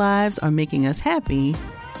of our lives are making us happy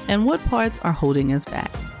and what parts are holding us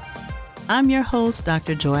back. I'm your host,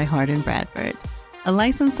 Dr. Joy Harden Bradford, a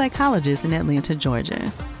licensed psychologist in Atlanta, Georgia,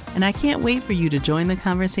 and I can't wait for you to join the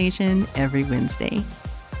conversation every Wednesday.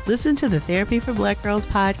 Listen to the Therapy for Black Girls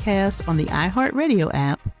podcast on the iHeartRadio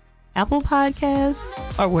app, Apple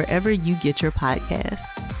Podcasts, or wherever you get your podcasts.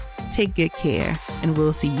 Take good care, and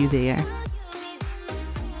we'll see you there.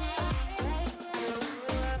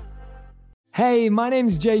 Hey, my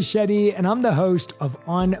name's Jay Shetty, and I'm the host of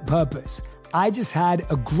On Purpose. I just had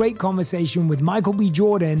a great conversation with Michael B.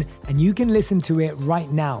 Jordan, and you can listen to it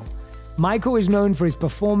right now. Michael is known for his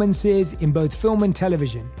performances in both film and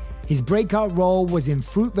television. His breakout role was in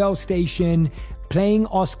Fruitvale Station, playing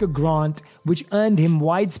Oscar Grant, which earned him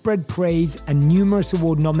widespread praise and numerous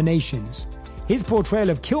award nominations. His portrayal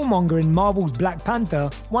of Killmonger in Marvel's Black Panther,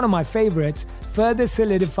 one of my favorites, further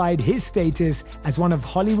solidified his status as one of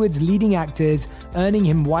Hollywood's leading actors, earning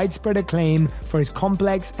him widespread acclaim for his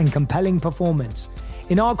complex and compelling performance.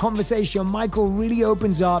 In our conversation, Michael really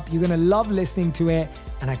opens up. You're going to love listening to it,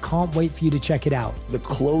 and I can't wait for you to check it out. The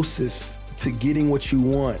closest to getting what you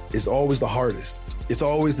want is always the hardest. It's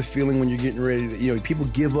always the feeling when you're getting ready to, people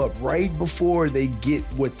give up right before they get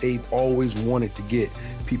what they've always wanted to get.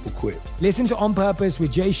 People quit. Listen to On Purpose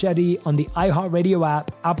with Jay Shetty on the iHeartRadio app,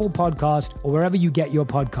 Apple Podcast, or wherever you get your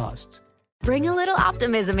podcasts. Bring a little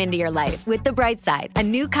optimism into your life with The Bright Side, a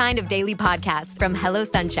new kind of daily podcast from Hello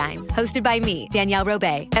Sunshine, hosted by me, Danielle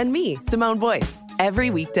Robay. And me, Simone Boyce. Every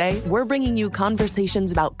weekday, we're bringing you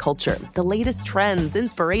conversations about culture, the latest trends,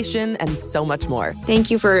 inspiration, and so much more. Thank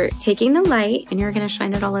you for taking the light, and you're going to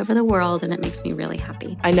shine it all over the world, and it makes me really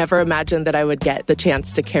happy. I never imagined that I would get the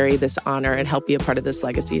chance to carry this honor and help be a part of this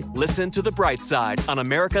legacy. Listen to The Bright Side on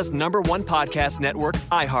America's #1 podcast network,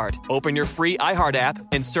 iHeart. Open your free iHeart app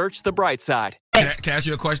and search The Bright Side. Can I ask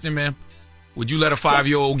you a question, ma'am? Would you let a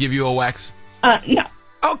 5-year-old give you a wax? No.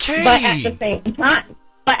 Okay. But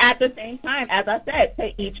at the same time, as I said,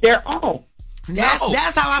 to each their own.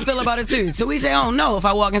 That's how I feel about it too. So we say, I don't know if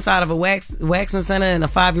I walk inside of a waxing center and a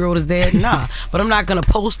 5-year-old is there. Nah, but I'm not gonna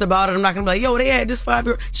post about it. I'm not gonna be like, yo, they had this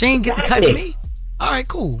 5-year-old. She ain't get to touch me. All right,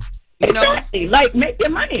 cool. You know, like make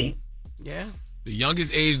your money. Yeah. The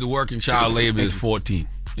youngest age to work in child labor is 14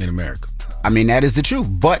 in America. I mean, that is the truth.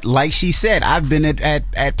 But like she said, I've been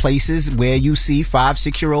at places where you see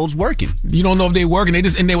 5-6-year-olds working. You don't know if they working. They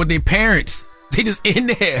just in there with their parents. They just in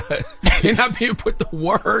there. They're not being put to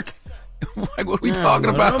work. Like, what are we talking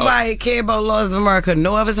about? Nobody care about laws of America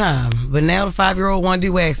no other time. But now the 5-year-old want to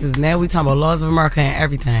do waxes. Now we talking about laws of America and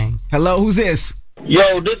everything. Hello, who's this?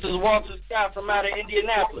 Yo, this is Walter Scott from out of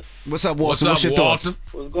Indianapolis. What's up, Walter? What's your Walter?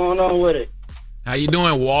 thoughts? What's going on with it? How you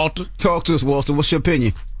doing, Walter? Talk to us, Walter. What's your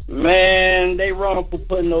opinion? Man, they wrong for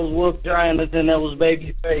putting those wolf giants in those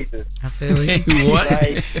baby faces. I feel you. What?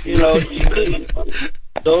 Like,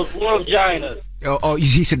 those wolf giants. Oh,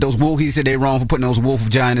 he said those wolf. He said they wrong for putting those wolf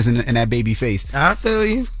vaginas in that baby face. I feel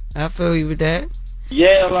you. I feel you with that.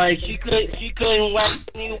 Yeah, like she couldn't wax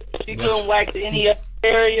any other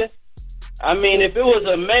area. I mean, if it was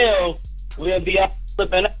a male, we'd be out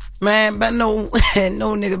flipping out. Man, but no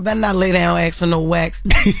nigga better not lay down and ask for no wax.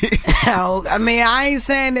 I mean, I ain't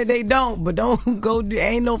saying that they don't, but don't go.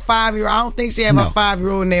 Ain't no 5-year-old. I don't think she have a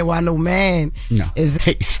 5-year-old in there. Why no man? No.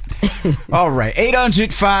 All right,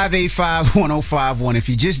 800-585-1051. If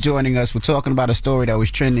you're just joining us, we're talking about a story that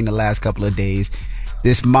was trending the last couple of days.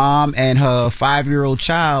 This mom and her 5-year-old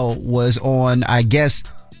child was on. I guess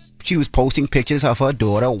she was posting pictures of her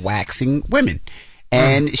daughter waxing women.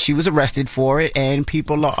 and she was arrested for it, and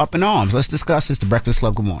people are up in arms. Let's discuss this. The Breakfast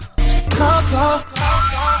Club. Good morning. Tell her.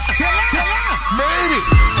 Made it.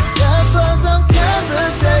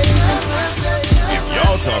 If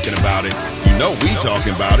y'all talking about it, you know we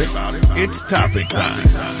talking about it. It's topic time.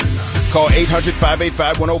 Call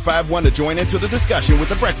 800-585-1051 to join into the discussion with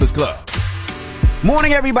the Breakfast Club.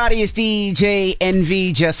 Morning, everybody. It's DJ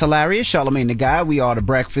NV, Just Hilarious, Charlamagne the Guy. We are the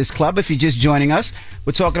Breakfast Club. If you're just joining us,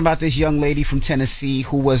 we're talking about this young lady from Tennessee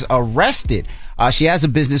who was arrested. She has a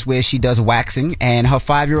business where she does waxing, and her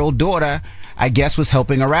 5-year-old daughter, I guess, was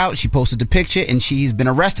helping her out. She posted the picture, and she's been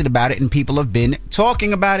arrested about it, and people have been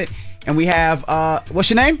talking about it. And we have,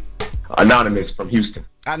 what's your name? Anonymous from Houston.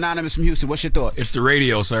 Anonymous from Houston. What's your thought? It's the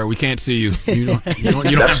radio, sir. We can't see you. You don't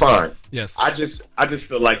That's fine. Yes. I just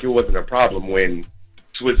feel like it wasn't a problem when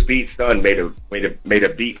Swizz Beatz' son made a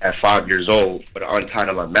beat at 5 years old, but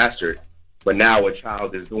untitled, unmastered. But now a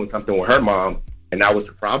child is doing something with her mom, and that was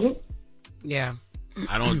the problem. Yeah.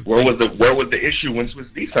 I don't. Where was the issue when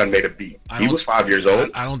Swizz Beatz' son made a beat? He was 5 years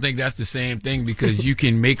old. I don't think that's the same thing, because you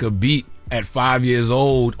can make a beat at 5 years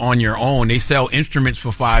old on your own. They sell instruments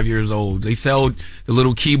for 5 years old. They sell the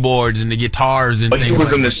little keyboards and the guitars and but things. He was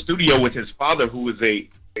like in the that. studio with his father, who is a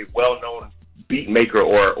well-known beat maker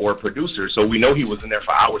or producer. So we know he was in there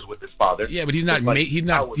for hours with his father. Yeah, but he's not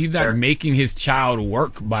making his child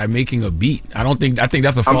work by making a beat. I think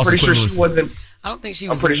that's a false equivalency. I don't think she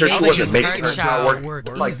was. I'm pretty sure she wasn't making her child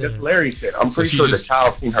work like this. Larry said. I'm pretty sure the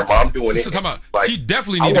child seen her mom doing it. So come on, like, she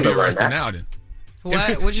definitely need to be arrested now. Then.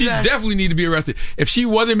 What? She definitely need to be arrested. If she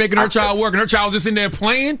wasn't making her child work and her child was just in there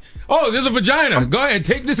playing, oh, there's a vagina. Go ahead,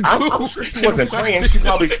 take this glue. I'm sure she wasn't playing. She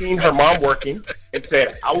probably seen her mom working and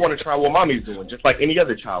said, I want to try what mommy's doing, just like any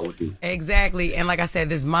other child would do. Exactly. And like I said,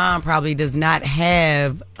 this mom probably does not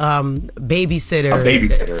have babysitter. A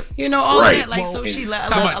babysitter. You know, all right. that. Like, so she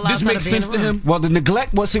this makes sense to him. Well, the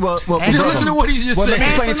neglect. Well, just listen to what he just said.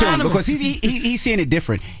 Explain it to him, because he's seeing it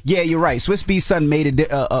different. Yeah, you're right. Swizz Beatz' son made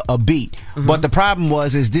a beat, but the problem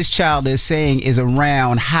is this child is saying is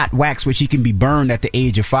around hot wax, where she can be burned at the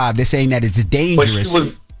age of 5. They're saying that it's dangerous.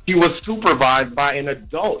 But he was supervised by an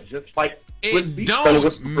adult, just like it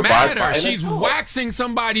don't matter. She's waxing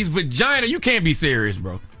somebody's vagina. You can't be serious,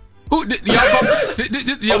 bro. Y'all must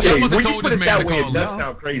have told this man to call. It does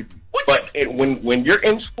sound crazy. But when you're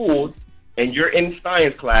in school and you're in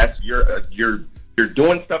science class, you're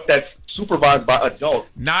doing stuff that's supervised by adults.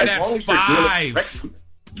 Not at 5.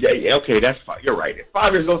 Yeah, okay, that's fine. You're right. At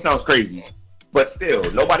 5 years old sounds crazy, but still,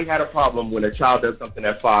 nobody had a problem when a child does something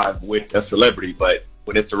at 5 with a celebrity. But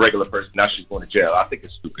when it's a regular person, now she's going to jail. I think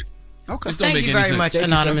it's stupid. Okay. Thank you very much,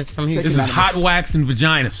 Anonymous from Houston. This is hot wax and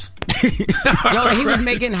vaginas. Yo, he was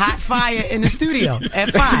making hot fire in the studio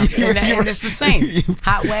at 5, and it's the same.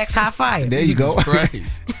 Hot wax, hot fire. There you go.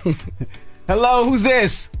 Hello, who's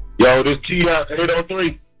this? Yo, this T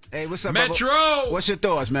 803. Hey, what's up, Metro? Bubba? What's your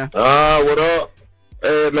thoughts, man? What up?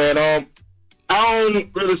 Hey, man, I don't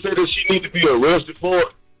really say that she needs to be arrested for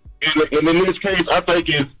it. And in this case, I think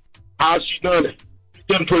it's how she done it. She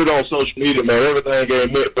didn't put it on social media, man. Everything ain't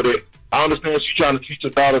admit, but I understand she's trying to teach her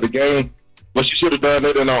daughter the game, but she should have done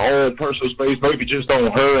it in her own personal space, maybe just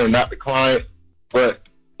on her and not the client. But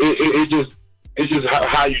it's just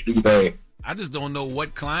how you do things. I just don't know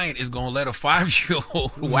what client is going to let a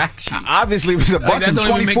 5-year-old wax you. Obviously, it was a bunch of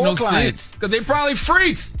 24 clients. Because they probably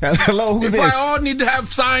freaks. Hello, who's they this? probably all need to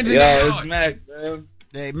have signs in their yard. It's Mac, man.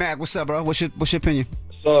 Hey, Mac, what's up, bro? What's your opinion?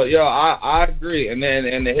 So, I agree. And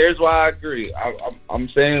here's why I agree. I'm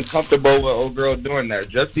saying comfortable with old girl doing that.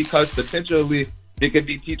 Just because potentially she could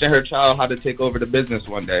be teaching her child how to take over the business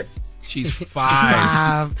one day. She's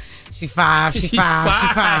 5. She's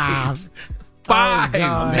 5.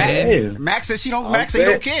 Max says she don't. Max say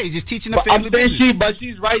don't care. He's just teaching the family business.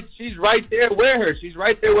 She's right there with her. She's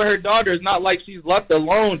right there with her daughter. It's not like she's left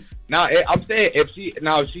alone. Now I'm saying if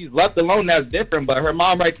she's left alone, that's different. But her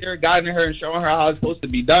mom right there guiding her and showing her how it's supposed to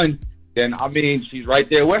be done. Then I mean, she's right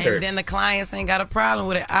there with her. And then the clients ain't got a problem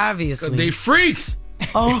with it, obviously. They freaks.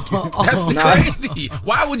 That's crazy.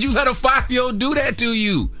 Why would you let a 5-year-old do that to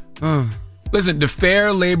you? Listen, the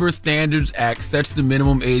Fair Labor Standards Act sets the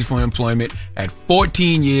minimum age for employment at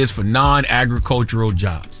 14 years for non-agricultural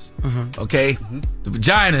jobs. Okay? The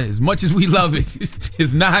vagina, as much as we love it,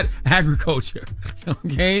 is not agriculture.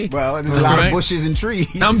 Okay? Well, there's a lot of bushes and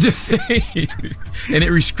trees. I'm just saying. And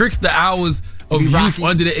it restricts the hours of youth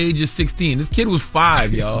under the age of 16. This kid was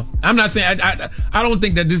 5, y'all. I'm not saying, I don't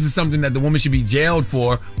think that this is something that the woman should be jailed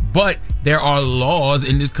for, but there are laws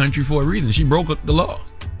in this country for a reason. She broke the law.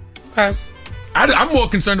 Okay. I'm more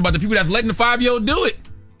concerned about the people that's letting the 5-year-old do it.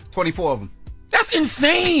 24 of them. That's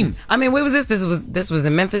insane. I mean, where was this? This was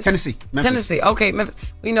in Memphis? Tennessee. Okay, Memphis.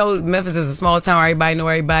 We know Memphis is a small town. Everybody know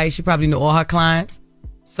everybody. She probably knew all her clients.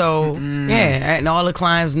 So, yeah, and all the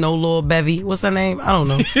clients know Lil Bevy. What's her name? I don't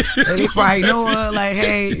know. They probably know her. Like,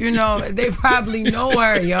 hey, they probably know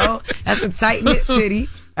her, yo. That's a tight-knit city.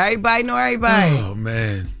 Everybody know everybody. Oh,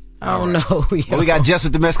 man. I don't know, yo. Well, we got Jess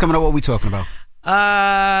with the mess coming up. What are we talking about?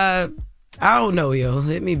 I don't know, yo.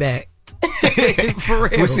 Hit me back. For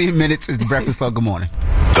real. We'll see in minutes. It's The Breakfast Club. Good morning.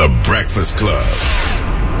 The Breakfast Club.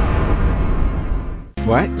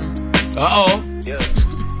 What? Uh-oh.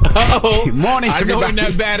 Uh-oh. Good morning, I know everybody. when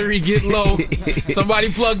that battery get low,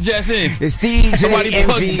 somebody plug Jess in. It's DJ, somebody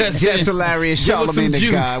plug Envy, Jess Hilarious, Charlamagne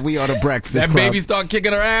the Guy. We are The Breakfast Club. That Club. baby start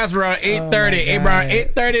kicking her ass around 8:30. Around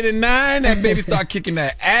 8:30 to 9, that baby start kicking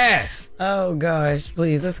that ass. Oh, gosh.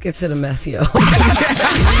 Please, let's get to the mess, yo. What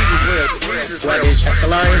is Jess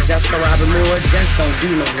Hilarious, Jessica Robin Moore? Jess don't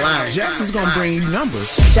do no lying. Jess is going to bring you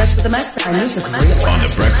numbers. Jess with the mess. I need this real. On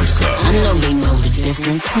The Breakfast Club. I know they know the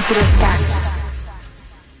difference.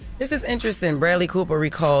 This is interesting. Bradley Cooper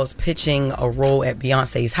recalls pitching a role at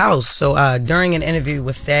Beyonce's house. So during an interview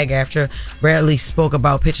with SAG-AFTRA, Bradley spoke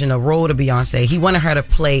about pitching a role to Beyonce. He wanted her to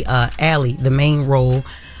play Allie, the main role,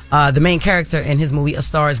 the main character in his movie A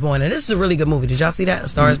Star Is Born. And this is a really good movie. Did y'all see that? A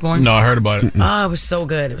Star Is Born? No, I heard about it. Oh, it was so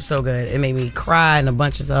good. It was so good. It made me cry and a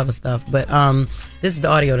bunch of other stuff. But this is the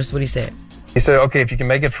audio. This is what he said. He said, okay, if you can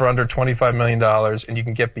make it for under $25 million and you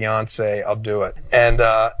can get Beyonce, I'll do it.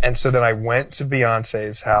 And so then I went to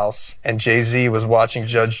Beyonce's house and Jay-Z was watching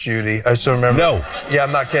Judge Judy. I still remember. No. Yeah,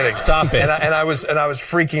 I'm not kidding. Stop it. And I was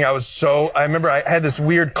freaking. I remember I had this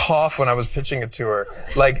weird cough when I was pitching it to her.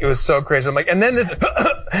 Like, it was so crazy. I'm like, and then this,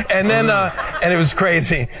 and it was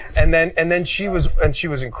crazy. And then she was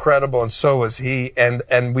incredible and so was he.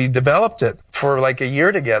 And we developed it for like a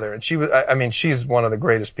year together. And she's one of the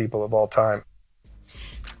greatest people of all time.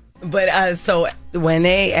 But so when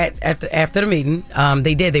they after the meeting,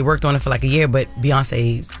 they worked on it for like a year, but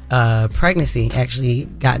Beyonce's pregnancy actually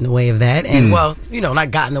got in the way of that, and well,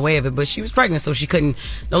 not got in the way of it, but she was pregnant, so she couldn't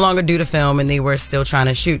no longer do the film, and they were still trying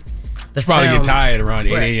to shoot the film. Probably get tired around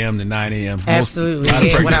 8 a.m. to 9 a.m. Absolutely,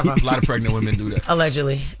 whatever. A lot of pregnant women do that.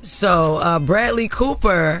 Allegedly. So Bradley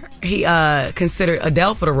Cooper, he considered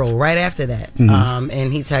Adele for the role right after that,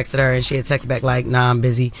 and he texted her, and she had texted back like, "Nah, I'm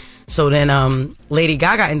busy." So then Lady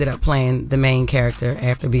Gaga ended up playing the main character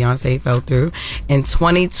after Beyonce fell through. In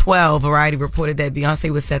 2012, Variety reported that Beyonce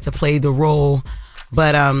was set to play the role,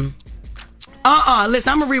 but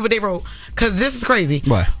listen, I'm gonna read what they wrote because this is crazy.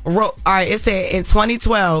 What? All right, it said in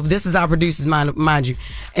 2012, this is our producers, mind you.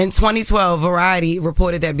 In 2012, Variety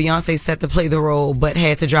reported that Beyonce set to play the role but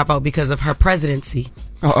had to drop out because of her presidency.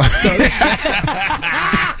 Our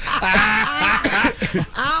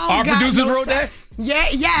producers wrote that? Yeah,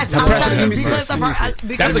 yes. I'm telling you, because that's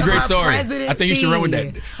a great story. I think you should run with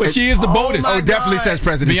that. But she is the boldest. Oh, it definitely says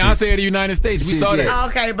presidency. Beyonce of the United States. We saw that.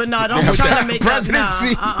 Okay, but no, don't try to make presidency.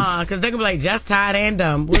 Because they're gonna be like, just tired and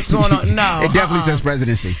dumb. What's going on? No, it definitely says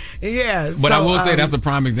presidency. Yeah, but I will say that's a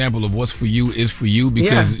prime example of what's for you is for you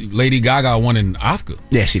because Lady Gaga won an Oscar.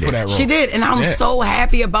 Yeah, she did. For that role. She did, and I'm so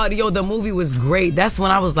happy about it. Yo, the movie was great. That's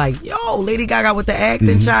when I was like, yo, Lady Gaga with the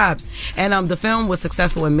acting chops. And the film was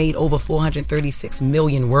successful and made over $436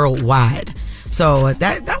 million worldwide. So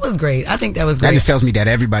that was great. I think that was great. That just tells me that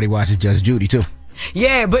everybody watches Judge Judy too.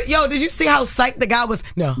 Yeah, but yo, did you see how psyched the guy was?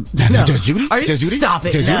 No. Judge Judy? Are you, Judge Judy? Stop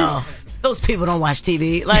it. Judge no. Judy? Those people don't watch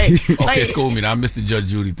TV. Like, okay, school me. I missed the Judge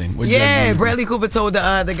Judy thing. What Bradley Cooper told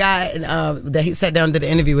the guy that he sat down to the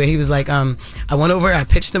interview where he was like, I went over, I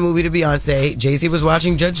pitched the movie to Beyonce. Jay-Z was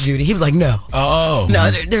watching Judge Judy. He was like, no. Oh.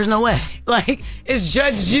 No, there's no way. Like, it's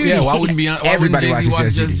Judge Judy. Yeah, why wouldn't Jay-Z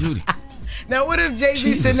watch Judge Judy? Now, what if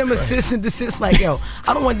Jay-Z send him a cease and desist like, yo,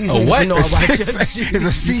 I don't want these niggas to know I watch Judge Judy. It's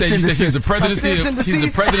a cease and desist. She's the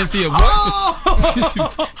presidency of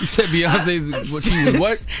what? You said Beyonce, what, she was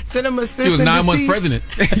what? Send him a cease and desist. She was 9 months president.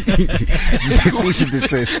 Cease and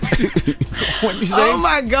desist. What you say? Oh,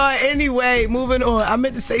 my God. Anyway, moving on. I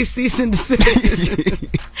meant to say cease and desist.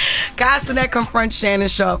 Castanet confronts Shannon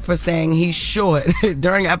Sharpe for saying he's short.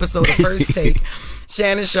 During an episode of First Take,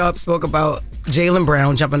 Shannon Sharpe spoke about Jaylen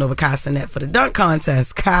Brown jumping over Castanet for the dunk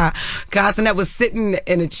contest. Castanet was sitting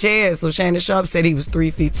in a chair, so Shannon Sharpe said he was 3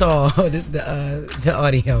 feet tall. This is the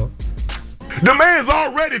audio. The man's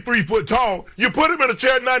already 3 foot tall. You put him in a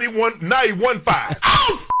chair 91.5.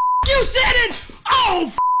 Oh, you said it!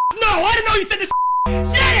 Oh, no, I didn't know you said this.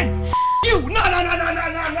 Said it! You! No.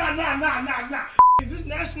 Is this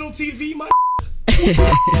national TV, my?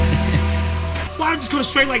 Why just go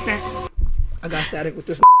straight like that? I got static with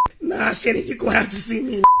this. Nah, Shannon, you gonna have to see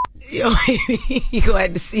me. Yo, he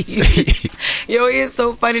glad to see you. Yo, he is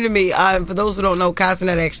so funny to me. For those who don't know,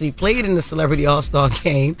 Castanet actually played in the Celebrity All-Star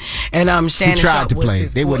game. And Shannon he tried Sharp to play.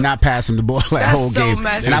 Was they would not pass him the ball that whole game. And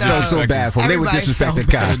I felt so bad for him. They were disrespecting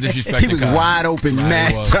Kai. He was wide open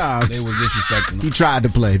mad times. They were disrespecting him. He tried to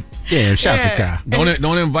play. Yeah, shout out to Kai.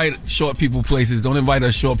 Don't invite short people places. Don't invite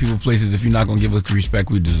us short people places if you're not going to give us the respect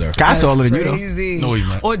we deserve. Kai's taller than you, though. No, he's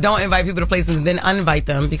not. Or don't invite people to places and then uninvite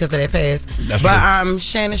them because of their past. That's true.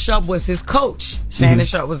 Shannon Sharp was his coach. Shannon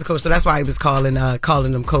Sharp was the coach, so that's why he was calling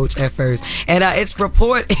him coach at first. And it's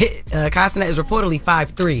Castanet is reportedly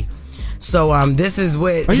 5'3". So this is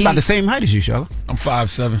what he's about the same height as you, Charlotte. I'm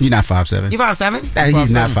 5'7". You're not 5'7". You 5'7"?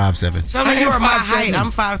 He's not 5'7". Charlotte, you are my height.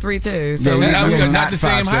 I'm 5'3" too. So we're not the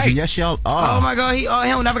same height. Yes, y'all are. Oh my God, he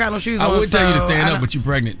don't never got no shoes on. I would tell you to stand up, but you're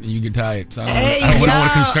pregnant and you get tired. So I wouldn't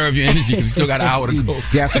want to conserve your energy because you still got an hour to go.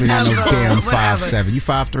 Definitely not no damn 5'7". You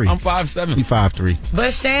 5'3". I'm 5'7". You 5'3".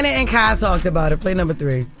 But Shannon and Kai talked about it. Play number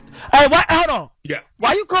 3. Hey, hold on. Yeah.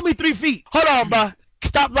 Why you call me 3 feet? Hold on, bro.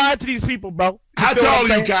 Stop lying to these people, bro. How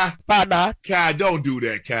tall are you, Kai? 5'9". Kai, don't do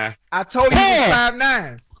that, Kai. I told you he was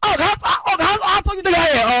 5'9". Oh, how tall you think I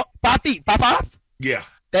am? 5 feet? 5'5"? Yeah.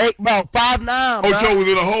 Bro, 5'9", bro. Ocho was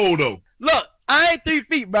in a hole, though. Look, I ain't 3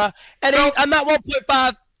 feet, bro. And I'm not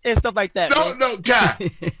 1.5 and stuff like that. No, Kai.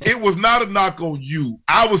 It was not a knock on you.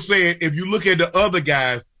 I was saying, if you look at the other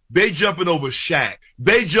guys, they jumping over Shaq.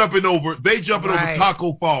 They jumping over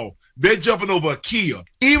Taco Fall. They're jumping over a Kia.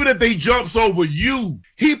 Even if they jumps over you,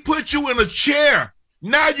 he put you in a chair.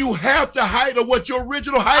 Now you have the height of what your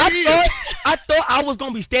original height is. I thought I was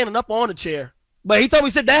going to be standing up on the chair. But he told me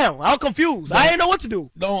to sit down. I was confused. I didn't know what to do.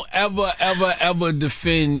 Don't ever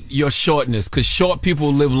defend your shortness because short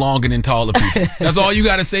people live longer than taller people. That's all you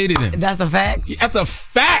got to say to them. That's a fact? That's a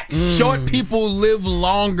fact. Short people live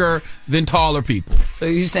longer than taller people. So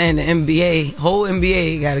you're saying the whole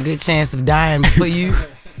NBA got a good chance of dying before you?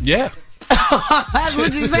 Yeah. That's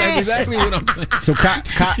what you're saying. That's exactly what I'm saying.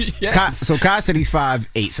 So Kai said he's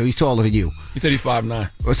 5'8", so he's taller than you. He said he's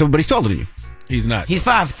 5'9". So, but he's taller than you. He's not. He's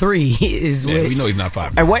 5'3". We know he's not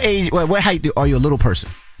 5'9". At what age? What height are you a little person?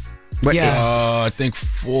 I think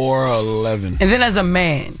 4'11". And then as a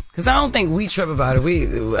man, because I don't think we trip about it. We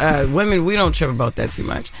women, we don't trip about that too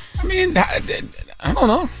much. I mean, I don't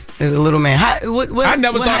know. As a little man, I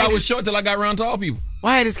never thought I was short till I got around tall people.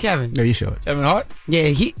 What height is Kevin? No, you short. Kevin Hart? Yeah,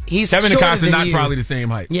 he's Kevin shorter and Costa than not you. probably the same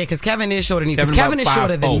height. Yeah, because Kevin is shorter than you. Because Kevin is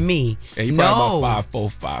shorter than me. Yeah, he probably about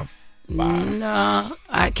 5'4", 5'5". No,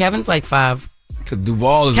 Kevin's like 5. Because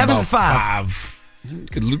Duval is Kevin's about 5.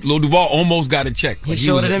 Because Lil Duval almost got a check. He's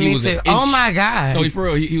shorter than me too. Oh my God! No, he's for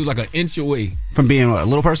real. He was like an inch away from being a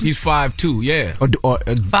little person. He's 5'2", yeah. Or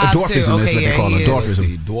dwarfism is what they call it.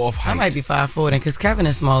 Dwarfism. Dwarf height. I might be 5'4" then, because Kevin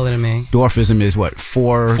is smaller than me. Dwarfism is what?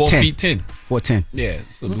 4 feet 10. 4'10". Yeah.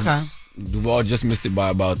 So okay. Duval just missed it by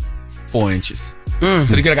about 4 inches. So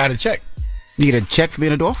he could have got a check. You get a check for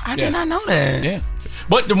being a dwarf? I did not know that. Yeah.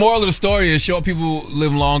 But the moral of the story is short people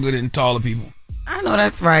live longer than taller people. I know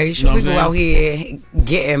that's right. Short people out here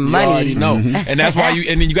getting money. You already know. And that's why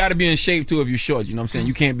and then you got to be in shape too if you're short. You know what I'm saying?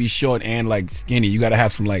 You can't be short and like skinny. You got to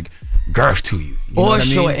have some like girth to you. Or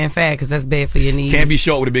short and fat because that's bad for your knees. Can't be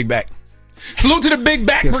short with a big back. Salute to the Big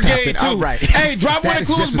Back Brigade, too. Right. Hey, drop one of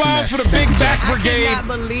Clues bombs for the Big Back Brigade. I cannot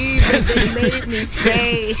believe that they made me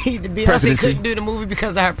say Beyonce couldn't do the movie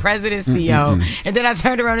because of her presidency, yo. And then I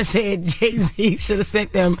turned around and said Jay-Z should have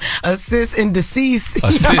sent them a cis and deceased.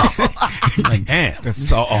 A cis? Like, damn.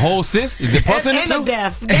 So a whole cis? Is it puffing it too? And a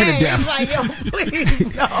deaf. And a deaf. Like, yo,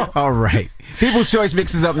 please, no. All right. People's Choice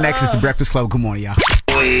mixes up next. It's The Breakfast Club. Good morning, y'all.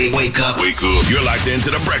 Wake up. You're locked into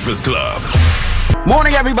The Breakfast Club.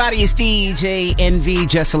 Morning, everybody. It's DJ NV,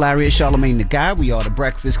 Just Hilarious, Charlamagne the Guy. We are The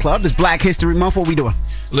Breakfast Club. It's Black History Month. What we doing?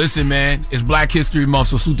 Listen, man, it's Black History Month,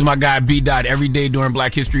 so salute to my guy B. Dot. Every day during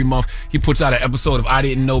Black History Month, he puts out an episode of I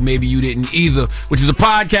Didn't Know, Maybe You Didn't Either, which is a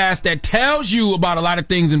podcast that tells you about a lot of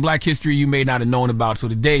things in Black history you may not have known about. So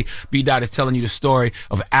today, B. Dot is telling you the story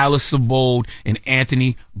of Alice Sebold and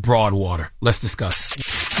Anthony Broadwater. Let's discuss.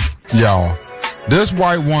 Y'all, this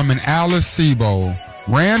white woman, Alice Sebold,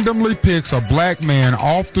 randomly picks a black man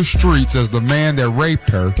off the streets as the man that raped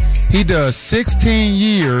her. He does 16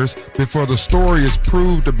 years before the story is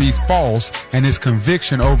proved to be false and his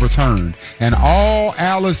conviction overturned. And all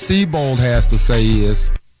Alice Sebold has to say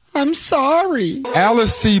is, I'm sorry.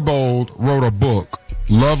 Alice Sebold wrote a book,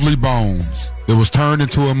 Lovely Bones. It was turned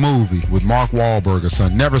into a movie with Mark Wahlberg's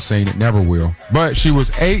son. Never seen it, never will. But she was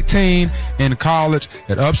 18 in college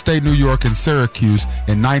at upstate New York in Syracuse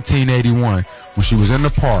in 1981 when she was in the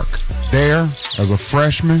park. There, as a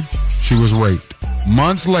freshman, she was raped.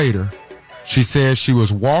 Months later, she said she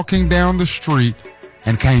was walking down the street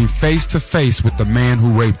and came face to face with the man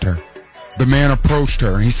who raped her. The man approached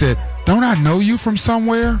her and he said, "Don't I know you from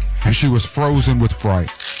somewhere?" And she was frozen with fright.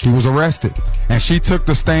 He was arrested, and she took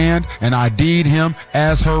the stand and ID'd him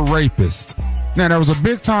as her rapist. Now, there was a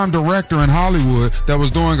big-time director in Hollywood that was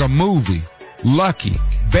doing a movie, Lucky,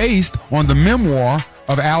 based on the memoir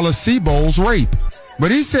of Alice Sebold's rape.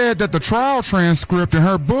 But he said that the trial transcript in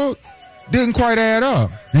her book didn't quite add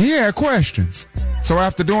up, and he had questions. So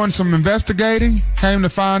after doing some investigating, came to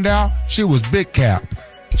find out she was big cap.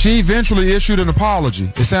 She eventually issued an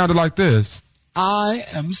apology. It sounded like this. "I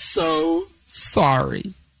am so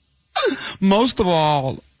sorry. Most of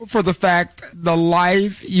all, for the fact the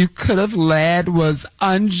life you could have led was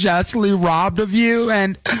unjustly robbed of you,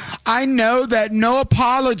 and I know that no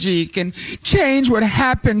apology can change what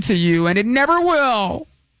happened to you, and it never will.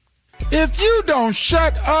 If you don't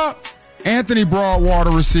shut up." Anthony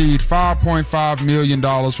Broadwater received $5.5 million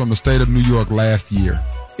from the state of New York last year.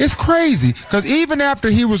 It's crazy, because even after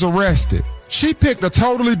he was arrested, she picked a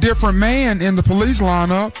totally different man in the police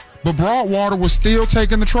lineup, but Broadwater was still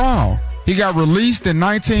taking the trial. He got released in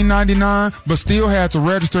 1999, but still had to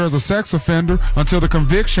register as a sex offender until the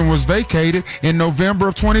conviction was vacated in November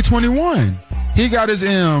of 2021. He got his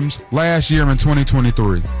M's last year in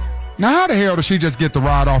 2023. Now, how the hell does she just get to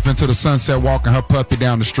ride off into the sunset walking her puppy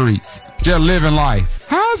down the streets? Just living life.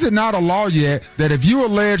 How is it not a law yet that if you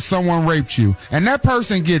allege someone raped you and that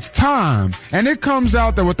person gets time and it comes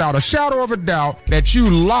out that without a shadow of a doubt that you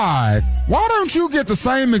lied, why don't you get the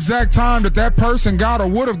same exact time that that person got or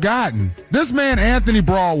would have gotten? This man, Anthony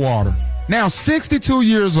Broadwater, now 62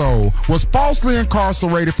 years old, was falsely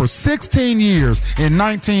incarcerated for 16 years in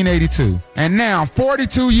 1982. And now,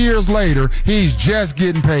 42 years later, he's just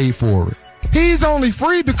getting paid for it. He's only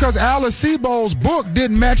free because Alice Sebold's book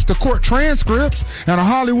didn't match the court transcripts, and a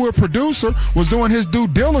Hollywood producer was doing his due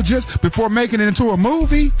diligence before making it into a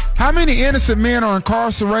movie. How many innocent men are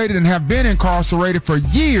incarcerated and have been incarcerated for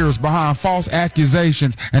years behind false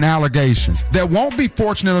accusations and allegations that won't be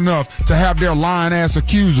fortunate enough to have their lying-ass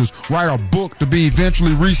accusers write a book to be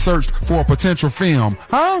eventually researched for a potential film?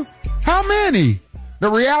 Huh? How many? The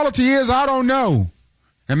reality is I don't know.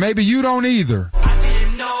 And maybe you don't either.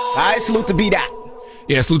 All right, salute to B-Dot.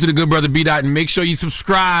 Yeah, salute to the good brother B-Dot, and make sure you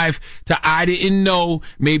subscribe to I Didn't Know,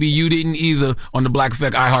 Maybe You Didn't Either on the Black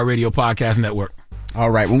Effect iHeartRadio Podcast Network. All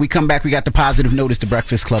right, when we come back, we got the positive notice to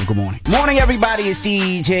Breakfast Club. Good morning. Morning, everybody. It's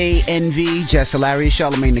DJ NV, Jess Hilarious,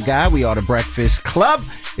 Charlamagne the Guy. We are the Breakfast Club.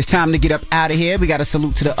 It's time to get up out of here. We got a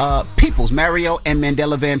salute to the Peoples, Mario and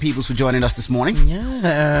Mandela Van Peoples, for joining us this morning.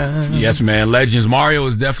 Yeah. Yes, man. Legends. Mario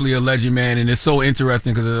is definitely a legend, man. And it's so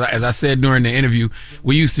interesting because, as I said during the interview,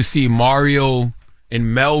 we used to see Mario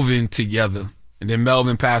and Melvin together. And then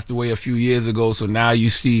Melvin passed away a few years ago. So now you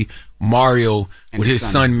see Mario with his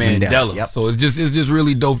son Mandela. Yep. So it's just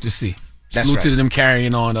really dope to see. That's Salute right. to them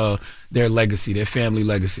carrying on their legacy, their family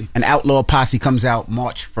legacy. An Outlaw Posse comes out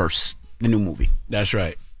March 1st, the new movie. That's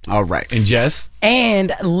right. All right. And Jess?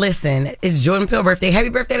 And listen, it's Jordan Peele's birthday. Happy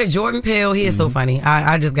birthday to Jordan Peele. He is so funny.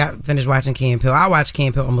 I just got finished watching Key and Peele. I watch Key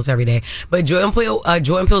and Peele almost every day. But Jordan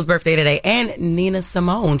Peele's birthday today. And Nina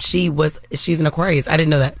Simone. She's an Aquarius. I didn't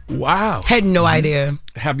know that. Wow. Had no idea.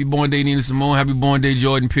 Happy born day, Nina Simone. Happy born day,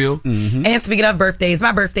 Jordan Peele. And speaking of birthdays,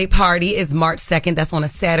 my birthday party is March 2nd. That's on a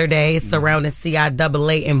Saturday. It's surrounding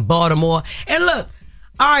CIAA in Baltimore. And look,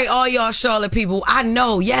 all right, all y'all Charlotte people, I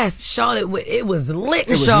know, yes, Charlotte, it was lit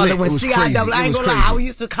in Charlotte when CIAA. I ain't gonna lie, I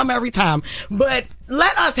used to come every time. But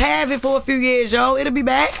let us have it for a few years, yo. It'll be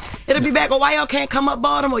back. Or why y'all can't come up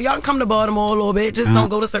Baltimore? Y'all can come to Baltimore a little bit. Just don't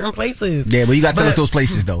go to certain places. Yeah, but you got to tell us those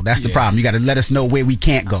places, though. That's the problem. You got to let us know where we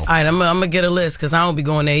can't go. All right, I'm going to get a list because I don't be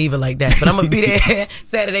going there either like that. But I'm going to be there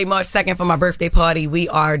Saturday, March 2nd for my birthday party. We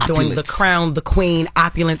are doing the Crown, the Queen,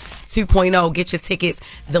 Opulence 2.0. Get your tickets.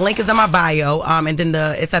 The link is in my bio. And then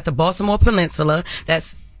it's at the Baltimore Peninsula.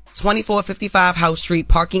 That's 2455 House Street.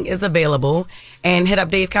 Parking is available. And hit up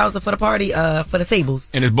Dave Cowser for the party, for the tables.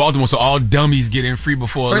 And it's Baltimore, so all dummies get in free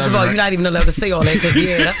before 11. First of all, you're not even allowed to say all that because,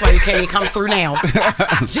 that's why you can't even come through now.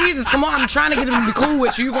 Jesus, come on. I'm trying to get them to be cool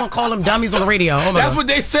with you. You're going to call them dummies on the radio. Oh that's what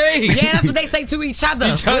they say. Yeah, that's what they say to each other.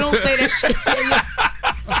 We don't say that shit.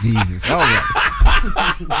 Jesus. All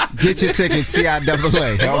right. Get your tickets,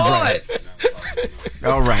 CIAA.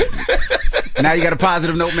 All right. Now you got a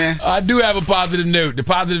positive note, man? I do have a positive note. The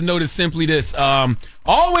positive note is simply this.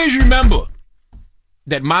 Always remember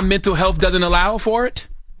that my mental health doesn't allow for it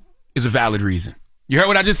is a valid reason. You heard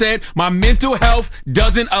what I just said? My mental health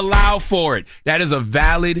doesn't allow for it. That is a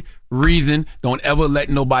valid reason. Don't ever let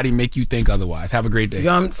nobody make you think otherwise. Have a great day.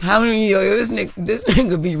 Yo, I'm telling you, this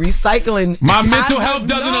nigga be recycling. My mental health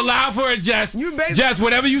doesn't allow for it, Jess. Jess,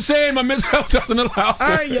 whatever you saying, my mental health doesn't allow for it.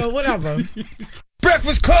 All right, yo, whatever.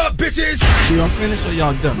 Breakfast Club, bitches! Y'all finished or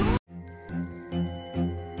y'all done?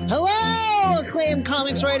 Hello, acclaimed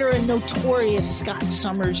comics writer and notorious Scott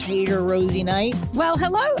Summers hater, Rosie Knight. Well,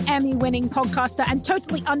 hello, Emmy-winning podcaster and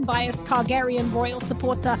totally unbiased Targaryen royal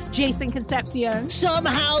supporter, Jason Concepcion.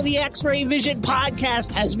 Somehow the X-Ray Vision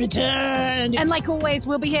podcast has returned. And like always,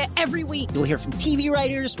 we'll be here every week. You'll hear from TV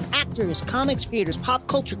writers, actors, comics creators, pop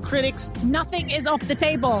culture critics. Nothing is off the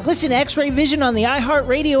table. Listen to X-Ray Vision on the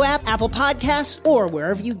iHeartRadio app, Apple Podcasts, or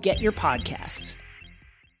wherever you get your podcasts.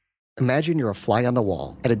 Imagine you're a fly on the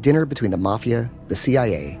wall at a dinner between the Mafia, the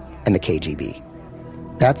CIA, and the KGB.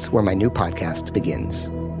 That's where my new podcast begins.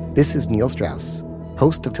 This is Neil Strauss,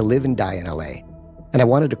 host of To Live and Die in LA, and I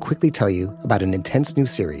wanted to quickly tell you about an intense new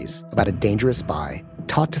series about a dangerous spy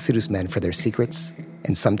taught to seduce men for their secrets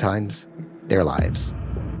and sometimes their lives.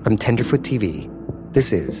 From Tenderfoot TV,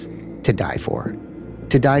 this is To Die For.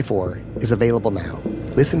 To Die For is available now.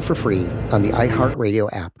 Listen for free on the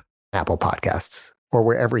iHeartRadio app, Apple Podcasts, or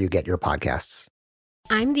wherever you get your podcasts.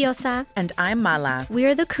 I'm Diosa. And I'm Mala. We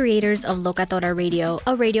are the creators of Locatora Radio,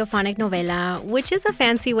 a radiophonic novela, which is a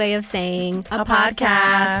fancy way of saying a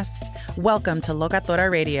podcast. Welcome to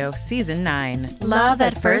Locatora Radio, Season 9. Love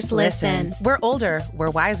at first listen. We're older, we're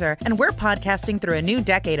wiser, and we're podcasting through a new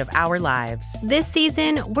decade of our lives. This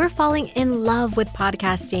season, we're falling in love with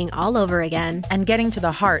podcasting all over again. And getting to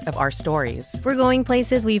the heart of our stories. We're going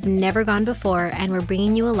places we've never gone before, and we're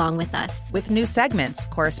bringing you along with us. With new segments,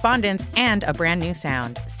 correspondence, and a brand new sound.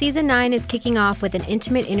 Season 9 is kicking off with an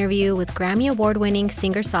intimate interview with Grammy Award-winning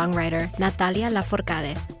singer-songwriter Natalia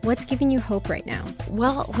Lafourcade. What's giving you hope right now?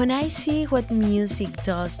 Well, when I see what music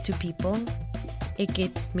does to people, it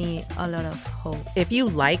gives me a lot of hope. If you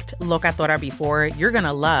liked Locatora before, you're going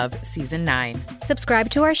to love Season 9. Subscribe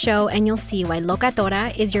to our show and you'll see why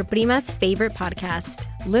Locatora is your prima's favorite podcast.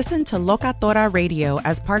 Listen to Locatora Radio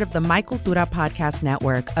as part of the My Cultura Podcast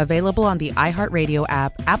Network, available on the iHeartRadio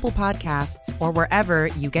app, Apple Podcasts, or wherever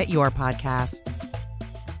you get your podcasts.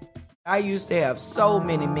 I used to have so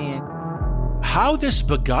many men. How this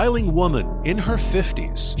beguiling woman in her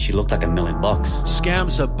 50s, she looked like $1 million,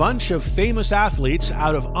 scams a bunch of famous athletes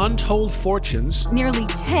out of untold fortunes. Nearly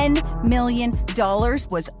 $10 million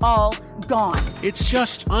was all gone. It's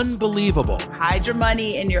just unbelievable. Hide your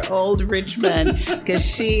money in your old rich man, because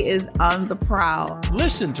she is on the prowl.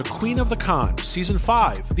 Listen to Queen of the Con, Season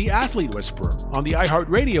 5, The Athlete Whisperer, on the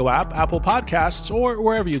iHeartRadio app, Apple Podcasts, or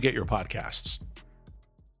wherever you get your podcasts.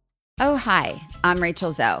 Oh, hi, I'm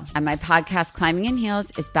Rachel Zoe, and my podcast, Climbing in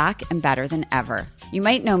Heels, is back and better than ever. You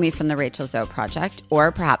might know me from the Rachel Zoe Project,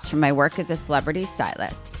 or perhaps from my work as a celebrity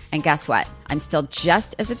stylist. And guess what? I'm still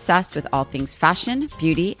just as obsessed with all things fashion,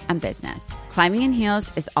 beauty, and business. Climbing in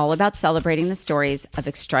Heels is all about celebrating the stories of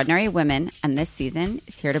extraordinary women, and this season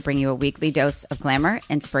is here to bring you a weekly dose of glamour,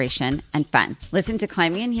 inspiration, and fun. Listen to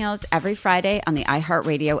Climbing in Heels every Friday on the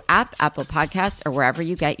iHeartRadio app, Apple Podcasts, or wherever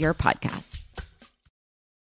you get your podcasts.